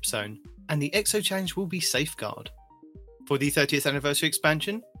the Eclipse Zone, and the Exo Challenge will be Safeguard. For the 30th anniversary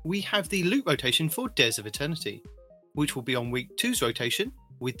expansion, we have the loot rotation for Dares of Eternity, which will be on week 2's rotation,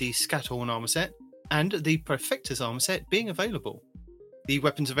 with the Scatterhorn armor set and the Perfectus armor set being available. The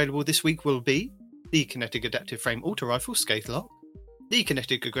weapons available this week will be the Kinetic Adaptive Frame Auto Rifle Scathelock, the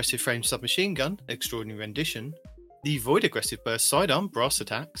Kinetic Aggressive Frame Submachine Gun Extraordinary Rendition, the Void Aggressive Burst Sidearm Brass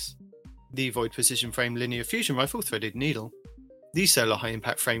Attacks, the Void Precision Frame Linear Fusion Rifle Threaded Needle, the Solar High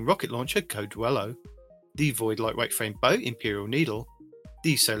Impact Frame Rocket Launcher Code Dwello, the Void Lightweight Frame Bow Imperial Needle,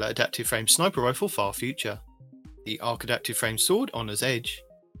 the Solar Adaptive Frame Sniper Rifle Far Future, the Arc Adaptive Frame Sword Honor's Edge,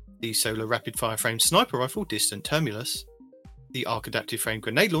 the Solar Rapid Fire Frame Sniper Rifle Distant Terminus, the Arc Adaptive Frame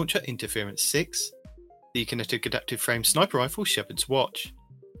Grenade Launcher Interference 6, the Kinetic Adaptive Frame Sniper Rifle Shepherd's Watch,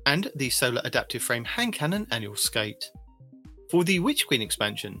 and the Solar Adaptive Frame Hand Cannon Annual Skate. For the Witch Queen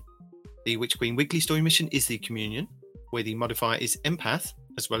expansion, the Witch Queen weekly story mission is the Communion, where the modifier is Empath,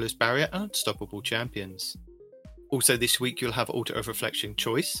 as well as Barrier and Unstoppable champions. Also this week you'll have Altar of Reflection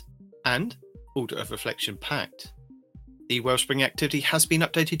Choice, and Altar of Reflection Pact. The Wellspring activity has been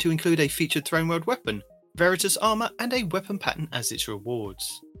updated to include a featured Throne World weapon, Veritas armor, and a weapon pattern as its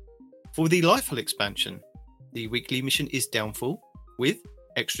rewards. For the Lifehall expansion, the weekly mission is Downfall, with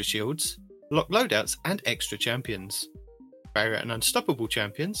extra shields, lock loadouts, and extra champions. Barrier and Unstoppable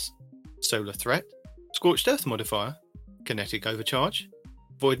champions, Solar Threat, Scorched Earth modifier, Kinetic Overcharge,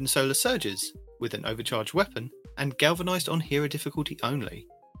 Void and Solar Surges, with an overcharged weapon, and Galvanized on hero difficulty only.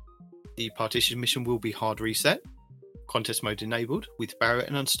 The Partition mission will be Hard Reset, Contest mode enabled with Barrier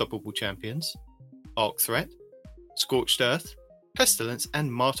and Unstoppable champions, Arc Threat, Scorched Earth, Pestilence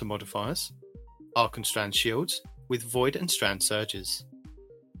and Martyr modifiers, Arc and Strand shields with Void and Strand surges.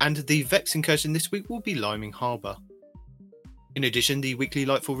 And the Vex incursion this week will be Liming Harbour. In addition, the weekly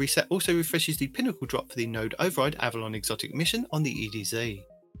Lightfall reset also refreshes the Pinnacle drop for the Node Override Avalon Exotic mission on the EDZ.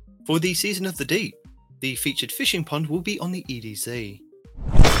 For the Season of the Deep, the featured fishing pond will be on the EDZ.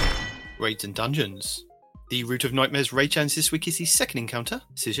 Raids and Dungeons. The Root of Nightmares raid challenge this week is the second encounter,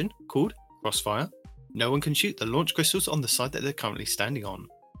 Cision, called Crossfire. No one can shoot the launch crystals on the side that they're currently standing on.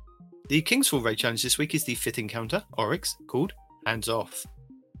 The Kingsfall raid challenge this week is the fifth encounter, Oryx, called Hands Off.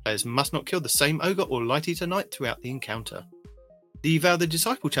 Players must not kill the same Ogre or Light Eater Knight throughout the encounter. The Vow the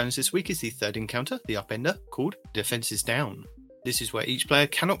Disciple challenge this week is the third encounter, the Upender, called Defenses Down. This is where each player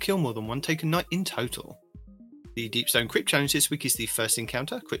cannot kill more than one Taken Knight in total. The Deepstone Crypt challenge this week is the first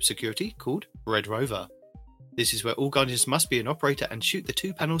encounter, Crypt Security, called Red Rover. This is where all Guardians must be an operator and shoot the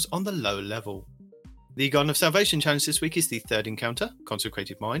two panels on the low level. The Garden of Salvation challenge this week is the third encounter,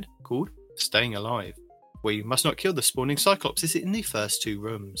 Consecrated Mind, called Staying Alive, where you must not kill the spawning Cyclopses in the first two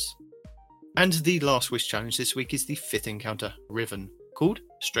rooms. And the Last Wish challenge this week is the fifth encounter, Riven, called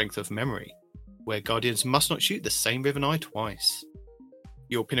Strength of Memory, where Guardians must not shoot the same Riven Eye twice.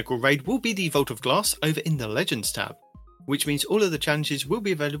 Your Pinnacle raid will be the Vault of Glass over in the Legends tab, which means all of the challenges will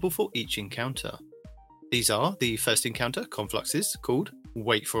be available for each encounter. These are the first encounter, Confluxes, called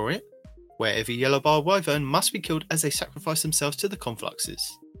Wait For It, where every Yellow Bar Wyvern must be killed as they sacrifice themselves to the Confluxes.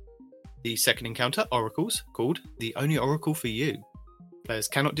 The second encounter, Oracles, called The Only Oracle For You. Players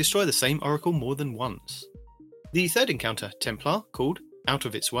cannot destroy the same Oracle more than once. The third encounter, Templar, called Out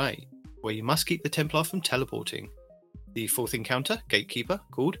of Its Way, where you must keep the Templar from teleporting. The fourth encounter, Gatekeeper,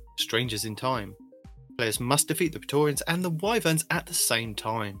 called Strangers in Time. Players must defeat the Praetorians and the Wyverns at the same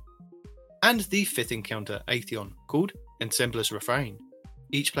time. And the fifth encounter, Atheon, called Ensembler's Refrain.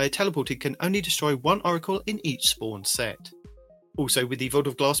 Each player teleported can only destroy one Oracle in each spawn set. Also, with the Vault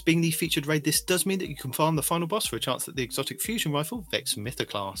of Glass being the featured raid, this does mean that you can farm the final boss for a chance at the exotic fusion rifle, Vex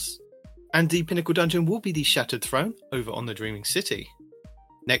Mythoclast. And the Pinnacle Dungeon will be the Shattered Throne over on the Dreaming City.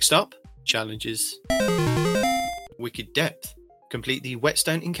 Next up, challenges. Wicked Depth. Complete the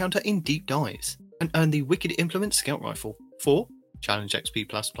Whetstone encounter in Deep Dives and earn the Wicked Implement Scout Rifle for Challenge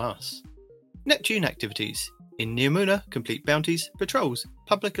XP++. Neptune activities. In Neomuna, complete bounties, patrols,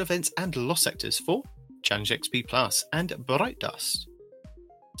 public events and lost sectors for Challenge XP+, and Bright Dust.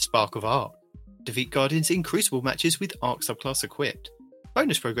 Spark of Arc. Defeat Guardians in Crucible matches with Arc subclass equipped.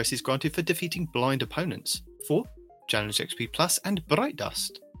 Bonus progress is granted for defeating blind opponents for Challenge XP+, and Bright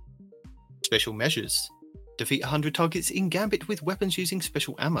Dust. Special Measures. Defeat 100 targets in Gambit with weapons using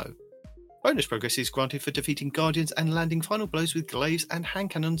special ammo. Bonus progress is granted for defeating Guardians and landing final blows with glaives and hand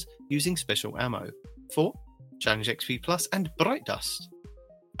cannons using special ammo for Challenge XP+, and Bright Dust.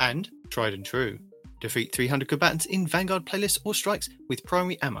 And Tried and True. Defeat 300 combatants in Vanguard playlists or strikes with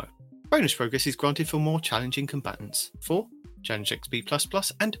primary ammo. Bonus progress is granted for more challenging combatants for Challenge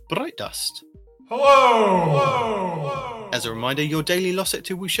XP++ and Bright Dust. Hello! As a reminder, your daily lost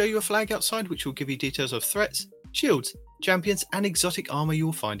sector will show you a flag outside which will give you details of threats, shields, champions and exotic armour you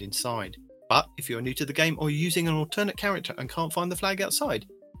will find inside. But if you are new to the game or you're using an alternate character and can't find the flag outside,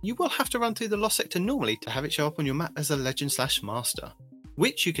 you will have to run through the lost sector normally to have it show up on your map as a legend/master,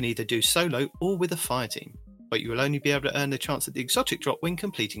 which you can either do solo or with a fire team, but you will only be able to earn the chance at the exotic drop when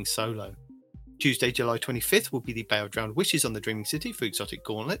completing solo. Tuesday, July 25th will be the Bale Drowned Wishes on the Dreaming City for exotic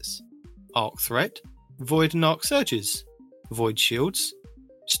gauntlets, Arc Threat, Void and Arc Surges, Void Shields,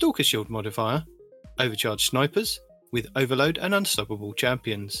 Stalker Shield modifier, Overcharged Snipers, with Overload and Unstoppable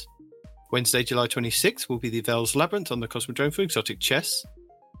Champions. Wednesday, July 26th will be the Veil's Labyrinth on the Cosmodrome for exotic chests,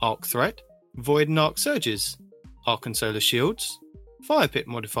 Arc Threat, Void and Arc Surges, Arc and Solar Shields, Fire Pit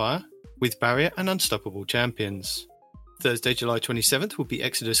modifier, with Barrier and Unstoppable Champions. Thursday, July 27th will be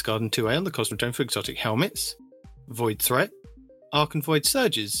Exodus Garden 2A on the Cosmodrome for exotic helmets, Void Threat, Arc and Void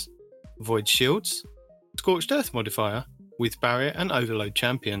Surges, Void Shields, Scorched Earth modifier, with Barrier and Overload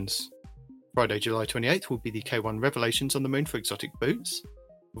Champions. Friday, July 28th will be the K1 Revelations on the Moon for exotic boots,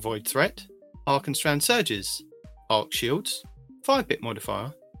 Void Threat, Arc and Strand Surges, Arc Shields, Fire Pit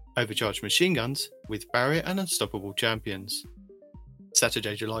modifier, Overcharged Machine Guns, with Barrier and Unstoppable Champions.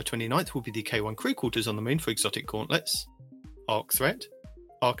 Saturday, July 29th will be the K1 Crew Quarters on the Moon for exotic gauntlets, Arc Threat,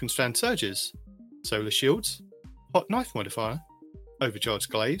 Arc and Strand Surges, Solar Shields, Hot Knife modifier, Overcharged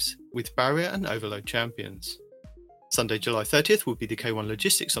Glaives, with Barrier and Overload Champions. Sunday, July 30th will be the K1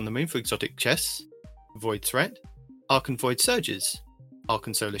 Logistics on the Moon for exotic chests, Void Threat, Arc and Void Surges, Arc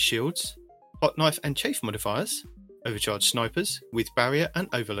and Solar Shields, Hot Knife and Chafe modifiers, Overcharged Snipers, with Barrier and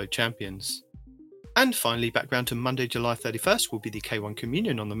Overload Champions. And finally, background to Monday, July 31st will be the K1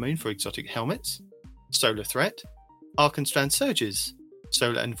 Communion on the Moon for exotic helmets, Solar Threat, Arc and Strand Surges,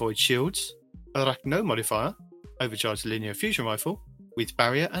 Solar and Void Shields, Arachno modifier, Overcharged Linear Fusion Rifle, with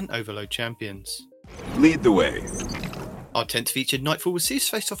Barrier and Overload Champions. Lead the way. Our 10th featured Nightfall will see us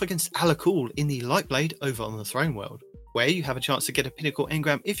face off against Alakul in the Lightblade over on the Throne World, where you have a chance to get a Pinnacle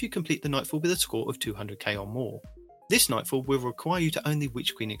engram if you complete the Nightfall with a score of 200k or more. This Nightfall will require you to own the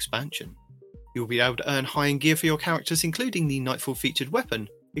Witch Queen expansion. You will be able to earn high-end gear for your characters, including the Nightfall featured weapon,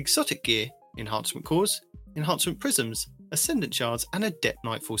 exotic gear, enhancement cores, enhancement prisms, ascendant shards, and adept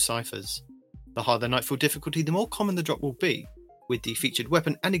Nightfall ciphers. The higher the Nightfall difficulty, the more common the drop will be, with the featured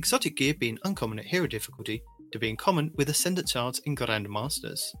weapon and exotic gear being uncommon at hero difficulty to being common with ascendant shards in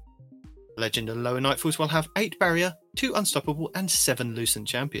Grandmasters. Legend and lower Nightfalls will have 8 barrier, 2 unstoppable, and 7 lucent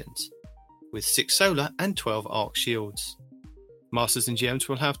champions, with 6 solar and 12 arc shields. Masters and GMs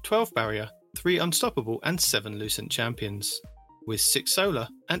will have 12 barrier, 3 unstoppable, and 7 lucent champions, with 6 solar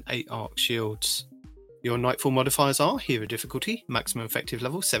and 8 arc shields. Your Nightfall modifiers are hero difficulty, maximum effective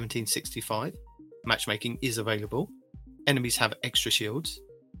level 1765, matchmaking is available, enemies have extra shields,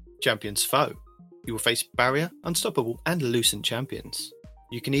 champions foe. You will face barrier, unstoppable, and lucent champions.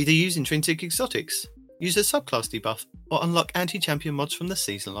 You can either use intrinsic exotics, use a subclass debuff, or unlock anti-champion mods from the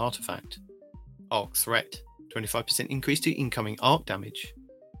seasonal artifact. Arc Threat, 25% increase to incoming arc damage.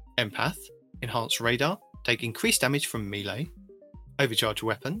 Empath, enhanced radar, take increased damage from melee. Overcharged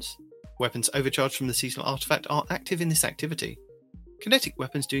weapons. Weapons overcharged from the seasonal artifact are active in this activity. Kinetic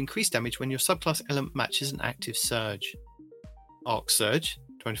weapons do increased damage when your subclass element matches an active surge. Arc Surge,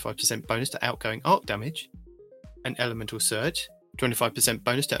 25% bonus to outgoing arc damage. An Elemental Surge, 25%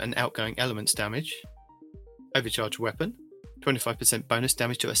 bonus to an outgoing element's damage. Overcharged weapon, 25% bonus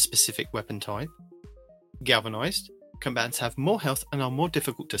damage to a specific weapon type. Galvanized, combatants have more health and are more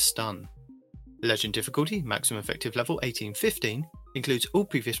difficult to stun. Legend difficulty, maximum effective level 1815, includes all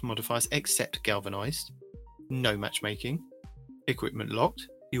previous modifiers except Galvanized. No matchmaking. Equipment locked,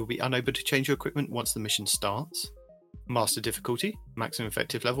 you will be unable to change your equipment once the mission starts. Master difficulty, maximum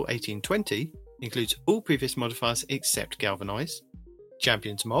effective level 1820, includes all previous modifiers except Galvanize.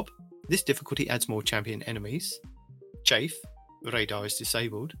 Champions Mob, this difficulty adds more champion enemies. Chafe, radar is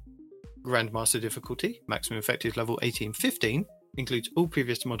disabled. Grandmaster difficulty, maximum effective level 1815, includes all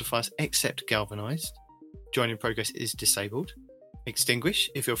previous modifiers except Galvanized. Join in progress is disabled. Extinguish,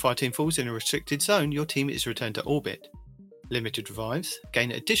 if your fire team falls in a restricted zone, your team is returned to orbit. Limited revives,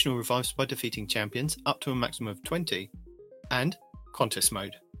 gain additional revives by defeating champions up to a maximum of 20. And Contest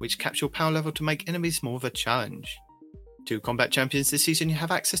Mode, which caps your power level to make enemies more of a challenge. To combat champions this season, you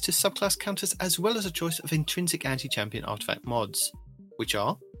have access to subclass counters as well as a choice of intrinsic anti-champion artifact mods, which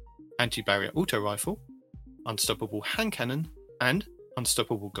are Anti-Barrier Auto Rifle, Unstoppable Hand Cannon, and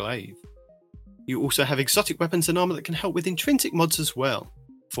Unstoppable Glaive. You also have exotic weapons and armor that can help with intrinsic mods as well.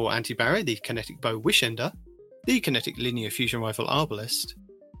 For Anti-Barrier, the Kinetic Bow Wishender, the Kinetic Linear Fusion Rifle Arbalest,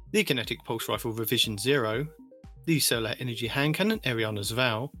 the Kinetic Pulse Rifle Revision 0, the Solar Energy Hand Cannon Ariana's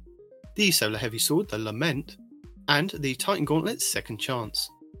Vow, the Solar Heavy Sword the Lament, and the Titan Gauntlet's Second Chance,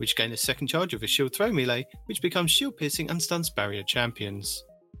 which gain a second charge of a shield throw melee, which becomes shield piercing and stuns barrier champions.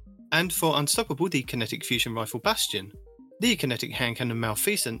 And for Unstoppable, the Kinetic Fusion Rifle Bastion, the Kinetic Hand Cannon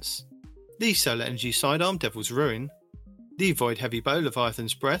Malfeasance, the Solar Energy Sidearm Devil's Ruin, the Void Heavy Bow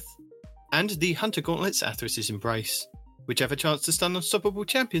Leviathan's Breath, and the Hunter Gauntlet's Atheris's Embrace, which have a chance to stun unstoppable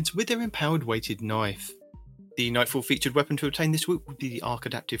champions with their empowered weighted knife. The Nightfall featured weapon to obtain this week would be the Arc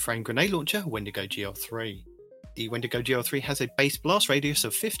Adaptive Frame Grenade Launcher Wendigo GL3. The Wendigo GL3 has a base blast radius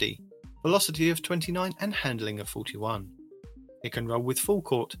of 50, velocity of 29 and handling of 41. It can roll with Full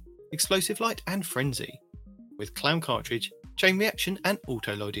Court, Explosive Light and Frenzy, with Clown Cartridge, Chain Reaction and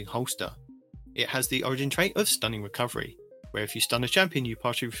Auto-Loading Holster. It has the origin trait of Stunning Recovery, where if you stun a champion you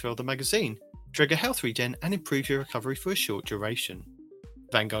partially refill the magazine, trigger health regen and improve your recovery for a short duration.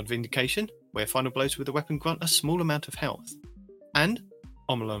 Vanguard Vindication, where final blows with the weapon grant a small amount of health. And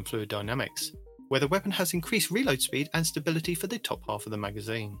Omolon Fluid Dynamics, where the weapon has increased reload speed and stability for the top half of the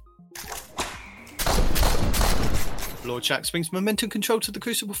magazine. Lord Shaxx brings Momentum Control to the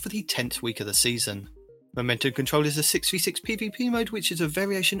Crucible for the 10th week of the season. Momentum Control is a 6v6 PvP mode which is a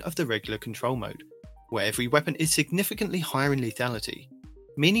variation of the regular control mode, where every weapon is significantly higher in lethality,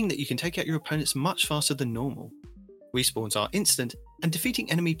 meaning that you can take out your opponents much faster than normal. Respawns are instant, and defeating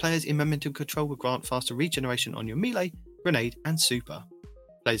enemy players in Momentum Control will grant faster regeneration on your melee, grenade and super.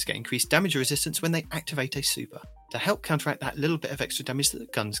 Players get increased damage resistance when they activate a super, to help counteract that little bit of extra damage that the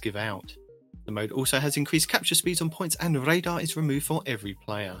guns give out. The mode also has increased capture speeds on points and radar is removed for every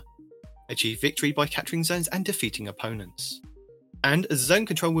player. Achieve victory by capturing zones and defeating opponents. And Zone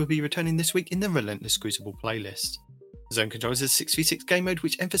Control will be returning this week in the Relentless Crucible playlist. Zone Control is a 6v6 game mode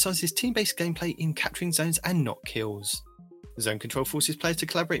which emphasises team-based gameplay in capturing zones and not kills. Zone Control forces players to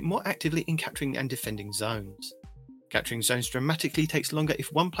collaborate more actively in capturing and defending zones. Capturing zones dramatically takes longer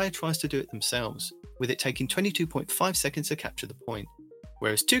if one player tries to do it themselves, with it taking 22.5 seconds to capture the point,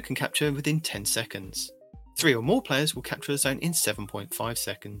 whereas two can capture within 10 seconds. 3 or more players will capture a zone in 7.5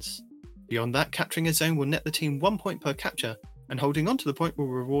 seconds. Beyond that, capturing a zone will net the team 1 point per capture, and holding onto the point will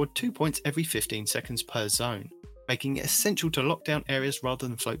reward 2 points every 15 seconds per zone, making it essential to lock down areas rather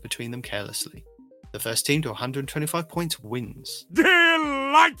than float between them carelessly. The first team to 125 points wins.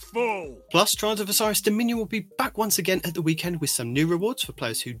 Delightful! Plus, Trials of Osiris Dominion will be back once again at the weekend with some new rewards for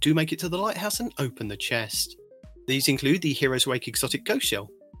players who do make it to the lighthouse and open the chest. These include the Hero's Wake Exotic Ghost Shell,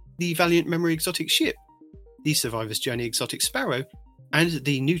 the Valiant Memory Exotic Ship, the Survivor's Journey Exotic Sparrow, and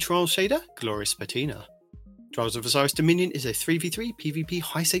the new Trials shader, Glorious Patina. Trials of Osiris Dominion is a 3v3 PvP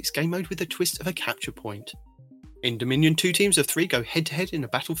high-stakes game mode with a twist of a capture point. In Dominion, 2 teams of 3 go head-to-head in a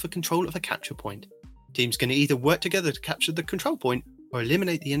battle for control of a capture point. Teams can either work together to capture the control point, or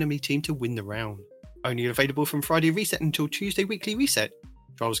eliminate the enemy team to win the round. Only available from Friday Reset until Tuesday Weekly Reset,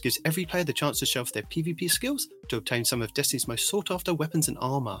 Trials gives every player the chance to show off their PvP skills to obtain some of Destiny's most sought-after weapons and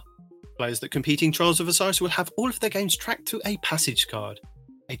armour. Players that compete in Trials of Osiris will have all of their games tracked through a passage card,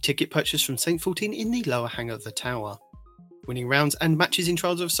 a ticket purchased from Saint 14 in the lower hangar of the tower. Winning rounds and matches in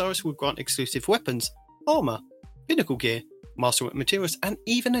Trials of Osiris will grant exclusive weapons, armour, pinnacle gear, masterwork materials and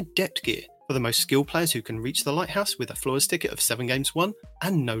even adept gear for the most skilled players who can reach the lighthouse with a flawless ticket of 7 games won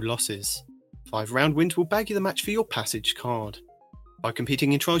and no losses. 5 round wins will bag you the match for your passage card. By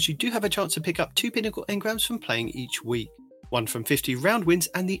competing in Trials you do have a chance to pick up 2 pinnacle engrams from playing each week, one from 50 round wins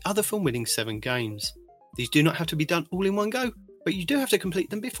and the other from winning 7 games. These do not have to be done all in one go, but you do have to complete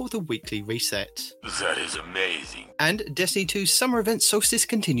them before the weekly reset. That is amazing. And Destiny 2's summer event Solstice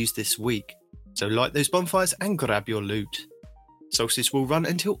continues this week, so light those bonfires and grab your loot. Solstice will run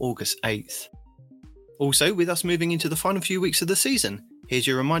until August 8th. Also, with us moving into the final few weeks of the season, here's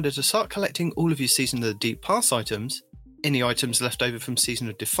your reminder to start collecting all of your Season of the Deep Pass items, any items left over from Season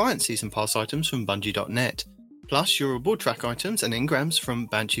of Defiance Season Pass items from Bungie.net, plus your reward track items and engrams from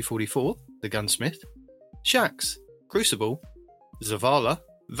Banshee 44, the Gunsmith, Shax, Crucible, Zavala,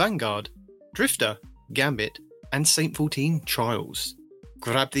 Vanguard, Drifter, Gambit, and Saint 14 Trials.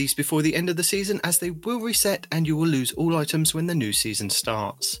 Grab these before the end of the season as they will reset and you will lose all items when the new season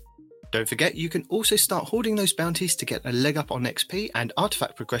starts. Don't forget you can also start hoarding those bounties to get a leg up on XP and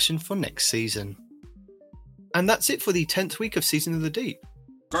artifact progression for next season. And that's it for the 10th week of Season of the Deep.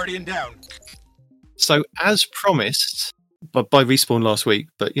 Guardian down. So as promised by Respawn last week,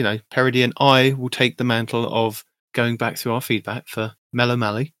 but Parody and I will take the mantle of going back through our feedback for Mel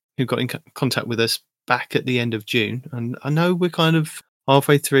O'Malley, who got in contact with us back at the end of June. And I know we're kind of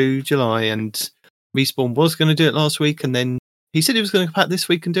halfway through July, and Respawn was going to do it last week, and then he said he was going to come back this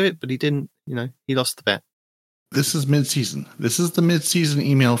week and do it, but he didn't. He lost the bet. This is mid-season. This is the mid-season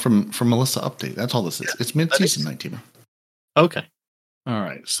email from Melissa update. That's all this is. It's mid-season, Night Teamer. Okay. All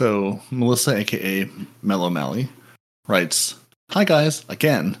right. So Melissa, a.k.a. Mel O'Malley, writes, "Hi, guys.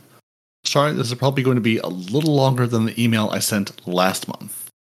 Again. Sorry, this is probably going to be a little longer than the email I sent last month.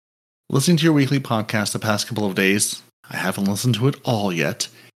 Listening to your weekly podcast the past couple of days, I haven't listened to it all yet,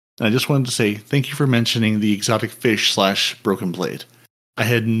 and I just wanted to say thank you for mentioning the exotic fish / broken blade. I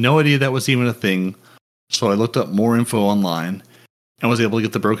had no idea that was even a thing, so I looked up more info online and was able to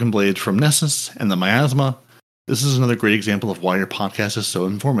get the broken blade from Nessus and the miasma. This is another great example of why your podcast is so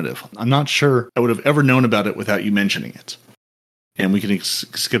informative. I'm not sure I would have ever known about it without you mentioning it." And we can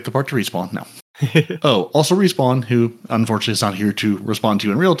skip the part to Respawn now. Oh, also Respawn, who unfortunately is not here to respond to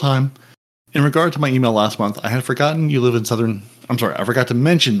you in real time. In regard to my email last month, I had forgotten you live in I forgot to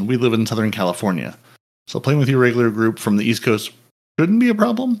mention we live in Southern California. So playing with your regular group from the East Coast shouldn't be a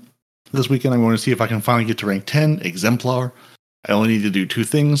problem. This weekend I'm going to see if I can finally get to rank 10, Exemplar. I only need to do 2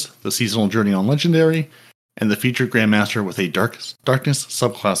 things, the seasonal journey on Legendary, and the featured Grandmaster with a Darkness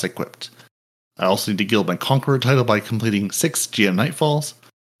subclass equipped. I also need to guild my Conqueror title by completing 6 GM Nightfalls.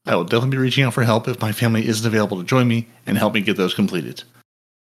 I will definitely be reaching out for help if my family isn't available to join me and help me get those completed.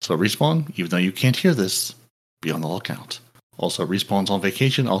 So Respawn, even though you can't hear this, be on the lookout. Also, Respawn's on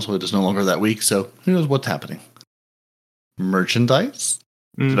vacation. Also, it is no longer that week, so who knows what's happening. Merchandise?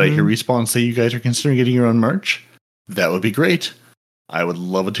 Mm-hmm. Did I hear Respawn say you guys are considering getting your own merch? That would be great. I would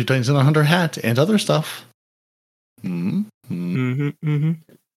love a 2 Titans and a Hunter hat and other stuff. I know.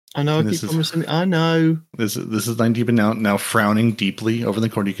 I know. This is 90 now frowning deeply over the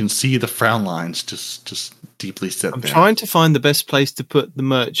corner. You can see the frown lines just deeply set. I'm trying to find the best place to put the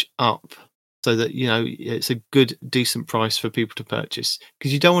merch up so that it's a good, decent price for people to purchase,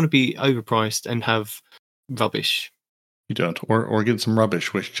 because you don't want to be overpriced and have rubbish. You don't, or get some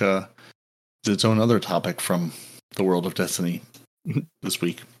rubbish, which is its own other topic from the world of Destiny this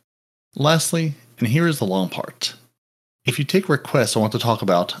week. Lastly, and here is the long part. If you take requests I want to talk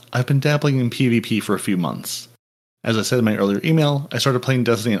about, I've been dabbling in PvP for a few months. As I said in my earlier email, I started playing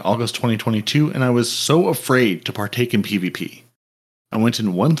Destiny in August 2022, and I was so afraid to partake in PvP. I went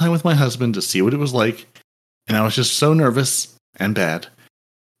in one time with my husband to see what it was like, and I was just so nervous and bad,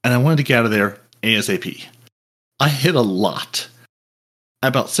 and I wanted to get out of there ASAP. I hit a lot.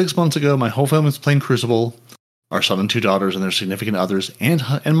 About 6 months ago, my whole family was playing Crucible, our son and 2 daughters and their significant others, and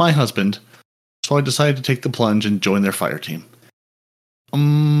my husband. So I decided to take the plunge and join their fire team.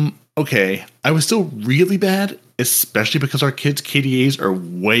 Okay, I was still really bad, especially because our kids' KDAs are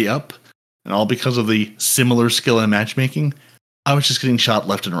way up, and all because of the similar skill in matchmaking. I was just getting shot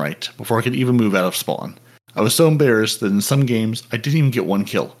left and right before I could even move out of spawn. I was so embarrassed that in some games, I didn't even get 1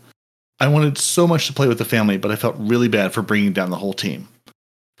 kill. I wanted so much to play with the family, but I felt really bad for bringing down the whole team.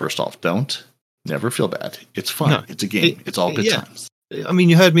 First off, never feel bad. It's fun. No, it's a game. It's all good times. I mean,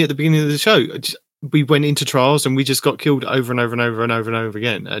 you heard me at the beginning of the show. We went into trials and we just got killed over and over and over and over and over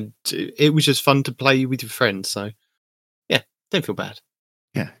again. And it was just fun to play with your friends. So, yeah, don't feel bad.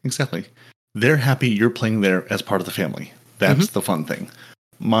 Yeah, exactly. They're happy you're playing there as part of the family. That's the fun thing.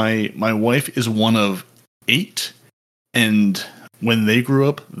 My wife is one of 8, and when they grew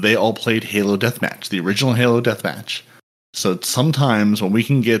up, they all played Halo Deathmatch, the original Halo Deathmatch. So sometimes when we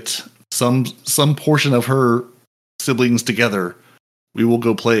can get some portion of her siblings together, we will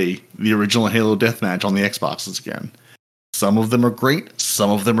go play the original Halo Deathmatch on the Xboxes again. Some of them are great. Some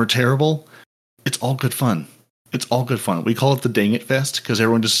of them are terrible. It's all good fun. It's all good fun. We call it the Dang It Fest because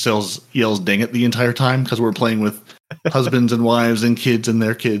everyone just yells Dang It the entire time because we're playing with husbands and wives and kids and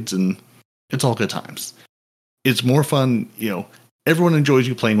their kids, and it's all good times. It's more fun. Everyone enjoys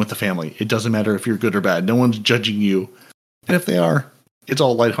you playing with the family. It doesn't matter if you're good or bad. No one's judging you. And if they are, it's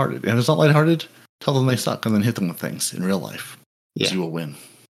all lighthearted. And if it's not lighthearted, tell them they suck and then hit them with things in real life. Yeah. You will win.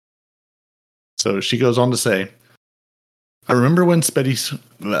 So she goes on to say, I remember when Sweaty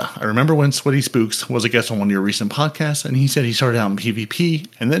Spooks was a guest on one of your recent podcasts, and he said he started out in PvP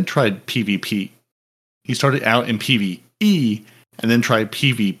and then tried PvP. He started out in PvE and then tried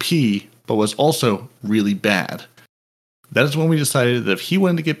PvP, but was also really bad. That is when we decided that if he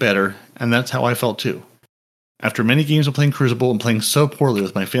wanted to get better, and that's how I felt too. After many games of playing Crucible and playing so poorly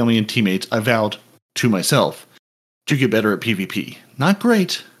with my family and teammates, I vowed to myself to get better at PvP. Not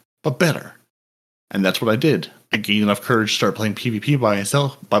great, but better. And that's what I did. I gained enough courage to start playing PvP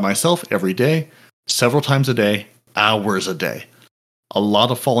by myself every day, several times a day, hours a day. A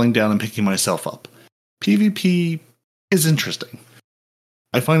lot of falling down and picking myself up. PvP is interesting.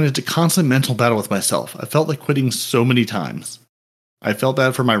 I find it's a constant mental battle with myself. I felt like quitting so many times. I felt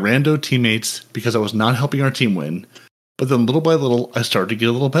bad for my rando teammates because I was not helping our team win, but then little by little, I started to get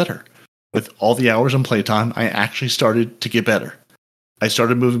a little better. With all the hours and playtime, I actually started to get better. I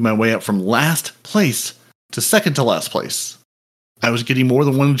started moving my way up from last place to second to last place. I was getting more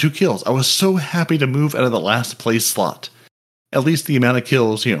than 1 to 2 kills. I was so happy to move out of the last place slot. At least the amount of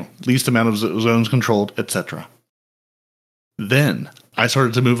kills, least amount of zones controlled, etc. Then, I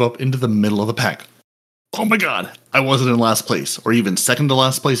started to move up into the middle of the pack. Oh my god, I wasn't in last place, or even second to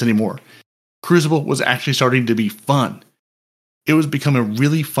last place anymore. Crucible was actually starting to be fun. It was becoming a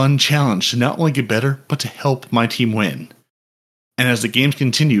really fun challenge to not only get better, but to help my team win. And as the games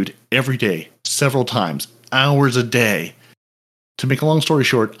continued, every day, several times, hours a day. To make a long story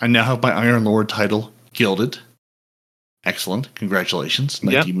short, I now have my Iron Lord title, Gilded. Excellent, congratulations.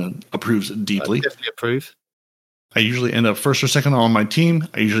 My team approves deeply. I definitely approve. I usually end up first or second on my team.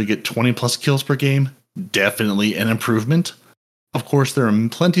 I usually get 20 plus kills per game. Definitely an improvement. Of course, there are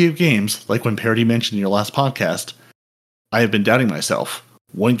plenty of games, like when Parody mentioned in your last podcast, I have been doubting myself.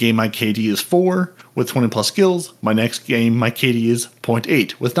 One game my KD is 4 with 20 plus kills. My next game my KD is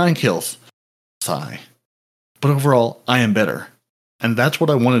 0.8 with 9 kills. Sigh. But overall, I am better. And that's what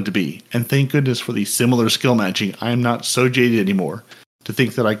I wanted to be. And thank goodness for the similar skill matching. I am not so jaded anymore to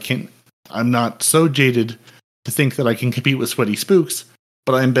think that I can. I'm not so jaded to think that I can compete with Sweaty Spooks,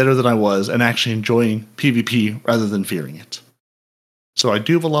 but I am better than I was and actually enjoying PvP rather than fearing it. So I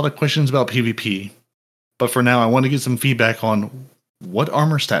do have a lot of questions about PvP, but for now I want to get some feedback on what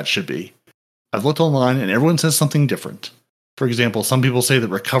armor stats should be. I've looked online and everyone says something different. For example, some people say that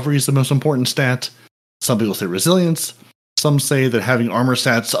recovery is the most important stat, some people say resilience, some say that having armor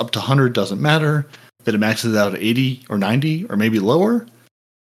stats up to 100 doesn't matter, that it maxes out at 80 or 90 or maybe lower.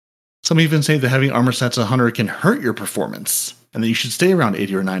 Some even say that having armor stats at 100 can hurt your performance, and that you should stay around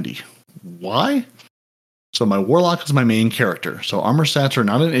 80 or 90. Why? So my Warlock is my main character, so armor stats are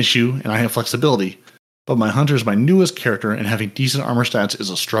not an issue, and I have flexibility, but my Hunter is my newest character, and having decent armor stats is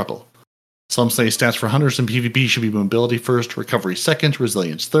a struggle. Some say stats for Hunters in PvP should be mobility first, recovery second,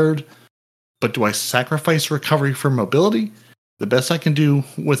 resilience third. But do I sacrifice recovery for mobility? The best I can do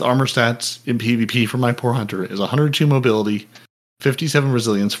with armor stats in PvP for my poor Hunter is 102 mobility, 57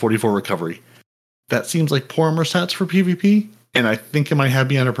 resilience, 44 recovery. That seems like poor armor stats for PvP, and I think it might have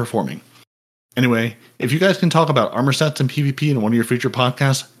me underperforming. Anyway, if you guys can talk about armor stats in PvP in one of your future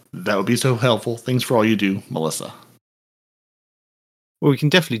podcasts, that would be so helpful. Thanks for all you do, Melissa. Well, we can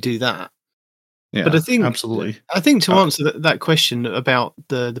definitely do that. Yeah, but I think absolutely. I think to answer that question about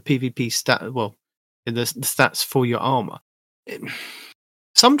the PvP stat, well, the stats for your armor,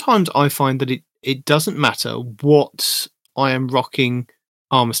 sometimes I find that it doesn't matter what I am rocking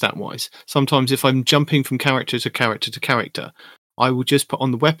armor stat wise. Sometimes if I'm jumping from character to character to character, I will just put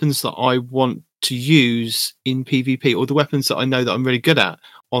on the weapons that I want to use in PvP, or the weapons that I know that I'm really good at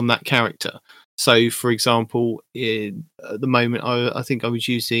on that character. So, for example, at the moment, I think I was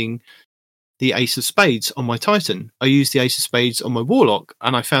using the Ace of Spades on my Titan. I used the Ace of Spades on my Warlock,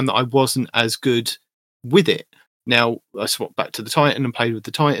 and I found that I wasn't as good with it. Now, I swapped back to the Titan and played with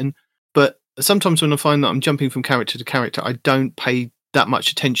the Titan, but sometimes when I find that I'm jumping from character to character, I don't pay that much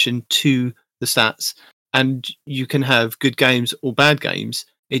attention to the stats, and you can have good games or bad games.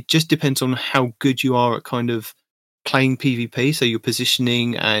 It just depends on how good you are at kind of playing PvP, so your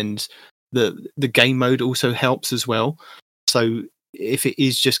positioning and the game mode also helps as well. So if it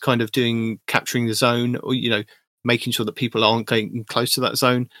is just kind of capturing the zone, or making sure that people aren't getting close to that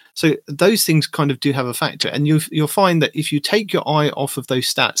zone, so those things kind of do have a factor. And you'll find that if you take your eye off of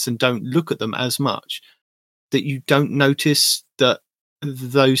those stats and don't look at them as much, that you don't notice that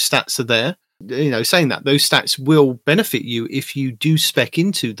those stats are there. Saying that, those stats will benefit you if you do spec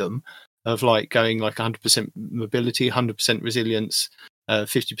into them, of like going like 100% mobility, 100% resilience,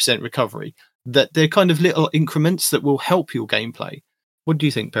 50% recovery. That they're kind of little increments that will help your gameplay. What do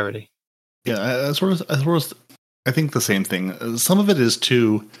you think, Parody? Yeah, I think the same thing. Some of it is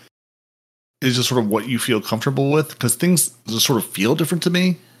too. is just sort of what you feel comfortable with, because things just sort of feel different to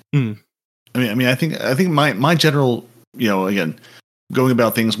me. Mm. I think my general, again, going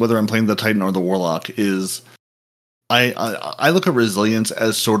about things, whether I'm playing the Titan or the Warlock, is I look at resilience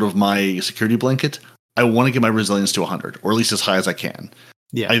as sort of my security blanket. I want to get my resilience to 100, or at least as high as I can.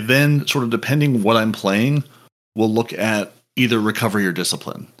 Yeah. I then, sort of depending what I'm playing, will look at either recovery or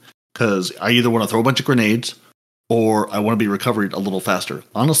discipline, because I either want to throw a bunch of grenades or I want to be recovered a little faster.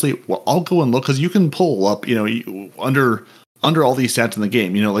 Honestly, well, I'll go and look, because you can pull up, under all these stats in the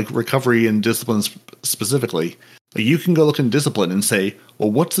game, like recovery and discipline specifically. You can go look in discipline and say,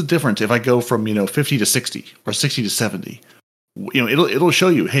 well, what's the difference if I go from 50 to 60 or 60 to 70? It'll show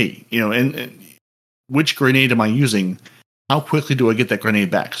you, hey, and which grenade am I using? How quickly do I get that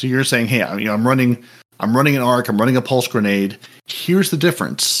grenade back? So you're saying, hey, I'm running an arc, I'm running a pulse grenade. Here's the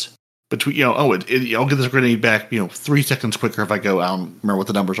difference between, I'll get this grenade back, 3 seconds quicker if I go. I don't remember what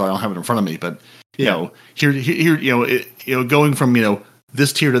the numbers are. I don't have it in front of me, but here, going from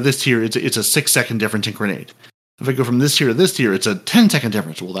this tier to this tier, it's a 6-second difference in grenade. If I go from this tier to this tier, it's a 10-second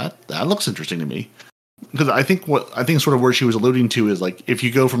difference. Well, that looks interesting to me, because I think sort of where she was alluding to is, like, if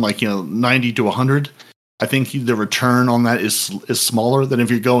you go from 90 to 100, I think the return on that is smaller than if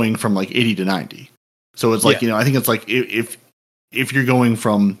you're going from 80 to 90. So it's like, I think it's like if you're going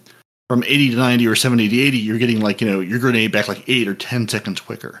from 80 to 90 or 70 to 80, you're getting your grenade back 8 or 10 seconds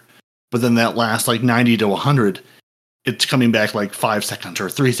quicker. But then that last 90 to 100, it's coming back 5 seconds or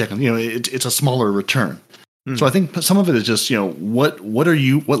 3 seconds. It's a smaller return. So I think some of it is just, what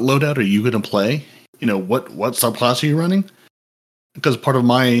loadout are you going to play? What subclass are you running? Because part of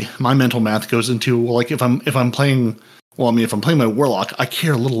my mental math goes into, well, if I'm playing my Warlock, I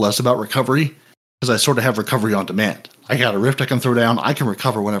care a little less about recovery, because I sort of have recovery on demand. I got a rift I can throw down, I can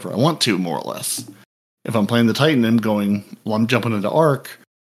recover whenever I want to, more or less. If I'm playing the Titan, I'm jumping into Arc,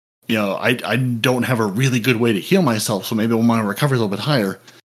 I don't have a really good way to heal myself, so maybe I want my recovery a little bit higher.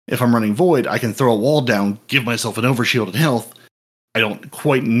 If I'm running Void, I can throw a wall down, give myself an overshield and health. I don't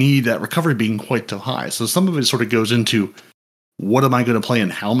quite need that recovery being quite so high. So some of it sort of goes into, what am I going to play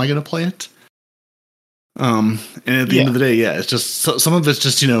and how am I going to play it? And at the end of the day, it's just some of it's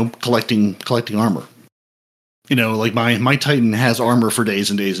just collecting armor. My Titan has armor for days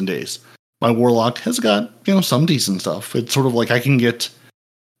and days and days. My Warlock has got some decent stuff. It's sort of like I can get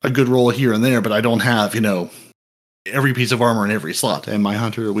a good roll here and there, but I don't have every piece of armor in every slot. And my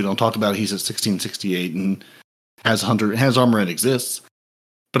Hunter, we don't talk about, he's at 1668 and has armor and exists.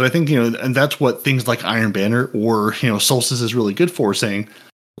 But I think, and that's what things like Iron Banner or, Solstice is really good for, saying,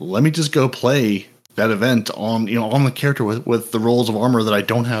 let me just go play that event on the character with the rolls of armor that I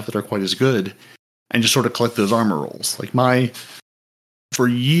don't have that are quite as good, and just sort of collect those armor rolls. For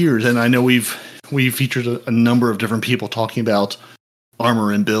years, and I know we've featured a number of different people talking about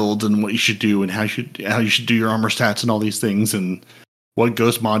armor and builds and what you should do and how you should do your armor stats and all these things, and what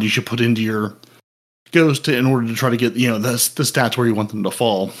ghost mod you should put into your ghost in order to try to get the stats where you want them to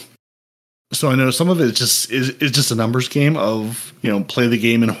fall. So I know some of it is just a numbers game of play the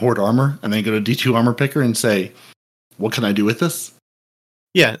game in horde armor and then go to D2 armor picker and say, what can I do with this?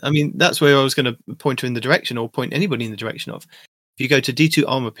 Yeah, I mean, that's where I was going to point you in the direction, or point anybody in the direction of. If you go to D2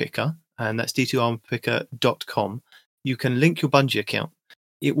 armor picker, and that's d2armorpicker.com, you can link your Bungie account.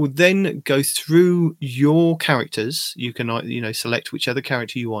 It will then go through your characters. You can select whichever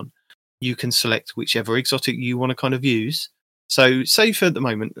character you want. You can select whichever exotic you want to kind of use. So, say for the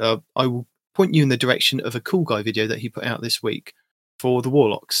moment, I will point you in the direction of a cool guy video that he put out this week for the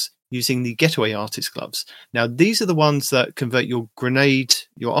Warlocks, using the Getaway Artist gloves. Now, these are the ones that convert your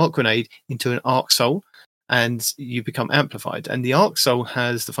arc grenade, into an arc soul, and you become amplified. And the arc soul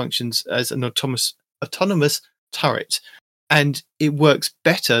has the functions as an autonomous turret, and it works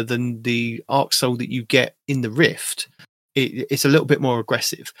better than the arc soul that you get in the Rift. It's a little bit more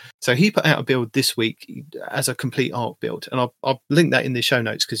aggressive. So he put out a build this week as a complete arc build, and I'll link that in the show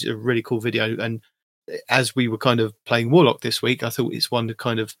notes because it's a really cool video. And as we were kind of playing Warlock this week, I thought it's one to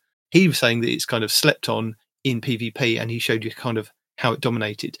kind of, he was saying that it's kind of slept on in PvP, and he showed you kind of how it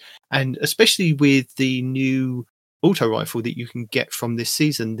dominated. And especially with the new auto rifle that you can get from this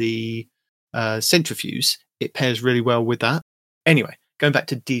season, the Centrifuge, it pairs really well with that. Anyway, going back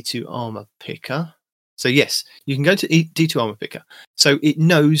to D2 Armor Picker. So yes, you can go to D2 Armor Picker. So it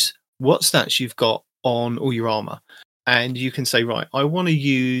knows what stats you've got on all your armor. And you can say, right, I want to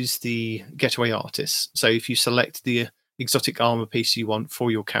use the Getaway Artist. So if you select the exotic armor piece you want for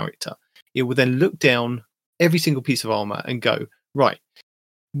your character, it will then look down every single piece of armor and go, right,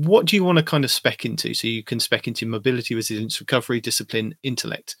 what do you want to kind of spec into? So you can spec into mobility, resilience, recovery, discipline,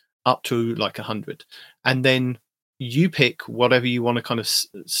 intellect, up to 100. And then you pick whatever you want to kind of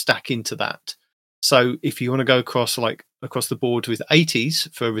stack into that. So if you want to go across the board with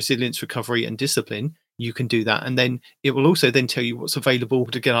 80s for resilience, recovery, and discipline, you can do that. And then it will also then tell you what's available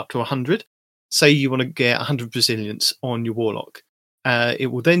to get up to 100. Say you want to get 100 resilience on your Warlock.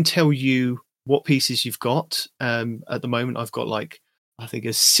 It will then tell you what pieces you've got. At the moment, I've got I think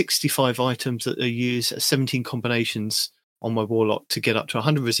there's 65 items that are used, 17 combinations on my Warlock to get up to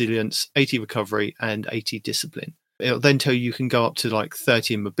 100 resilience, 80 recovery, and 80 discipline. It'll then tell you can go up to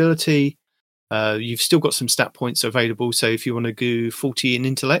 30 in mobility. You've still got some stat points available. So if you want to go 40 in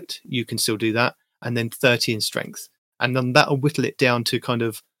intellect, you can still do that. And then 30 in strength. And then that'll whittle it down to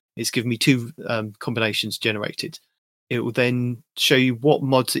it's given me 2 combinations generated. It will then show you what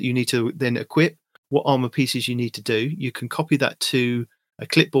mods that you need to then equip, what armor pieces you need to do. You can copy that to a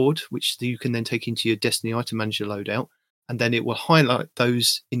clipboard, which you can then take into your Destiny Item Manager loadout. And then it will highlight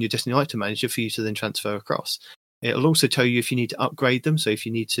those in your Destiny Item Manager for you to then transfer across. It'll also tell you if you need to upgrade them. So if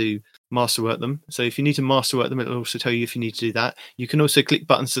you need to masterwork them. So if you need to masterwork them, it'll also tell you if you need to do that. You can also click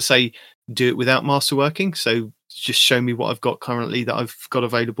buttons to say, do it without masterworking. So just show me what I've got currently that I've got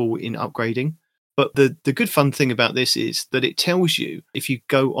available in upgrading. But the good fun thing about this is that it tells you, if you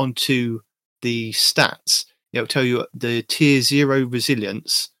go onto the stats, it'll tell you the tier 0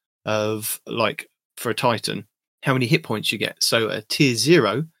 resilience of, for a Titan, how many hit points you get. So a tier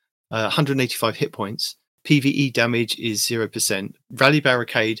 0, 185 hit points. PvE damage is 0%. Rally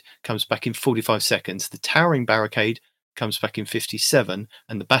Barricade comes back in 45 seconds. The Towering Barricade comes back in 57.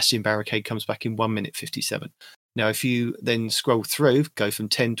 And the Bastion Barricade comes back in 1 minute 57. Now, if you then scroll through, go from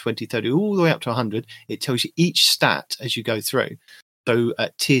 10, 20, 30, all the way up to 100, it tells you each stat as you go through. So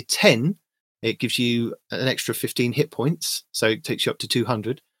at tier 10, it gives you an extra 15 hit points. So it takes you up to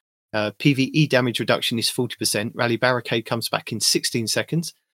 200. PvE damage reduction is 40%. Rally Barricade comes back in 16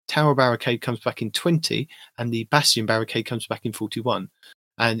 seconds. Tower Barricade comes back in 20, and the Bastion Barricade comes back in 41.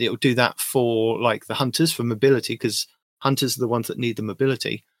 And it'll do that for the hunters for mobility, because hunters are the ones that need the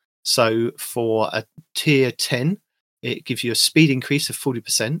mobility. So for a tier 10, it gives you a speed increase of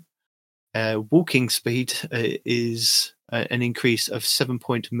 40%. Walking speed is an increase of 7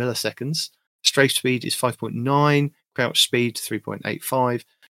 milliseconds. Strafe speed is 5.9. Crouch speed 3.85.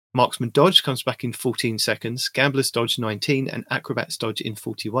 Marksman dodge comes back in 14 seconds, Gambler's dodge 19, and Acrobat's dodge in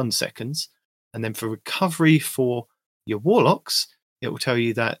 41 seconds. And then for recovery for your Warlocks, it will tell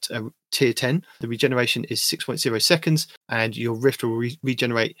you that tier 10, the regeneration is 6.0 seconds, and your Rift will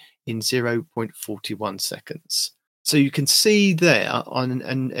regenerate in 0.41 seconds. So you can see there,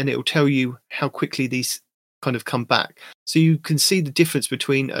 and it will tell you how quickly these kind of come back. So you can see the difference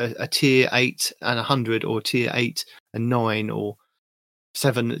between a tier 8 and 100, or tier 8 and 9, or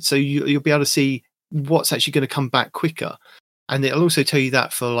 7. So you'll be able to see what's actually going to come back quicker. And it'll also tell you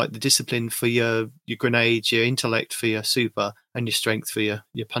that for the discipline for your grenades, your intellect for your super, and your strength for your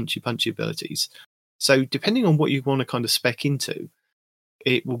punchy abilities. So depending on what you want to kind of spec into,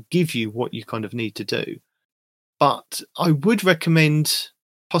 it will give you what you kind of need to do. But I would recommend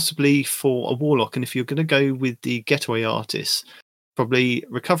possibly for a Warlock, and if you're going to go with the Getaway Artist, probably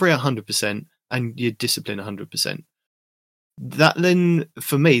recovery 100% and your discipline 100%. That then,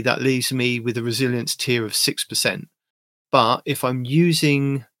 for me, that leaves me with a resilience tier of 6%. But if I'm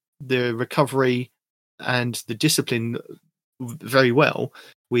using the recovery and the discipline very well,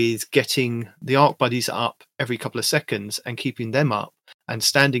 with getting the arc buddies up every couple of seconds and keeping them up and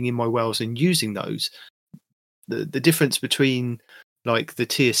standing in my wells and using those, the difference between the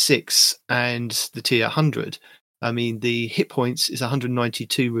tier 6 and the tier 100, I mean, the hit points is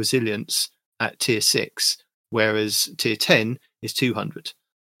 192 resilience at tier 6. Whereas tier 10 is 200.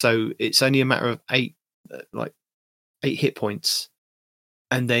 So it's only a matter of 8 hit points.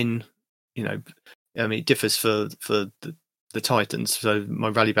 And then, it differs for the Titans. So my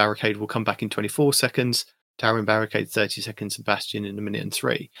Rally Barricade will come back in 24 seconds, Towering Barricade 30 seconds, and Bastion in 1 minute and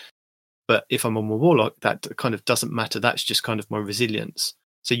 3. But if I'm on my Warlock, that kind of doesn't matter. That's just kind of my resilience.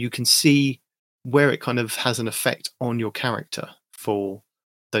 So you can see where it kind of has an effect on your character for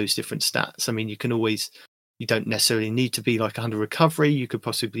those different stats. I mean, you don't necessarily need to be 100 recovery. You could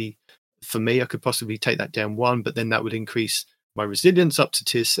possibly, for me, I could possibly take that down 1, but then that would increase my resilience up to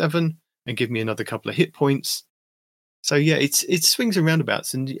tier 7 and give me another couple of hit points. So yeah, it swings and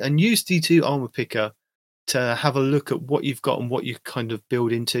roundabouts, and use D2 Armor Picker to have a look at what you've got and what you kind of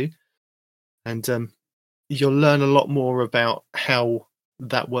build into. And you'll learn a lot more about how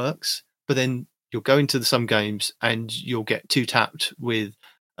that works, but then you'll go into some games and you'll get 2-tapped with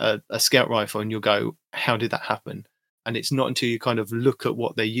a scout rifle, and you'll go, how did that happen? And it's not until you kind of look at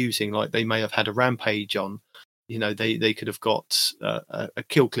what they're using, they may have had a rampage on, they could have got a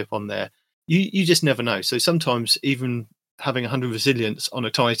kill clip on there. you just never know. So sometimes even having 100 resilience on a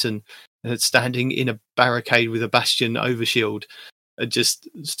Titan standing in a barricade with a bastion overshield just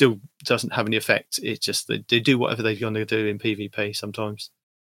still doesn't have any effect. It's just they do whatever they're going to do in PvP sometimes.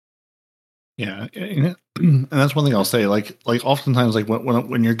 Yeah, and that's one thing I'll say. Like oftentimes, like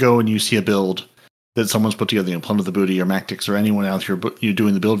when you go and you see a build that someone's put together, Plunder the Booty or Mactix or anyone out here, but you're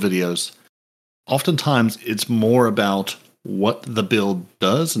doing the build videos. Oftentimes, it's more about what the build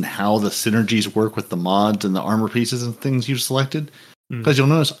does and how the synergies work with the mods and the armor pieces and things you've selected. Because you'll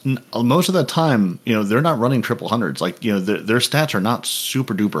notice most of that time, they're not running triple hundreds. Like, their stats are not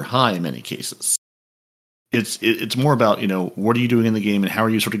super duper high in many cases. It's more about, what are you doing in the game and how are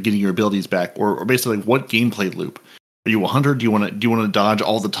you sort of getting your abilities back, or basically what gameplay loop. Are you a hunter? Do you want to dodge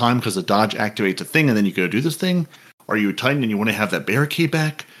all the time because the dodge activates a thing and then you go do this thing? Are you a Titan and you want to have that barricade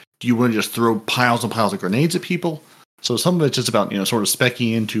back? Do you want to just throw piles and piles of grenades at people? So some of it's just about, sort of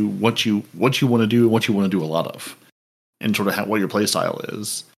speccing into what you want to do and what you want to do a lot of, and sort of what your play style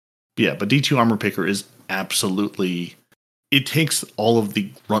is. But D2 Armor Picker is absolutely, it takes all of the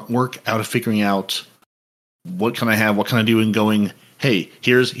grunt work out of figuring out what can I have, what can I do, and going, hey,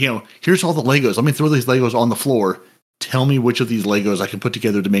 here's all the Legos. Let me throw these Legos on the floor. Tell me which of these Legos I can put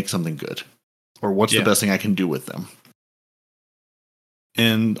together to make something good, or what's the best thing I can do with them.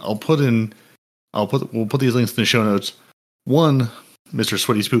 And we'll put these links in the show notes. One, Mr.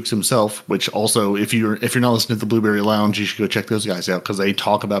 Sweaty Spooks himself, which also, if you're not listening to the Blueberry Lounge, you should go check those guys out because they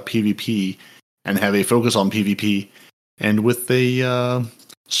talk about PvP and have a focus on PvP. And with a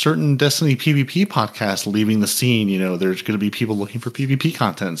certain Destiny PvP podcast leaving the scene, there's going to be people looking for PvP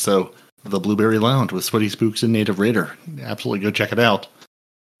content. So the Blueberry Lounge with Sweaty Spooks and Native Raider, absolutely go check it out.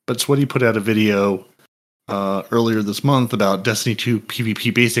 But Sweaty put out a video earlier this month about Destiny 2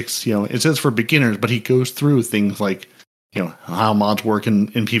 PvP basics. It says for beginners, but he goes through things like, how mods work in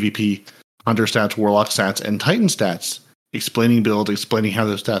PvP, Hunter stats, Warlock stats, and Titan stats, explaining builds, explaining how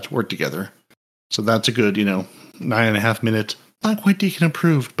those stats work together. So that's a good, 9.5 minute, not quite Deacon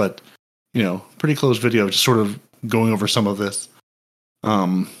approved, but, pretty close video, just sort of going over some of this.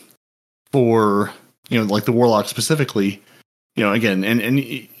 For, like the Warlocks specifically, again,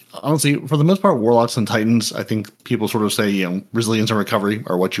 and honestly, for the most part, Warlocks and Titans, I think people sort of say, resilience and recovery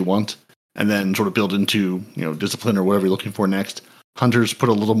are what you want, and then sort of build into, discipline or whatever you're looking for next. Hunters put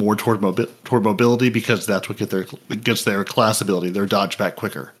a little more toward mobility because that's what gets their class ability, their dodge back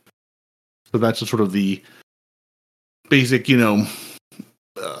quicker. So that's just sort of the basic, sort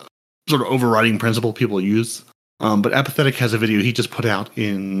of overriding principle people use. But Apathetic has a video he just put out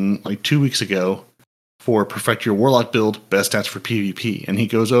in like 2 weeks ago for Perfect Your Warlock build, best stats for PvP. And he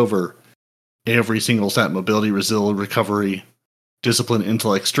goes over every single stat, mobility, resilience, recovery, discipline,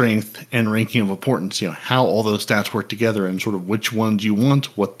 intellect, strength, and ranking of importance. How all those stats work together and sort of which ones you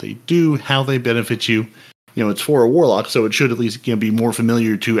want, what they do, how they benefit you. It's for a Warlock, so it should at least be more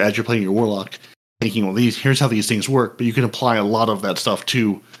familiar to, as you're playing your Warlock, thinking, well, here's how these things work. But you can apply a lot of that stuff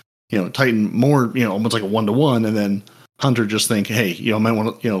to, Titan more, almost like a 1-to-1, and then Hunter just think, hey, I might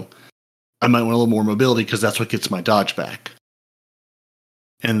want a little more mobility because that's what gets my dodge back.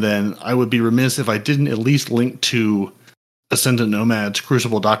 And then I would be remiss if I didn't at least link to Ascendant Nomad's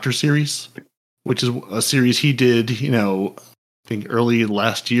Crucible Doctor series, which is a series he did, I think early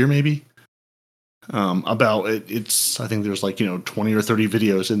last year, maybe. About it. I think there's 20 or 30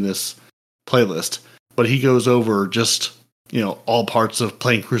 videos in this playlist, but he goes over just, all parts of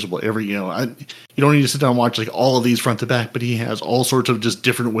playing Crucible. You don't need to sit down and watch all of these front to back, but he has all sorts of just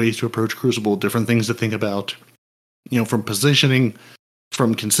different ways to approach Crucible, different things to think about, from positioning,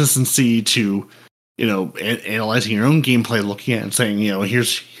 from consistency to, analyzing your own gameplay, looking at and saying,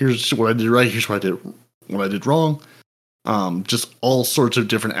 here's what I did right, here's what I did wrong. Just all sorts of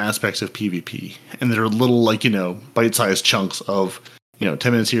different aspects of PvP. And there are little, bite-sized chunks of, 10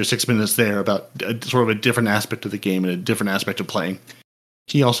 minutes here, 6 minutes there about sort of a different aspect of the game and a different aspect of playing.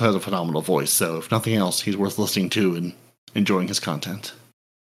 He also has a phenomenal voice, so if nothing else, he's worth listening to and enjoying his content.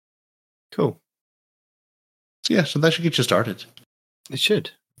 Cool. So that should get you started. It should.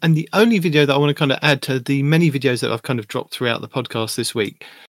 And the only video that I want to kind of add to the many videos that I've kind of dropped throughout the podcast this week,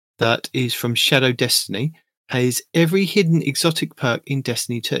 that is from Shadow Destiny, is every hidden exotic perk in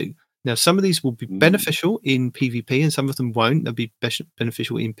Destiny 2. Now, some of these will be beneficial in PvP and some of them won't. They'll be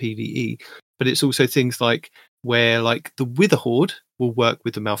beneficial in PvE. But it's also things like where the Wither Horde will work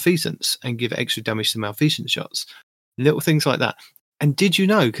with the Malfeasance and give extra damage to Malfeasance shots. Little things like that. And did you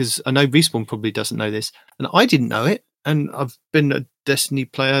know, because I know Respawn probably doesn't know this, and I didn't know it, and I've been a Destiny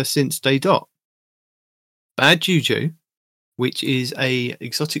player since day dot. Bad Juju, which is a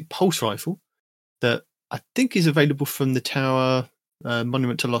exotic pulse rifle that I think is available from the Tower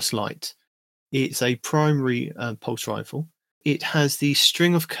Monument to Lost Light. It's a primary pulse rifle. It has the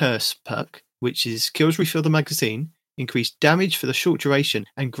String of Curse perk, which is kills refill the magazine, increase damage for the short duration,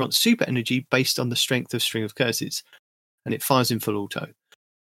 and grants super energy based on the strength of String of Curses. And it fires in full auto.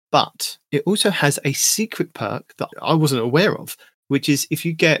 But it also has a secret perk that I wasn't aware of, which is if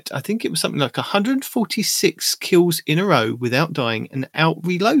you get, I think it was something like 146 kills in a row without dying and out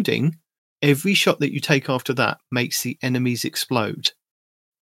reloading, every shot that you take after that makes the enemies explode.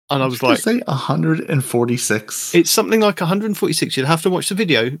 And I was like, say 146. It's something like 146. You'd have to watch the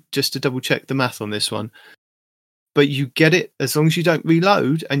video just to double check the math on this one. But you get it as long as you don't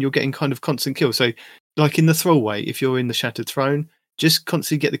reload and you're getting kind of constant kills. So like in the throwaway, if you're in the Shattered Throne, just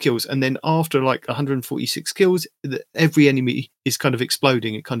constantly get the kills. And then after like 146 kills, every enemy is kind of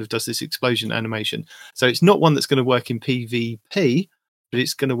exploding. It kind of does this explosion animation. So it's not one that's going to work in PvP, but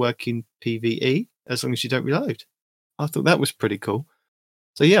it's going to work in PvE as long as you don't reload. I thought that was pretty cool.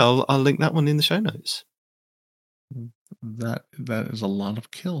 So yeah, I'll link that one in the show notes. That is a lot of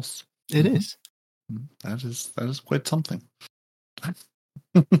kills. It is. That is quite something.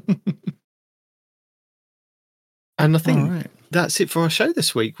 And I think that's it for our show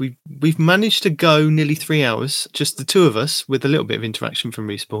this week. We've managed to go nearly 3 hours, just the two of us, with a little bit of interaction from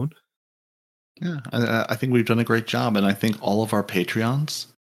Respawn. Yeah, I think we've done a great job, and I think all of our patrons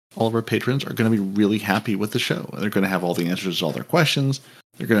are going to be really happy with the show. They're going to have all the answers to all their questions.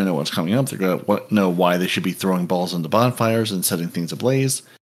 They're going to know what's coming up. They're going to know why they should be throwing balls into bonfires and setting things ablaze.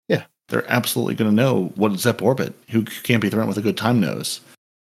 Yeah. They're absolutely going to know what Zep Orbit, who can't be thrown with a good time, knows.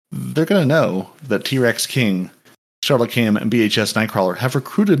 They're going to know that T-Rex King, Charlotte Cam, and BHS Nightcrawler have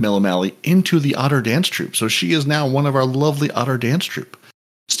recruited Millomally into the Otter Dance Troupe. So she is now one of our lovely Otter Dance Troupe,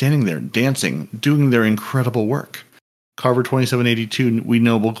 standing there, dancing, doing their incredible work. Carver 2782, We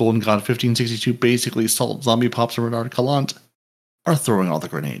Noble, Golden God 1562, basically Salt, Zombie Pops, and Renard Calant are throwing all the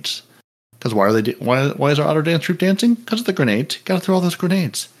grenades. Because why are they? Why is our Otter Dance Troupe dancing? Because of the grenades. Got to throw all those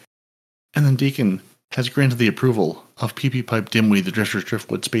grenades. And then Deacon has granted the approval of PP Pipe, Dimwee, the Drifters,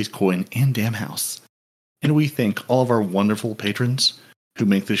 Driftwood, Space Coin, and Damhouse. And we thank all of our wonderful patrons who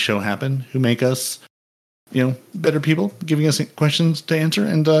make this show happen, who make us, better people, giving us questions to answer.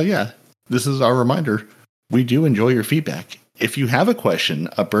 And this is our reminder. We do enjoy your feedback. If you have a question,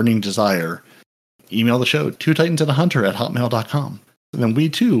 a burning desire, email the show, twotitansandahunter@hotmail.com. And then we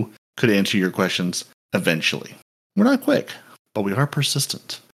too could answer your questions eventually. We're not quick, but we are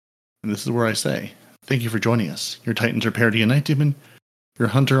persistent. And this is where I say, thank you for joining us. Your Titans are Parody and Night Demon. Your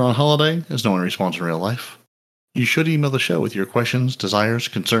Hunter on holiday, as no one responds in real life. You should email the show with your questions, desires,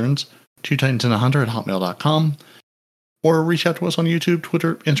 concerns, twotitansandahunter@hotmail.com. Or reach out to us on YouTube,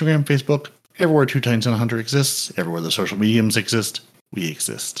 Twitter, Instagram, Facebook, everywhere Two Titans and a Hunter exists, everywhere the social mediums exist, we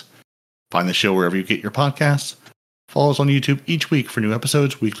exist. Find the show wherever you get your podcasts. Follow us on YouTube each week for new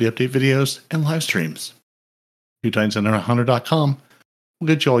episodes, weekly update videos, and live streams. twotitansandahunter.com will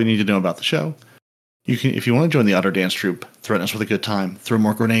get you all you need to know about the show. You can, if you want to join the Otter Dance Troupe, threaten us with a good time, throw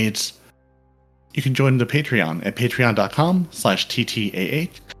more grenades, you can join the Patreon at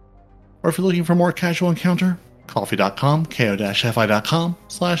patreon.com/TTAH. Or if you're looking for more casual encounter, coffee.com,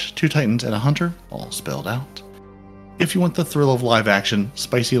 ko-fi.com/twotitansandahunter, all spelled out. If you want the thrill of live action,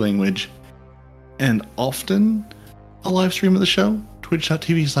 spicy language, and often a live stream of the show,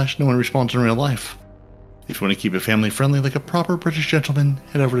 twitch.tv/no-one-responds-in-real-life. If you want to keep it family friendly like a proper British gentleman,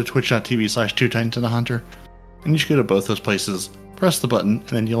 head over to twitch.tv/twotitansandahunter, and you should go to both those places, press the button, and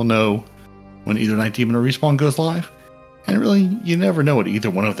then you'll know when either Night Demon or Respawn goes live. And really, you never know what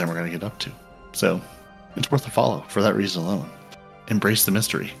either one of them are going to get up to. So, it's worth a follow for that reason alone. Embrace the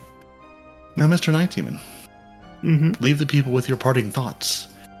mystery. Now, Mr. Night Demon, leave the people with your parting thoughts.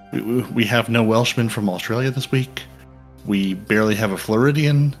 We have no Welshman from Australia this week. We barely have a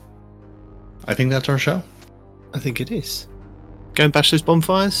Floridian. I think that's our show. I think it is. Go and bash those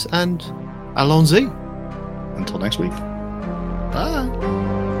bonfires, and allons-y. Until next week. Bye.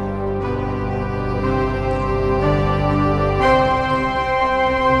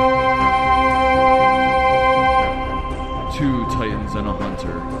 Two Titans and a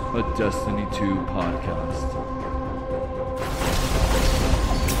Hunter, a Destiny 2 podcast.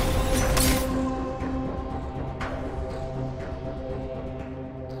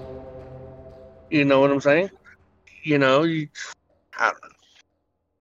 You know what I'm saying? I don't know.